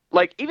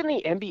 like even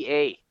the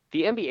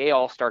NBA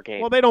All-Star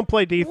game. Well, they don't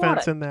play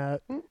defense in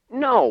that.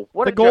 No.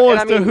 The goal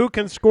is who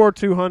can score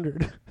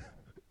 200.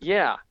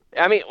 Yeah.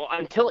 I mean,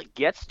 until it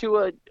gets to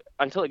a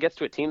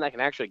team that can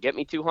actually get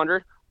me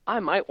 200, I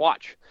might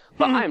watch.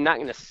 But I'm not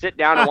going to sit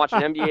down and watch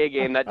an NBA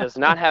game that does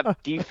not have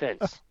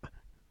defense.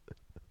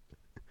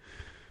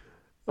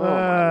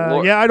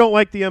 Yeah, I don't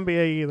like the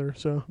NBA either,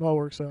 so it all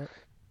works out.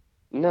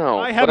 No,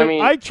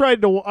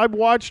 I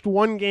watched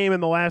one game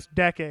in the last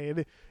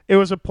decade. It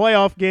was a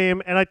playoff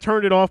game, and I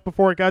turned it off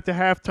before it got to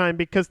halftime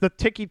because the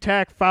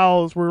ticky-tack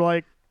fouls were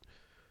like,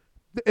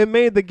 it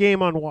made the game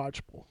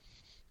unwatchable.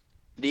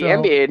 The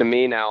NBA to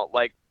me now,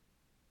 like,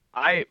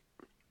 I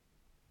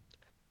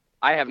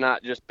have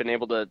not just been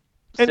able to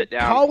sit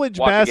down. College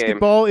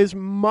basketball is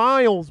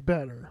miles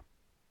better.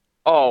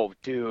 Oh,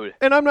 dude.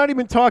 And I'm not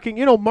even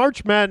talking,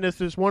 March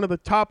Madness is one of the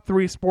top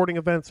 3 sporting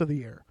events of the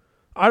year.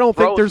 I don't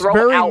think there's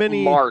very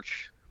many.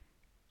 March.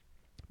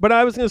 But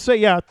I was going to say,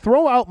 yeah,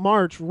 throw out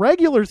March,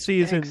 regular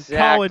season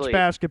college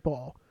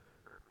basketball.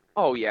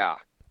 Oh, yeah.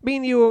 I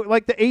mean, you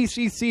like the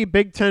ACC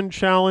Big Ten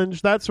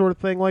Challenge, that sort of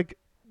thing. Like,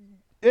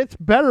 it's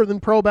better than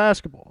pro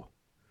basketball.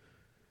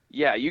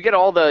 Yeah, you get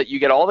all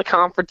the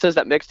conferences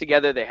that mix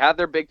together. They have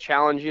their big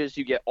challenges.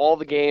 You get all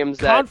the games.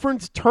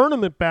 Conference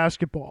tournament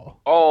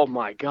basketball. Oh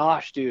my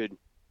gosh, dude!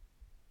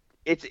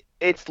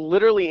 It's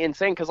literally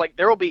insane because like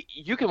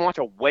you can watch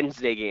a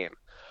Wednesday game,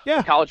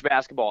 college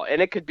basketball,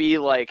 and it could be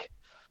like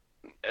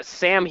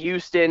Sam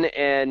Houston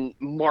and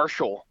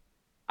Marshall.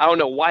 I don't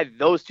know why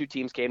those two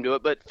teams came to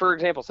it, but for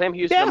example, Sam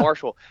Houston and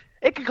Marshall.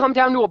 It could come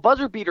down to a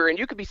buzzer beater, and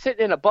you could be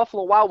sitting in a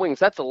Buffalo Wild Wings.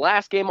 That's the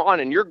last game on,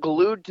 and you're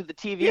glued to the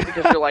TV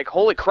because you're like,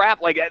 holy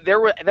crap. Like,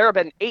 there have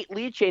been 8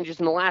 lead changes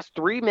in the last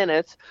 3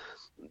 minutes.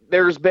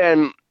 There's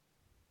been,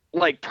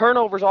 like,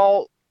 turnovers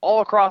all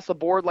across the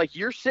board. Like,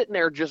 you're sitting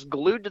there just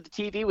glued to the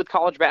TV with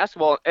college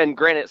basketball. And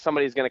granted,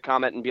 somebody's going to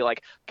comment and be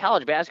like,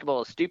 college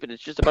basketball is stupid.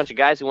 It's just a bunch of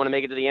guys who want to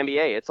make it to the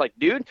NBA. It's like,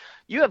 dude,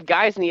 you have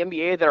guys in the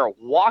NBA that are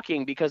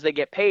walking because they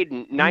get paid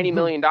 $90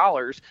 million,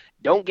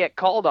 don't get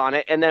called on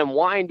it, and then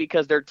whine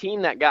because their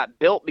team that got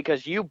built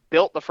because you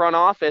built the front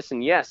office.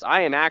 And yes,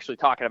 I am actually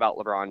talking about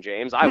LeBron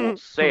James. I will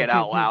say it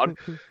out loud.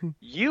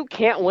 You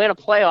can't win a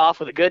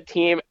playoff with a good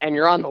team, and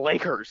you're on the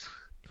Lakers.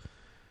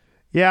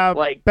 Yeah,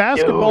 like,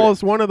 basketball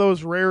is one of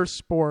those rare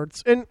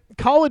sports. And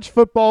college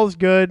football is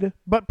good,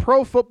 but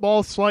pro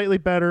football is slightly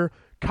better.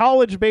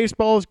 College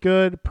baseball is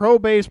good. Pro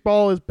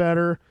baseball is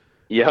better.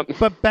 Yep.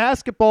 But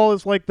basketball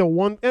is like the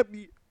one.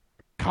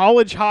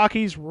 College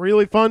hockey's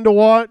really fun to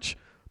watch.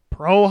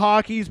 Pro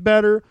hockey's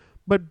better.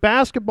 But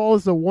basketball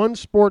is the one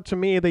sport to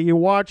me that you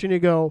watch and you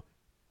go,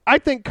 I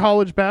think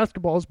college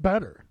basketball is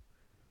better.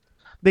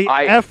 The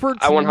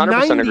effort's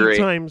 90 agree.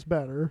 times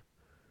better.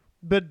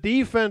 The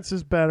defense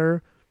is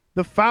better.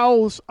 The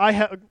fouls,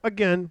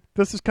 again,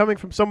 this is coming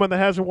from someone that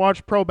hasn't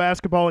watched pro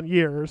basketball in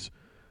years,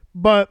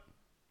 but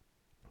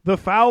the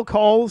foul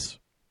calls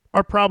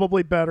are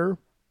probably better.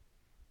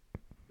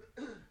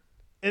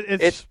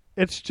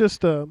 It's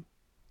just a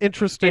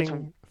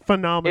interesting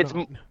phenomenon.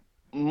 It's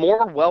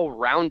more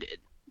well-rounded.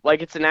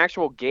 Like, it's an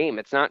actual game.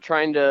 It's not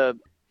trying to...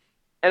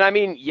 And I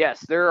mean,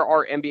 yes, there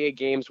are NBA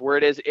games where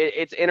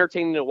it's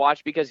entertaining to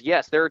watch because,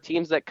 yes, there are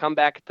teams that come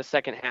back at the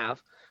second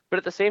half. But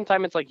at the same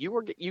time, it's like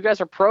you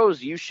guys are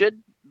pros. You should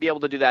be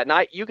able to do that.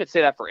 And you could say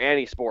that for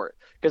any sport.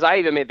 Because I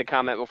even made the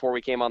comment before we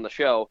came on the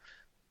show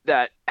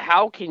that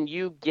how can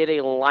you get a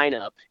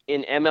lineup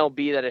in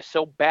MLB that is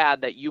so bad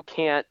that you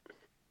can't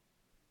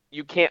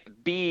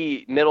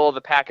be middle of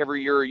the pack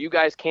every year. You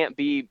guys can't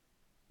be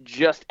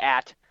just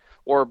at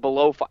or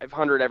below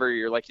 500 every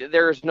year. Like,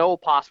 there is no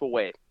possible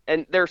way.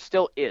 And there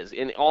still is.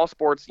 In all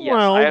sports, yes,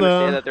 I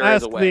understand that there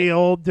is a way. Ask the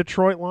old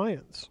Detroit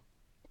Lions.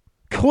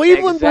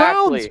 Cleveland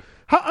Browns.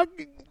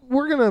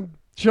 We're going to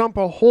jump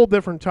a whole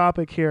different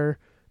topic here,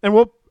 and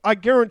I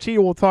guarantee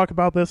you we'll talk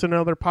about this in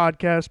another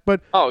podcast, but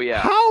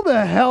how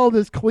the hell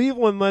does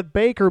Cleveland let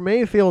Baker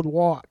Mayfield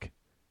walk?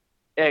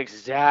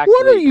 Exactly.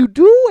 What are you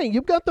doing?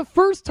 You've got the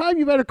first time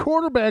you've had a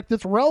quarterback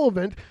that's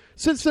relevant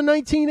since the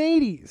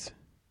 1980s.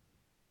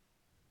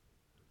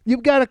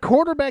 You've got a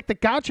quarterback that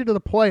got you to the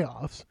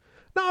playoffs.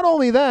 Not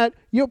only that,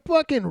 you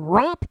fucking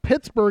romp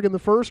Pittsburgh in the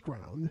first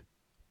round.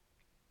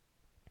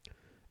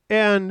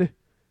 And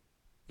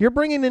You're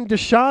bringing in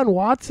Deshaun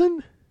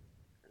Watson?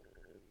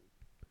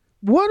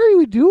 What are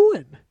you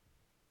doing?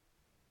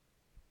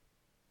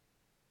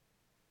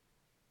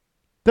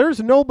 There's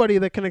nobody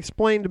that can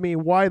explain to me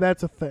why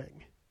that's a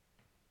thing.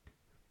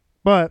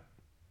 But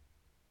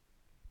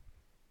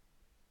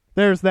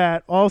there's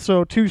that.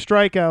 Also, 2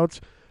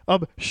 strikeouts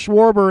of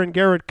Schwarber and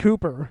Garrett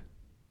Cooper.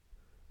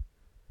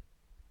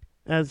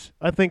 As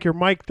I think your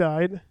mic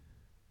died.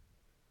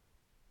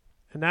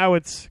 And now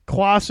it's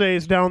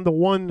Clase's down to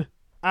 1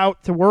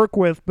 out to work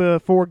with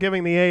before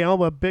giving the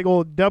AL a big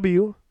old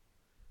W.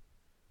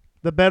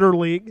 The better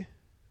league.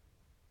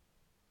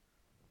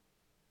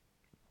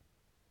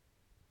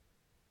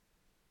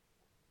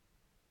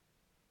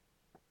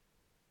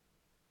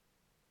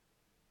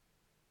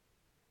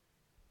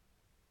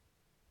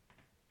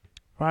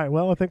 All right,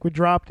 well, I think we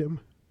dropped him.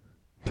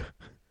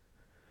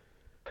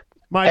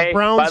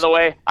 Browns. By the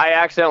way, I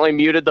accidentally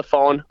muted the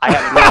phone. I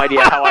have no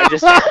idea how I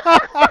just...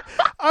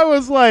 I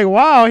was like,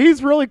 wow,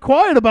 he's really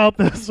quiet about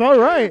this. All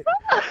right.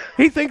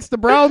 He thinks the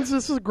Browns,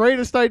 this is the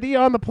greatest idea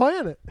on the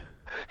planet.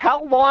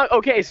 How long?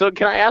 Okay, so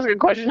can I ask a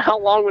question? How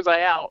long was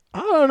I out?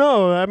 I don't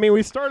know. I mean,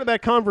 we started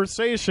that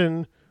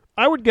conversation,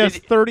 I would guess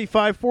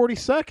 35, 40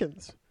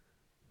 seconds.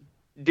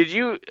 Did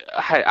you?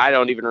 I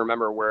don't even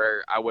remember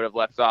where I would have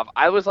left off.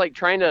 I was like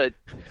trying to.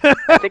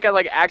 I think I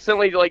like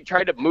accidentally like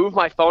tried to move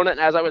my phone, and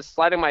as I was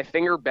sliding my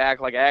finger back,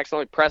 like I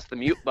accidentally pressed the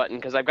mute button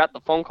because I've got the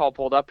phone call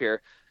pulled up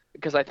here.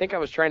 Because I think I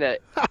was trying to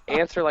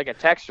answer like a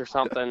text or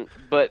something.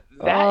 But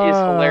that is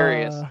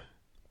hilarious.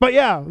 But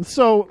yeah,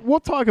 so we'll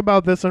talk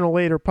about this in a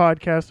later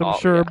podcast, I'm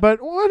sure. Yeah.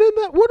 But what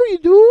are you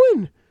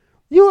doing?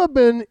 You have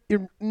been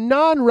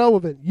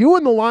non-relevant. You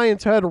and the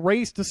Lions had a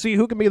race to see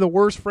who can be the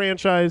worst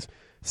franchise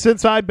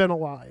since I've been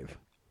alive.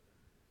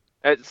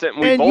 We've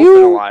and both you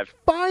been alive.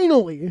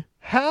 Finally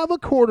have a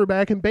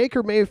quarterback in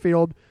Baker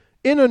Mayfield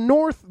in a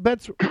North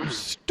that's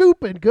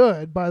stupid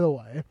good, by the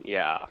way.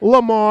 Yeah.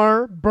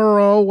 Lamar,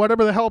 Burrow,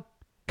 whatever the hell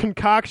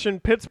concoction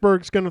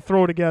Pittsburgh's going to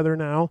throw together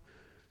now.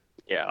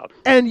 Yeah.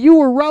 And you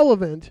were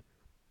relevant.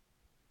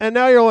 And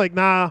now you're like,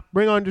 nah,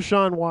 bring on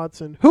Deshaun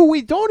Watson, who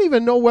we don't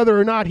even know whether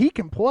or not he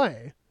can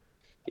play.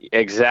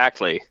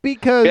 Exactly.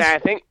 Because I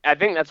think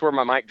that's where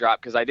my mic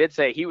dropped, because I did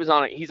say he's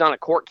on a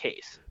court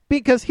case.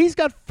 Because he's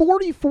got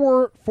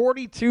 44,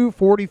 42,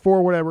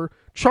 44, whatever,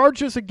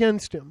 charges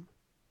against him.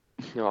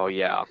 Oh,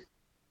 yeah.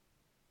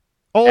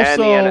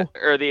 Also,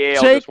 the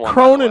AL Jake just won,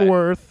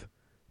 Cronenworth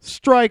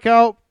strike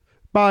out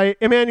by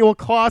Emmanuel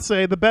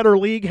Clase. The better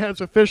league has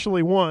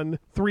officially won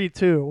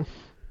 3-2.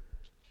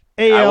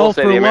 AL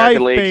for life,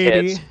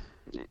 baby. Hits.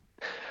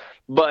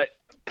 But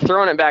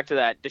throwing it back to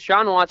that,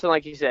 Deshaun Watson,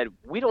 like you said,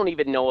 we don't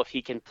even know if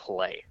he can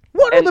play.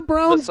 What are the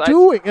Browns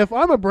doing? If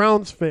I'm a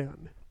Browns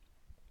fan,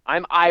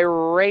 I'm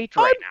irate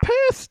right now. I'm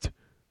pissed.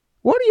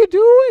 What are you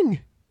doing?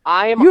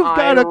 You've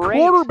got a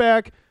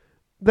quarterback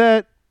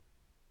that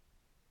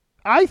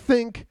I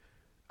think,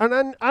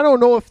 and I don't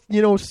know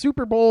if,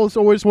 Super Bowl is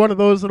always one of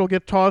those that'll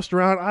get tossed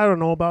around. I don't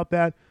know about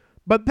that.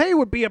 But they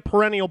would be a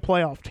perennial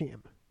playoff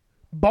team.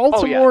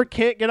 Baltimore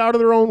can't get out of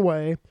their own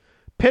way.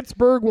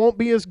 Pittsburgh won't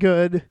be as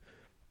good.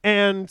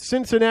 And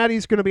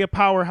Cincinnati's going to be a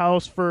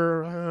powerhouse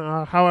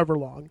for however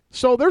long.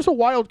 So there's a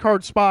wild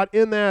card spot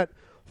in that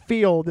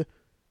field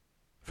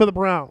for the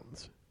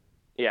Browns.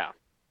 Yeah.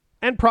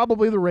 And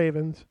probably the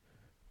Ravens.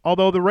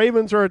 Although the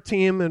Ravens are a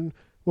team, and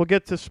we'll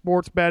get to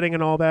sports betting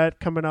and all that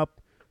coming up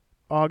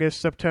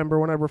August, September,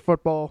 whenever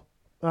football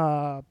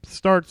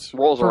starts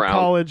rolls for around.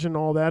 College and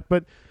all that.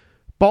 But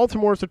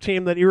Baltimore's a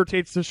team that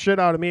irritates the shit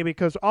out of me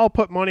because I'll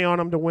put money on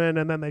them to win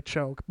and then they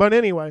choke. But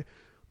anyway,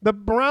 the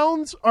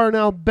Browns are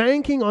now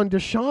banking on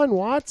Deshaun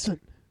Watson.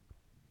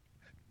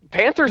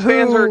 Panthers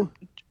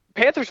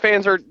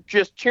fans are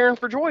just cheering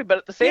for joy, but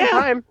at the same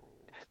time,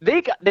 they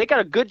got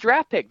a good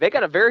draft pick. They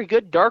got a very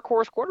good dark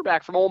horse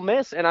quarterback from Ole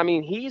Miss, and I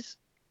mean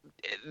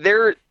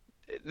there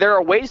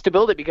are ways to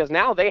build it because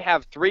now they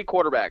have 3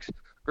 quarterbacks.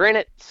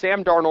 Granted,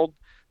 Sam Darnold,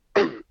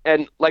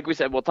 and like we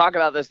said, we'll talk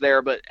about this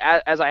there, but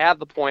as I have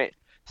the point,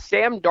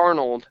 Sam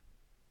Darnold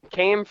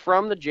came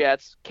from the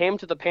Jets, came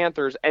to the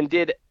Panthers, and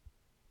did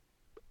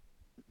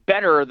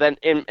better than,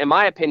 in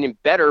my opinion,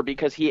 better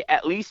because he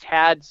at least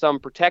had some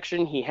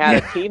protection. He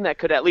had a team that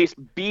could at least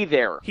be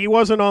there. He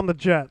wasn't on the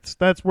Jets.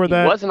 That's where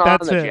that's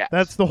it. Jets.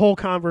 That's the whole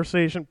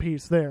conversation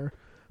piece there.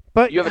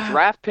 But you have a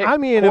draft pick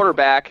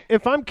quarterback.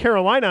 If I'm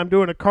Carolina, I'm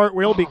doing a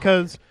cartwheel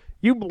because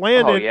you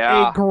landed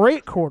a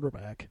great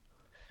quarterback.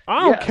 I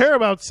don't care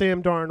about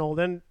Sam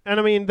Darnold, and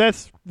I mean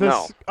this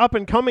up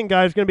and coming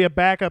guy is going to be a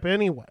backup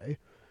anyway.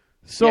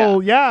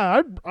 So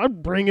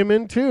I'd bring him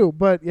in too.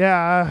 But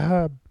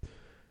there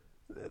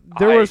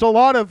was a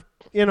lot of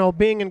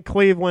being in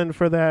Cleveland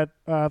for that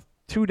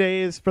 2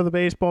 days for the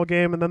baseball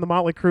game and then the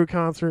Motley Crue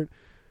concert.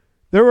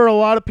 There were a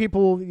lot of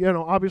people,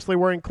 obviously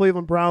wearing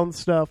Cleveland Browns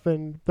stuff,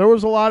 and there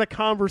was a lot of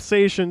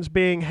conversations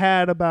being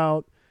had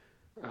about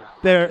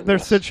their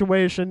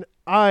situation.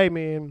 I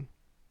mean,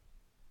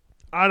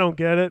 I don't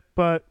get it,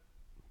 but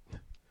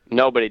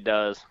nobody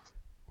does.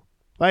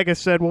 Like I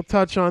said, we'll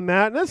touch on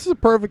that. And this is a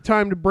perfect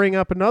time to bring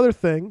up another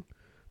thing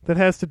that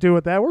has to do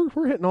with that.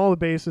 We're hitting all the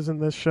bases in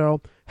this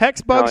show.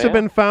 Hex bugs have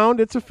been found.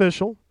 It's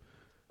official.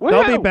 Woo-hoo!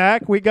 They'll be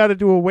back. We got to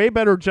do a way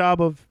better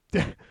job of,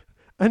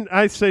 and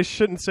I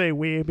shouldn't say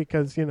we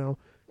because,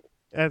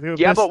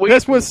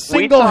 this was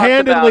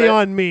single-handedly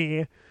on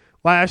me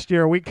last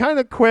year. We kind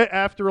of quit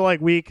after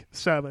like week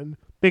 7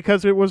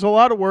 because it was a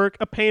lot of work,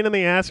 a pain in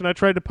the ass, and I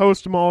tried to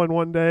post them all in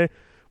one day.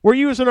 We're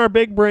using our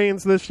big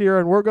brains this year,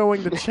 and we're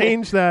going to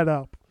change that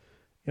up.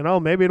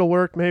 Maybe it'll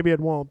work, maybe it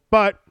won't.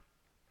 But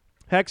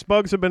hex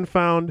bugs have been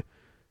found,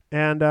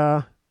 and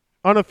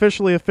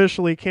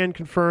officially can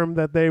confirm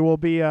that they will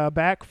be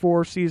back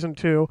for Season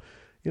 2.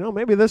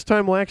 Maybe this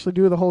time we'll actually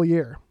do the whole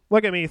year.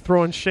 Look at me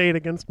throwing shade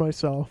against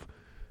myself.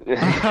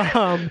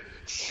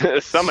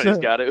 Somebody's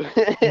got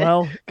to.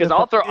 Well, because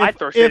I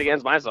throw shit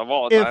against myself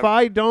all the time. If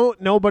I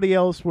don't, nobody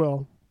else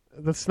will.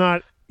 That's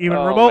not even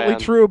remotely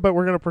true, but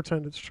we're going to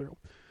pretend it's true.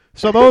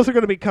 So those are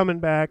going to be coming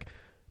back.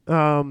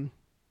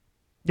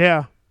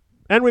 Yeah.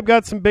 And we've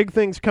got some big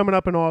things coming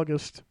up in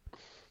August.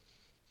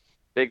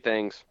 Big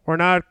things. We're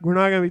not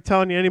going to be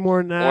telling you any more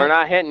than that. We're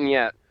not hitting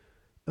yet.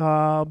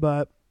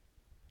 But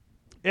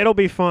it'll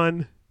be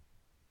fun.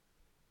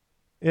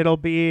 It'll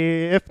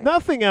be, if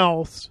nothing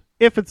else,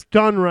 if it's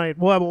done right,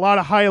 we'll have a lot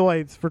of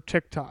highlights for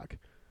TikTok.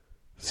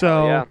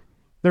 So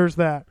there's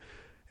that.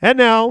 And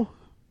now,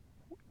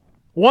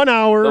 1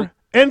 hour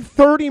and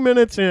 30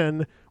 minutes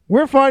in,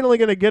 we're finally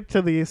going to get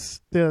to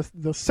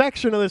the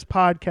section of this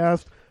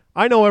podcast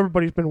I know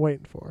everybody's been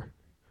waiting for.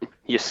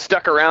 You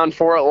stuck around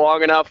for it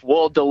long enough,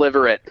 we'll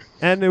deliver it.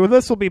 And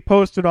this will be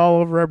posted all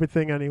over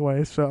everything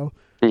anyway, so.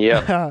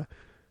 Yeah.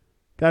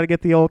 Got to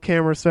get the old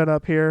camera set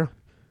up here.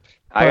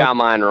 I got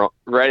mine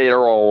ready to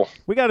roll.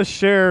 We got to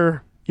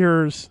share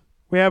yours.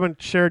 We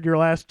haven't shared your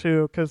last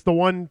two because the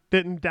one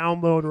didn't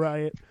download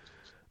right.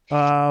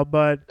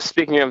 But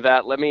speaking of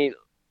that, let me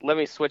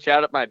switch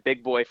out at my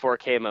big boy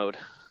 4K mode.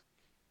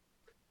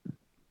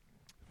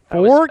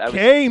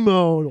 4K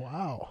mode.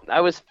 Wow.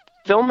 I was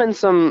filming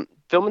some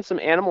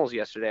animals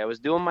yesterday. I was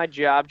doing my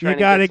job trying to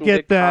get some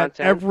good that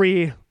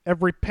content.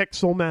 Every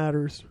pixel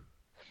matters.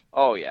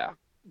 Oh yeah.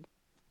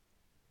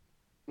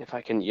 If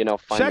I can,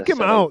 find check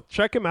him out.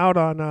 Check him out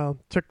on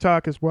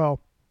TikTok as well.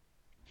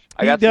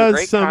 He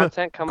does some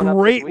content coming up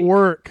great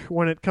work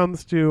when it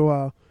comes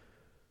to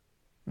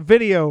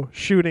video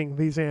shooting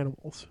these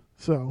animals.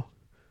 So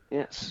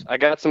yes, I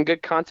got some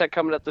good content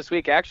coming up this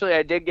week. Actually,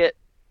 I did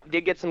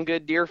get some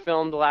good deer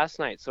filmed last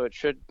night, so it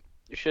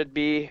should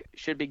be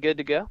good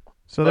to go.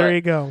 So there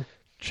you go.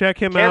 Check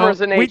him out.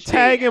 We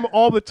tag him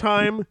all the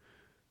time,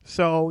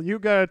 so you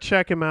gotta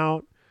check him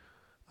out.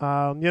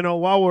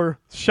 While we're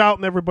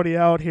shouting everybody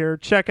out here,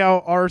 check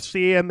out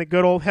RC and the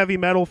good old Heavy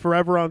Metal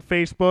Forever on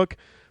Facebook.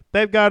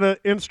 They've got an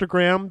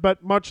Instagram,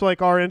 but much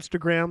like our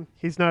Instagram,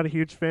 he's not a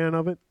huge fan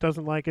of it.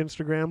 Doesn't like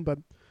Instagram, but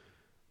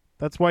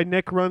that's why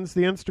Nick runs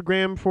the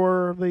Instagram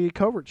for the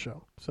Covert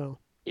show. So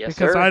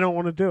because I don't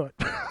want to do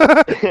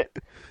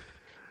it.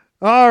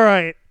 All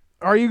right.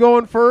 Are you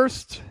going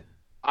first?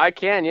 I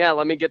can, yeah.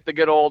 Let me get the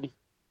good old.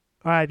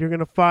 All right, you're going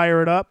to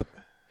fire it up.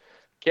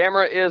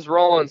 Camera is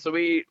rolling. So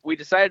we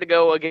decided to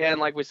go again,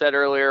 like we said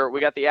earlier. We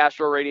got the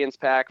Astral Radiance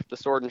pack, the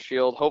Sword and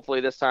Shield.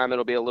 Hopefully this time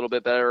it'll be a little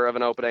bit better of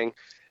an opening.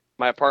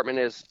 My apartment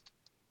is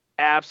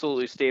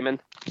absolutely steaming.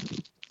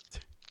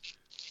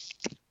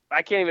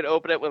 I can't even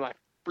open it with my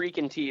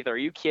freaking teeth. Are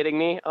you kidding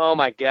me? Oh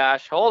my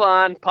gosh. Hold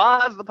on.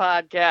 Pause the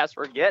podcast.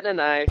 We're getting a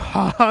knife.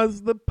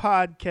 Pause the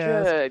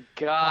podcast. Good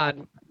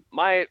God.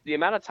 The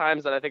amount of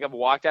times that I think I've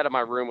walked out of my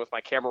room with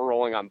my camera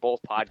rolling on both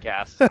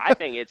podcasts, I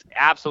think it's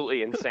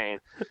absolutely insane.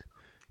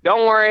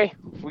 Don't worry,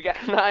 we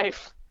got a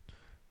knife.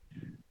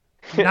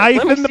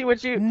 Knife in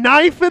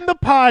the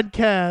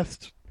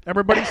podcast.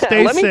 Everybody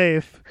stay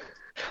safe.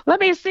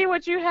 Let me see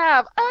what you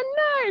have. A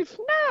knife.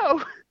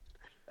 No.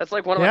 That's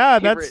like one of my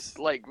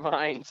favorite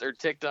Vines or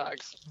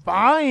TikToks.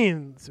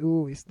 Vines.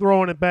 Ooh, he's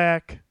throwing it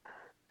back.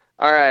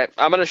 All right,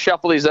 I'm going to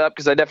shuffle these up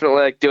because I definitely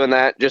like doing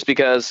that just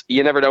because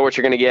you never know what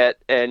you're going to get,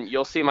 and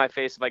you'll see my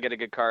face if I get a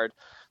good card.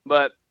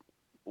 But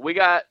we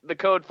got the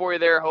code for you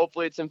there.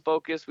 Hopefully it's in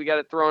focus. We got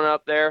it thrown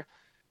up there.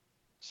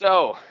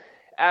 So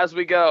as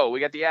we go, we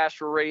got the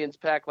Astral Radiance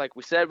pack like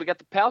we said. We got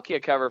the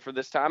Palkia cover for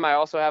this time. I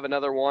also have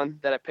another one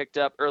that I picked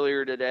up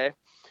earlier today.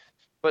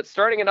 But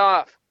starting it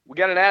off, we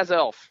got an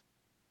Azelf.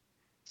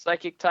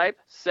 Psychic type,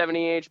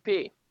 70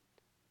 HP.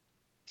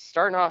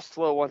 Starting off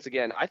slow once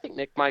again. I think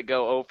Nick might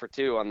go 0 for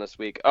 2 on this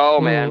week. Oh,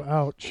 man.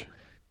 Ouch.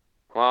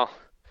 Well,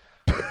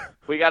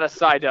 we got a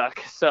Psyduck,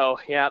 so,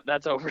 yeah,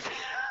 that's over.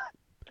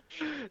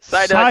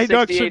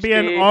 Psyduck should be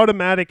an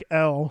automatic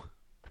L.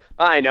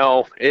 I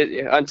know.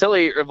 Until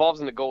he evolves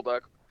into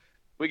Golduck.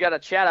 We got a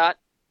Chatot.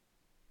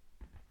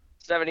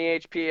 70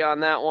 HP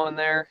on that one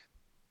there.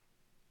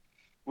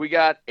 We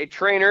got a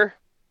Trainer.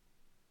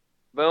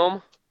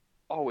 Boom.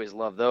 Always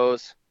love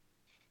those.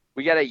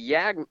 We got a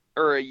Yen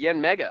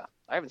Mega.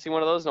 I haven't seen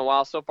one of those in a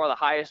while. So far, the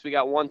highest, we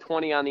got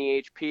 120 on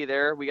the HP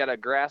there. We got a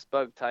Grass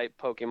Bug type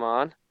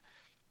Pokemon.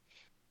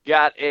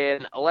 Got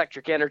an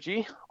Electric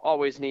Energy.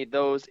 Always need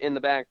those in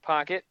the back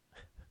pocket.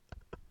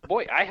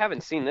 Boy, I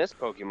haven't seen this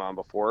Pokemon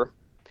before.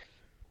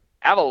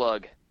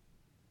 Avalugg.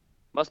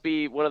 Must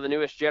be one of the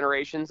newest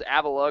generations.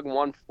 Avalugg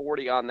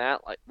 140 on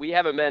that. Like, we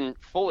haven't been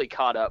fully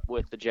caught up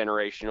with the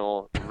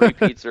generational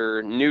repeats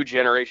or new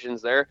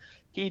generations there.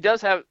 He's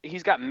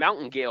got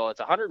Mountain Gale. It's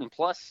 100 and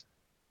plus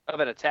of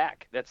an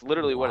attack. That's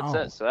literally what it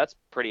says. So that's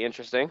pretty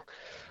interesting.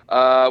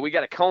 We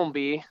got a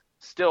Combi,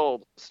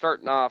 still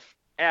starting off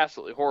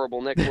absolutely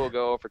horrible. Nick will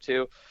go for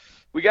 2.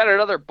 We got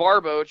another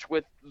Barboach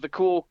with the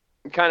cool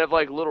kind of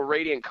like little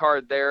radiant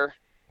card there.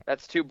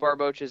 That's 2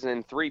 Barboaches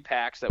in 3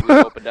 packs that we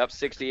opened up,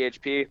 60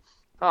 HP.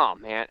 Oh,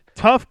 man.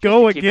 Tough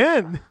go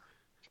again.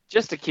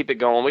 Just to keep it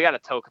going, we got a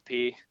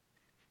Togepi,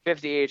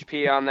 50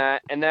 HP on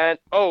that. And then,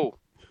 all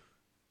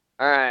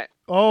right.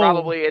 Oh.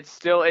 Probably it's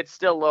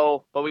still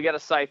low, but we got a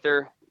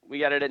Scyther. We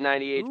got it at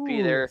 90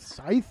 HP there.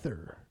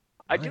 Scyther.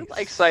 I do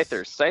like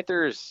Scythers.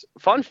 Scythers,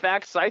 fun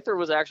fact, Scyther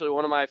was actually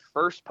one of my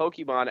first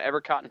Pokemon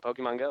ever caught in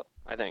Pokemon Go,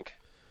 I think.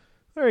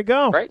 There you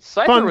go. Right?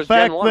 Scyther fun was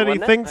fact Gen 1, that he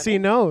wasn't thinks it? he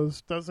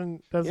knows.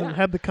 Doesn't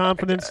have the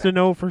confidence to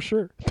know for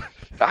sure.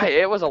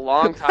 It was a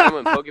long time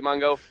when Pokemon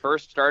Go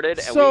first started,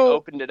 and we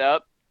opened it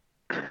up.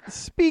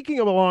 Speaking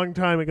of a long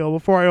time ago,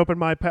 before I open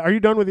my pack, are you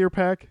done with your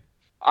pack?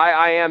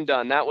 I am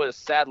done. That was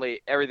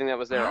sadly everything that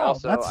was there. Wow,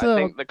 also, I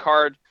think the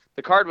card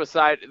was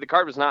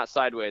not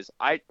sideways.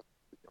 I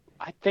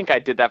think I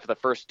did that for the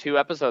first 2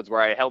 episodes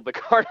where I held the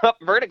card up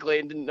vertically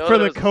and didn't know for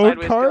that the it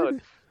was code card.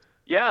 Code.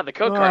 Yeah, the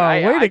code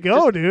card. Way to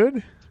go,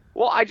 dude.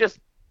 Well, I just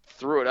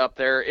threw it up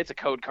there. It's a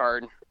code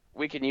card.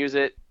 We can use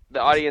it. The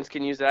audience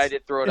can use it. I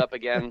did throw it up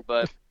again,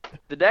 but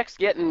the deck's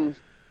getting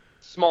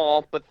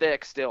small but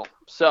thick still.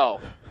 So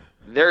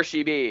there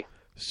she be.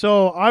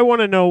 So I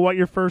want to know what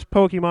your first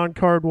Pokemon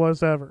card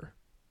was ever.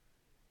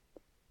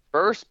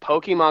 First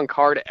Pokemon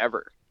card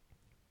ever.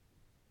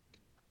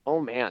 Oh,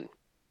 man.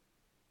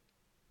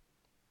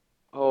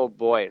 Oh,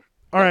 boy.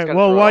 All right,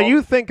 well, while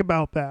you think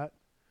about that.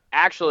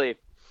 Actually,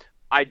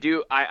 I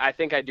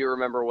think I do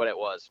remember what it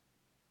was.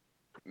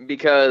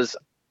 Because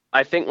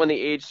I think when the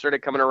age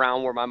started coming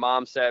around where my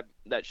mom said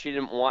that she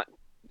didn't want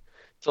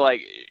to,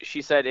 like,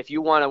 she said, if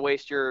you want to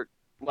waste your,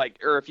 like,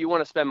 or if you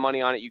want to spend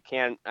money on it, you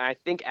can. And I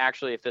think,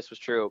 actually, if this was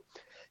true,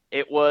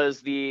 I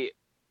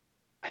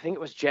think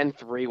it was Gen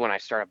 3 when I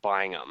started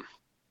buying them.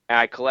 And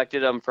I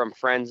collected them from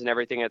friends and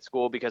everything at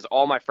school because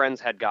all my friends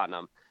had gotten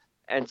them.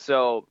 And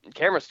so,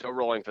 camera's still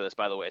rolling for this,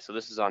 by the way, so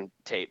this is on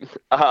tape.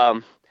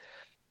 The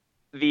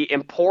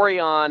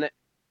Empoleon,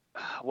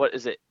 what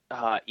is it?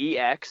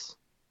 EX,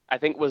 I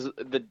think was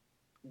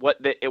what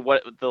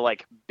the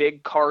like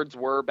big cards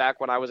were back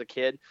when I was a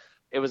kid.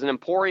 It was an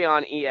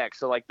Empoleon EX,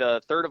 so like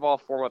the third of all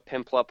form of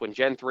Piplup when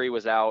Gen 3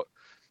 was out.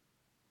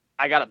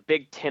 I got a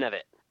big tin of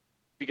it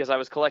because I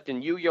was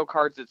collecting Yu-Gi-Oh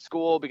cards at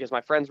school because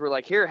my friends were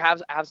like, here,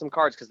 have some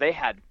cards, because they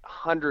had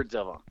hundreds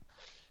of them.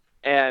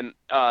 And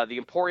the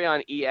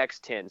Empoleon EX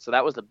tin. So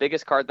that was the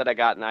biggest card that I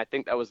got, and I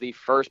think that was the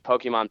first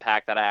Pokemon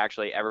pack that I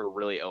actually ever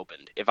really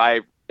opened, if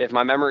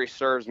my memory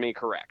serves me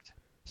correct.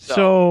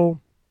 So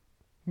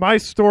my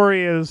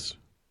story is,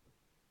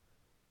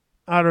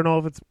 I don't know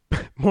if it's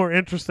more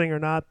interesting or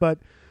not, but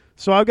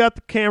so I've got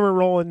the camera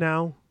rolling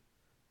now.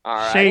 All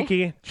right.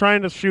 Shaky,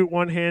 trying to shoot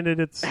one-handed.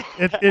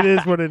 It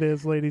is what it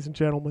is, ladies and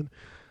gentlemen.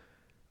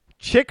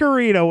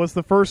 Chikorita was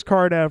the first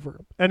card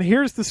ever. And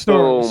here's the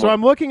story. So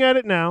I'm looking at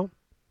it now.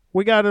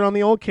 We got it on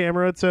the old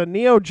camera. It's a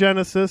Neo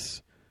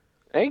Genesis.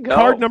 There you go.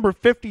 Card number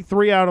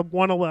 53 out of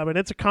 111.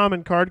 It's a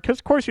common card because,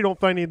 of course, you don't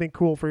find anything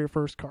cool for your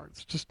first card.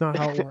 It's just not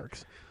how it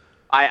works.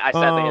 I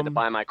sadly had to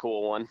buy my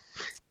cool one.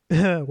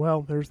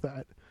 Well, there's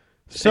that.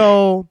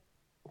 So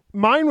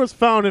mine was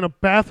found in a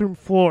bathroom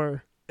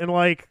floor in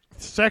like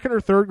 2nd or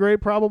 3rd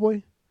grade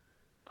probably.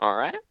 All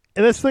right.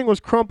 And this thing was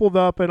crumpled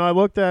up, and I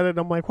looked at it, and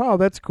I'm like, wow,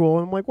 that's cool.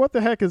 And I'm like, what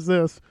the heck is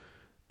this?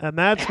 And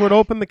that's what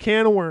opened the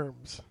can of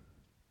worms.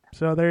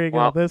 So there you go.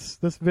 Wow. This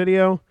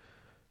video,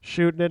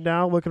 shooting it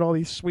now. Look at all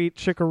these sweet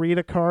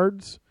Chikorita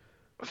cards.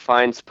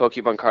 Finds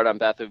Pokemon card on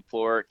bathroom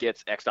floor,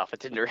 gets X'd off of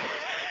Tinder.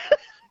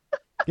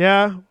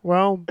 Yeah,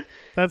 well,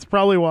 that's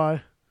probably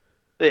why.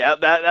 Yeah,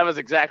 that was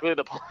exactly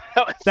the point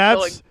I was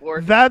going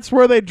for. That's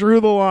where they drew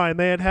the line.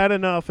 They had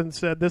enough and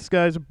said, this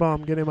guy's a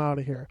bum. Get him out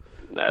of here.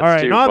 That's all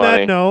right, too on funny.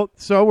 that note,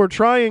 so we're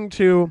trying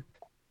to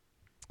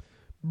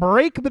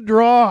break the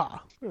draw.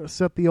 I'm going to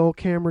set the old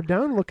camera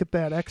down. Look at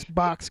that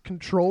Xbox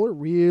controller.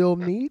 Real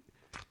neat.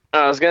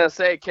 I was going to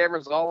say,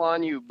 camera's all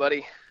on you,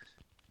 buddy.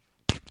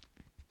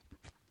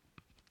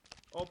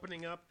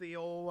 Opening up the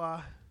old...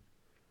 look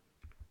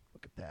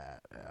at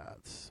that.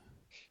 It's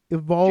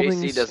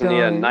evolving JC doesn't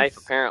need a knife,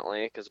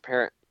 apparently, because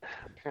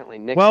apparently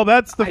Nick... Well,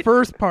 that's the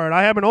first part.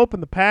 I haven't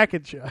opened the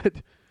package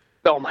yet.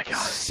 Oh, my God.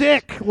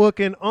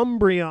 Sick-looking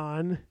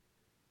Umbreon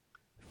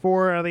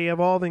for the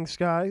Evolving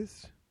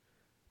Skies.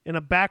 In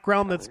a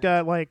background that's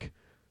got, like...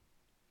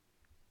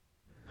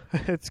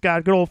 It's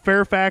got good old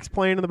Fairfax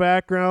playing in the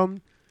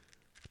background.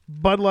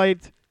 Bud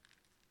Light.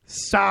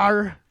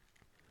 Sour.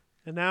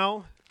 And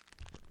now...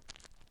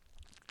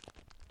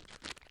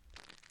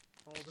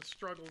 Oh, the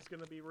struggle's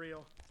going to be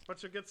real.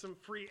 But you'll get some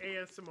free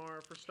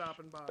ASMR for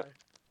stopping by.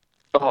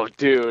 Oh,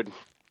 dude.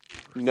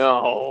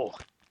 No.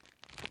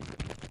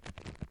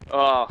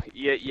 Oh,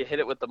 you hit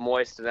it with the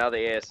moist, and now the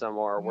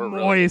ASMR. We're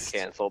really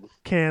canceled.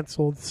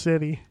 Canceled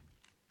city.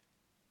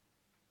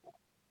 All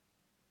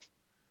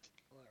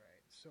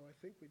right, so I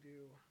think we do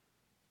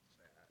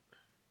that.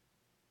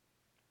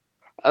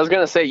 I was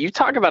gonna say, you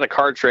talk about a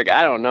card trick.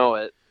 I don't know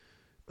it.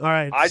 All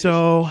right, I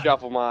so just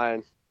shuffle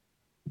mine.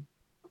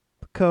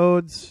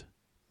 Codes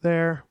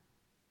there.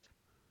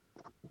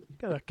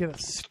 Gotta get a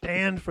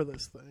stand for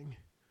this thing.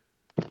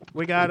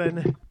 We got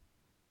an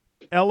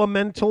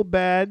elemental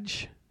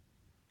badge.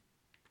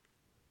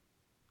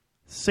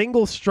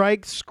 Single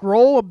strike,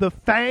 scroll of the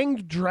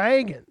fanged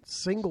dragon.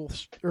 Single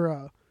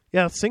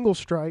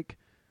strike.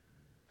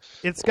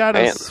 It's got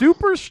a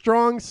super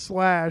strong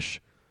slash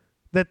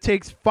that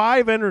takes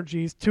 5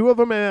 energies. 2 of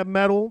them have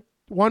metal,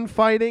 1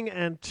 fighting,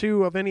 and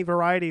 2 of any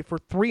variety for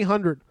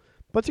 300.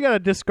 But you got to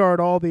discard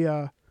all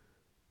the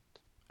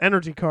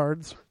energy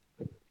cards.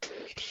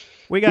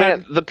 We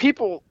got the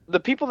people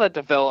that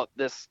developed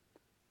this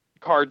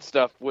card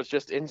stuff was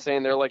just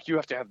insane. They're like, you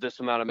have to have this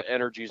amount of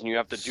energies and you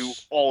have to do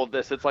all of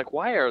this. It's like,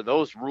 why are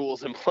those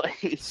rules in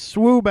place?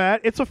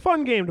 Swoobat. It's a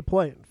fun game to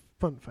play.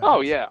 Fun fact.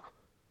 Oh, yeah.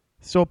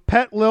 So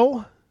Pet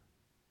Lil.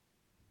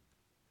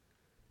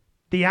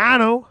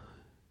 Diano.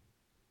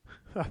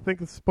 I think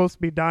it's supposed to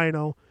be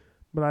Dino,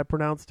 but I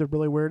pronounced it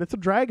really weird. It's a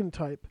dragon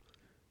type.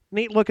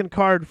 Neat looking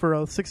card for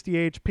a 60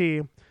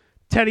 HP.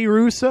 Teddy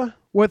Rusa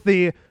with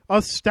the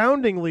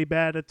astoundingly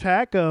bad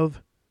attack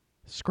of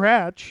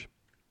Scratch.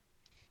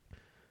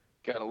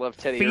 Gotta love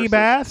Teddy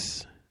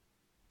Feebas,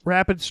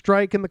 Rapid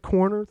Strike in the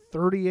corner,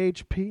 30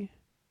 HP.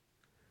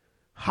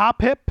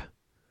 Hop Hip,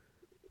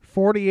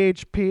 40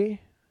 HP.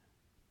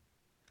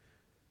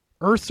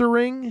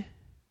 Ursaring,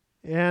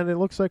 and it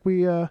looks like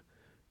we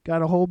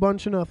got a whole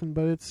bunch of nothing,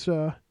 but it's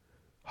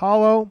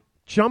Hollow.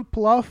 Jump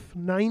Bluff,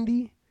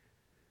 90.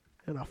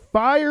 And a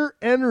Fire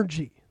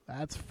Energy.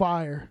 That's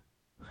fire.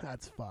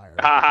 That's fire.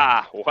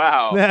 Ah,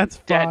 wow. That's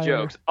fire. Dad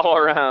jokes all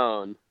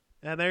around.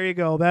 And there you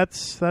go.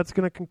 That's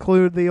going to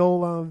conclude the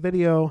old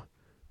video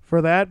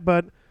for that.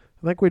 But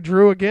I think we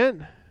drew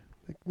again.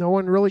 No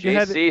one really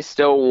had it. JC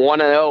still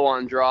 1-0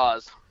 on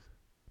draws.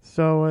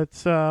 So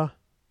it's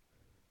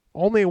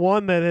only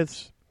one that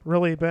it's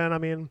really been. I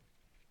mean,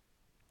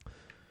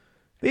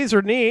 these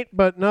are neat,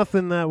 but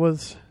nothing that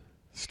was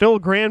still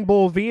Grand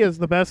Bull V is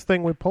the best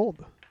thing we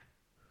pulled.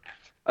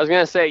 I was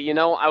going to say,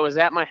 I was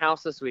at my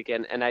house this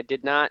weekend, and I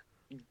did not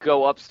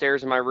go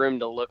upstairs in my room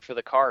to look for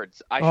the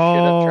cards. I should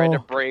have tried to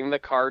bring the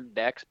card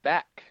decks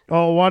back.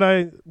 Oh,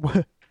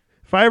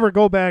 if I ever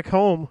go back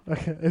home,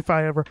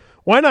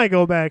 when I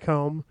go back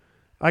home,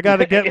 I got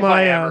to get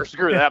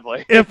screw that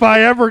place. If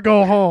I ever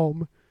go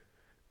home,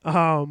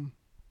 I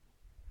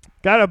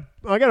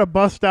gotta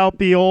bust out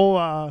the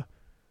old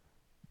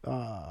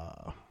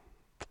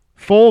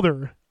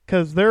folder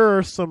because there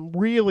are some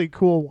really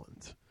cool ones.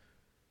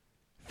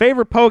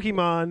 Favorite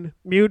Pokemon,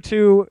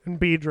 Mewtwo and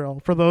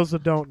Beedrill, for those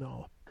that don't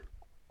know.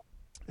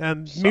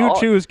 And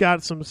Mewtwo's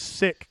got some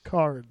sick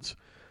cards.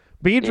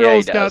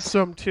 Beedrill's got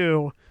some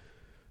too.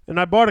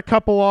 And I bought a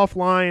couple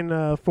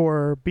offline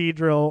for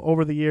Beedrill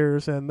over the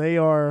years, and they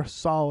are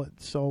solid.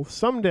 So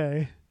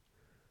someday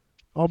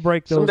I'll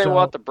break those out. Someday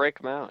we'll have to break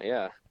them out,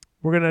 yeah.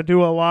 We're going to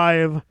do a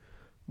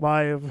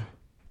live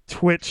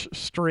Twitch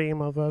stream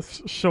of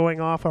us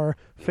showing off our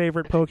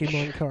favorite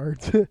Pokemon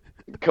cards.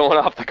 Going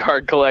off the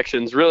card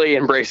collections, really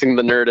embracing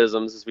the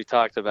nerdisms as we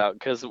talked about,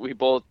 because we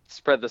both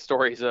spread the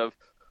stories of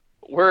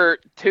we're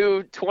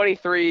two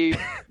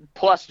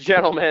 23-plus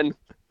gentlemen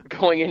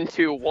going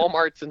into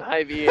Walmarts and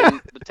Hy-Vee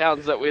and the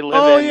towns that we live in.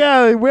 Oh,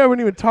 yeah, we haven't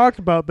even talked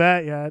about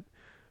that yet.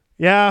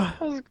 Yeah.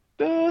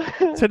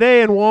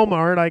 Today in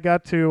Walmart, I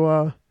got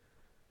to...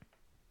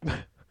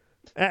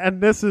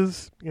 and this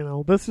is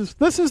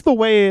the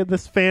way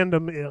this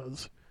fandom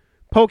is.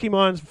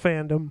 Pokemon's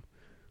fandom.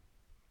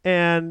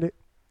 And...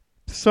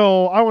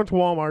 So I went to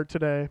Walmart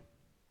today.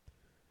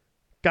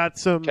 Got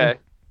some,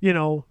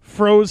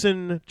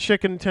 frozen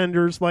chicken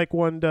tenders like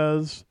one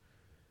does.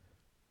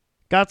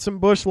 Got some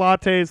Busch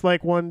lattes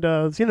like one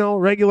does.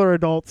 Regular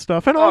adult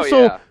stuff. And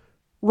also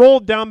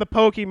rolled down the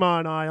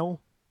Pokemon aisle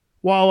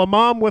while a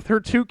mom with her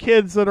 2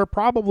 kids that are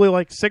probably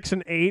like 6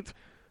 and 8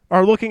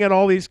 are looking at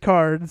all these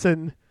cards.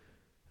 And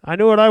I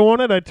knew what I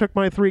wanted. I took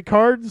my 3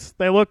 cards.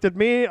 They looked at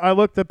me. I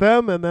looked at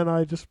them. And then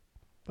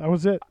that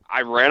was it.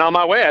 I ran on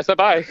my way. I said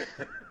bye.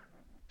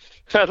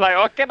 I was like,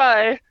 okay,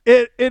 bye.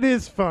 It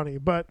is funny,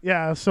 but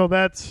yeah, so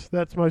that's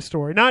my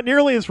story. Not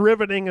nearly as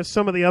riveting as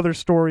some of the other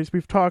stories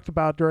we've talked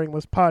about during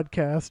this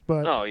podcast,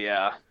 but... Oh,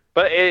 yeah.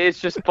 But it's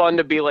just fun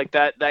to be like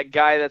that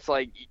guy that's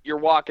like, you're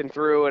walking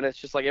through and it's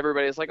just like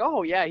everybody's like,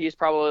 oh, yeah, he's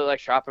probably like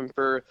shopping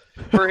for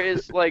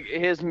his like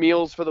his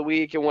meals for the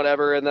week and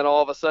whatever, and then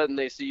all of a sudden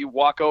they see you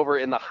walk over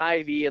in the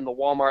Hy-Vee in the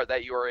Walmart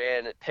that you were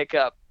in and pick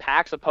up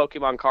packs of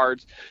Pokemon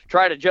cards,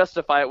 try to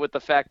justify it with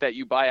the fact that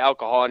you buy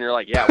alcohol, and you're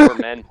like, yeah, we're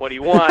men, what do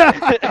you want?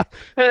 And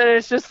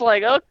it's just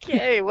like,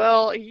 okay,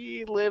 well,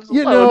 he lives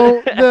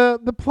alone.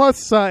 The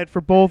plus side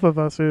for both of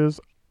us is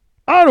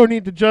I don't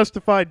need to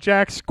justify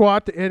jack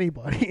squat to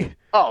anybody.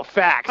 Oh,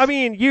 facts. I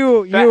mean,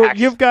 Facts.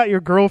 you've got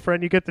your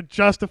girlfriend. You get to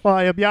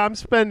justify it. Yeah, I'm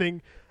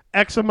spending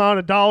X amount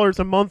of dollars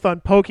a month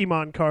on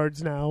Pokemon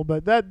cards now.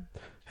 But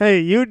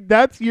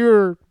that's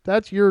your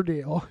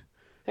deal.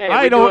 Hey,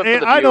 I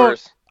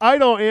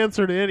don't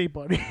answer to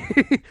anybody.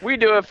 We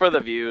do it for the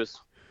views.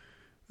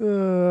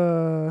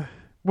 Well,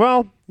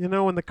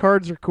 when the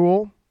cards are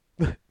cool.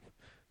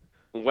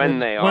 If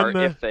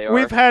they are.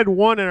 We've had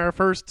one in our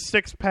first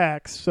 6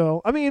 packs.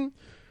 So, I mean,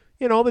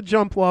 the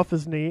Jump Luff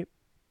is neat.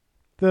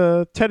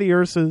 The Teddy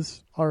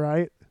Ursa's all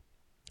right.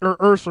 Or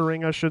Ursa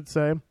Ring, I should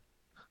say.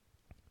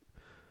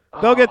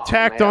 They'll get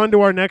tacked on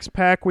to our next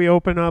pack we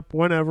open up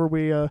whenever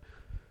we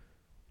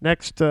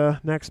next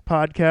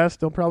podcast.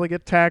 They'll probably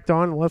get tacked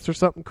on unless there's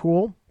something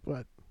cool.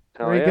 But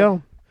there you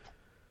go.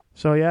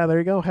 So yeah, there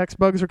you go. Hex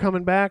bugs are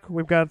coming back.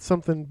 We've got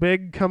something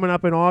big coming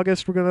up in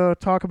August we're going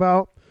to talk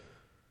about.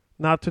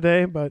 Not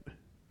today, but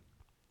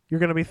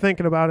you're going to be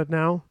thinking about it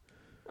now.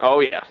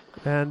 Oh yeah.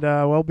 And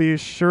we'll be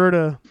sure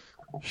to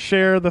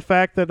share the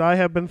fact that I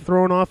have been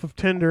thrown off of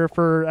Tinder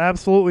for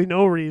absolutely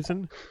no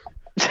reason.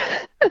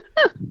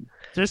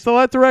 Just to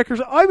let the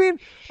record... I mean,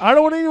 I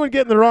don't want anyone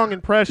getting the wrong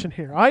impression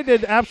here. I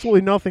did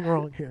absolutely nothing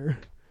wrong here.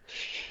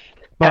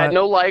 But had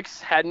no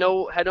likes, had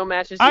no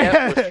matches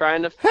yet. Was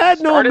trying to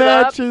had no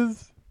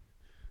matches. Up.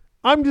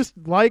 I'm just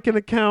liking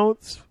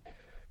accounts.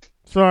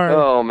 Sorry.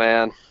 Oh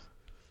man.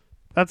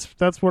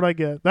 That's what I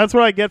get. That's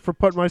what I get for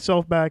putting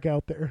myself back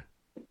out there.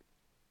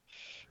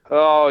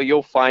 Oh,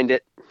 you'll find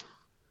it.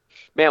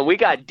 Man, we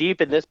got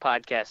deep in this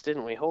podcast,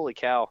 didn't we? Holy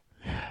cow.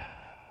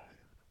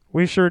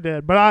 We sure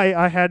did, but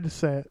I had to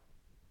say it.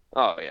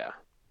 Oh yeah,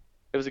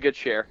 it was a good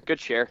share. Good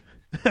share.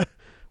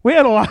 we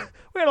had a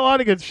lot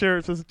of good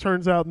shares, as it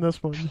turns out, in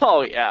this one.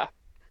 Oh yeah.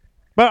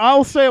 But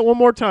I'll say it one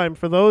more time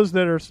for those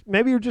that are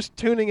maybe you're just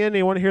tuning in and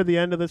you want to hear the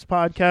end of this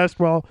podcast.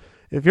 Well,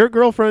 if your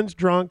girlfriend's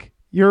drunk,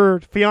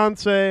 your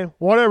fiance,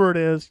 whatever it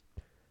is,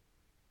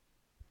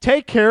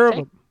 take care of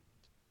them.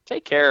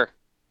 Take care.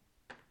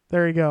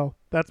 There you go.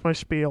 That's my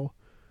spiel.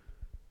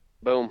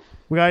 Boom.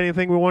 We got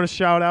anything we want to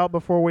shout out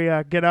before we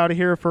get out of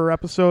here for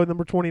episode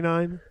number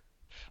 29?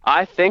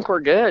 I think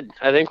we're good.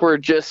 I think we're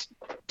just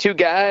 2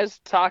 guys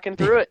talking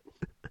through it.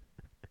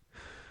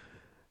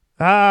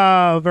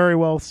 Very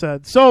well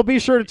said. So be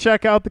sure to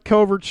check out the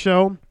Covert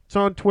Show. It's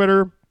on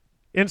Twitter,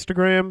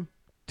 Instagram,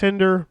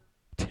 Tinder,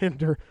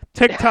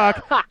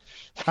 TikTok.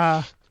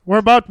 We're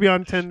about to be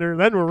on Tinder.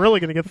 Then we're really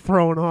going to get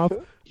thrown off.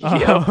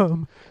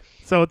 Yep.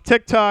 So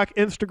TikTok,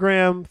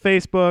 Instagram,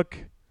 Facebook,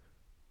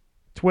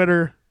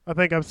 Twitter. I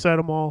think I've said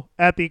them all.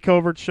 At the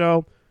Covert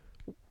Show.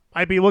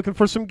 I'd be looking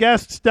for some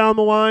guests down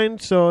the line.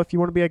 So if you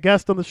want to be a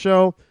guest on the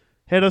show,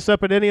 hit us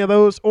up at any of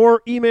those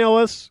or email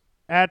us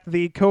at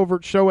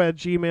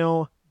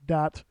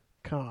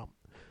thecovertshow@gmail.com.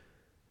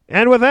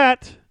 And with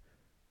that,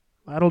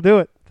 that'll do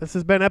it. This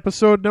has been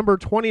episode number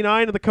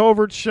 29 of the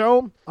Covert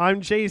Show.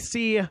 I'm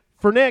JC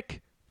for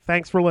Nick.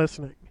 Thanks for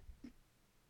listening.